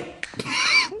quit.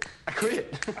 I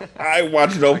quit. I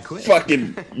watched no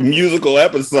fucking musical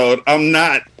episode. I'm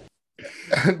not.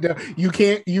 No, you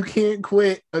can't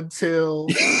quit until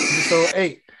episode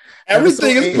 8.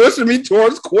 Everything is pushing me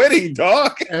towards quitting,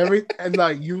 dog. And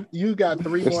like you got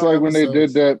 3 It's more like when episodes. they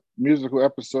did that musical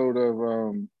episode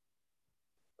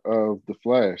of The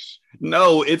Flash.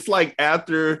 No, it's like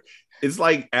after.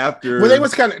 Well, they were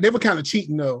kind of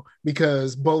cheating though,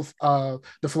 because both The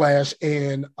Flash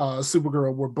and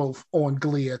Supergirl were both on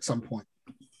Glee at some point.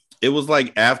 It was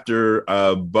like after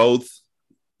both,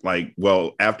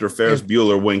 after Ferris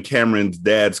Bueller, when Cameron's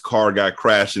dad's car got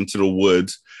crashed into the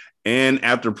woods, and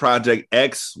after Project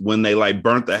X, when they like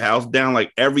burnt the house down.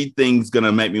 Like everything's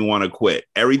gonna make me want to quit.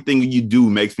 Everything you do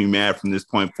makes me mad from this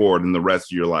point forward in the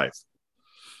rest of your life.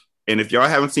 And if y'all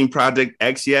haven't seen Project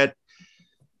X yet,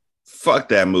 fuck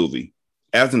that movie.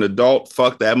 As an adult,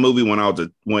 fuck that movie. When I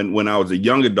was a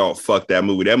young adult, fuck that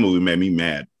movie. That movie made me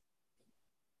mad.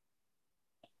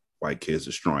 White kids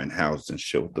destroying houses and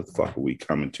shit. What the fuck are we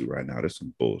coming to right now? That's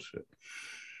some bullshit.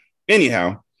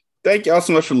 Anyhow, thank y'all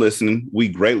so much for listening. We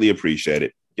greatly appreciate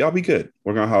it. Y'all be good.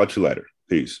 We're gonna holler at you later.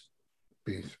 Peace.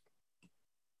 Peace.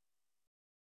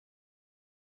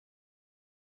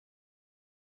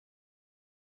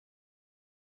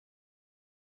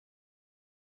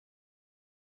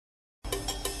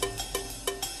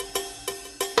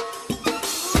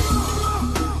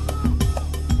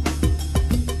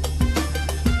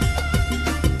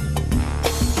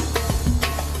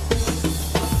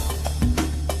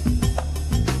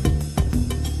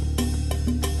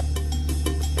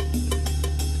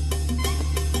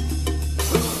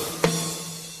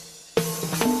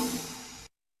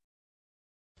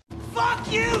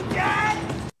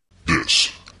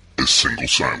 This is Single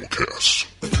Simulcast.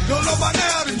 Don't know by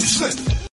now that you slip.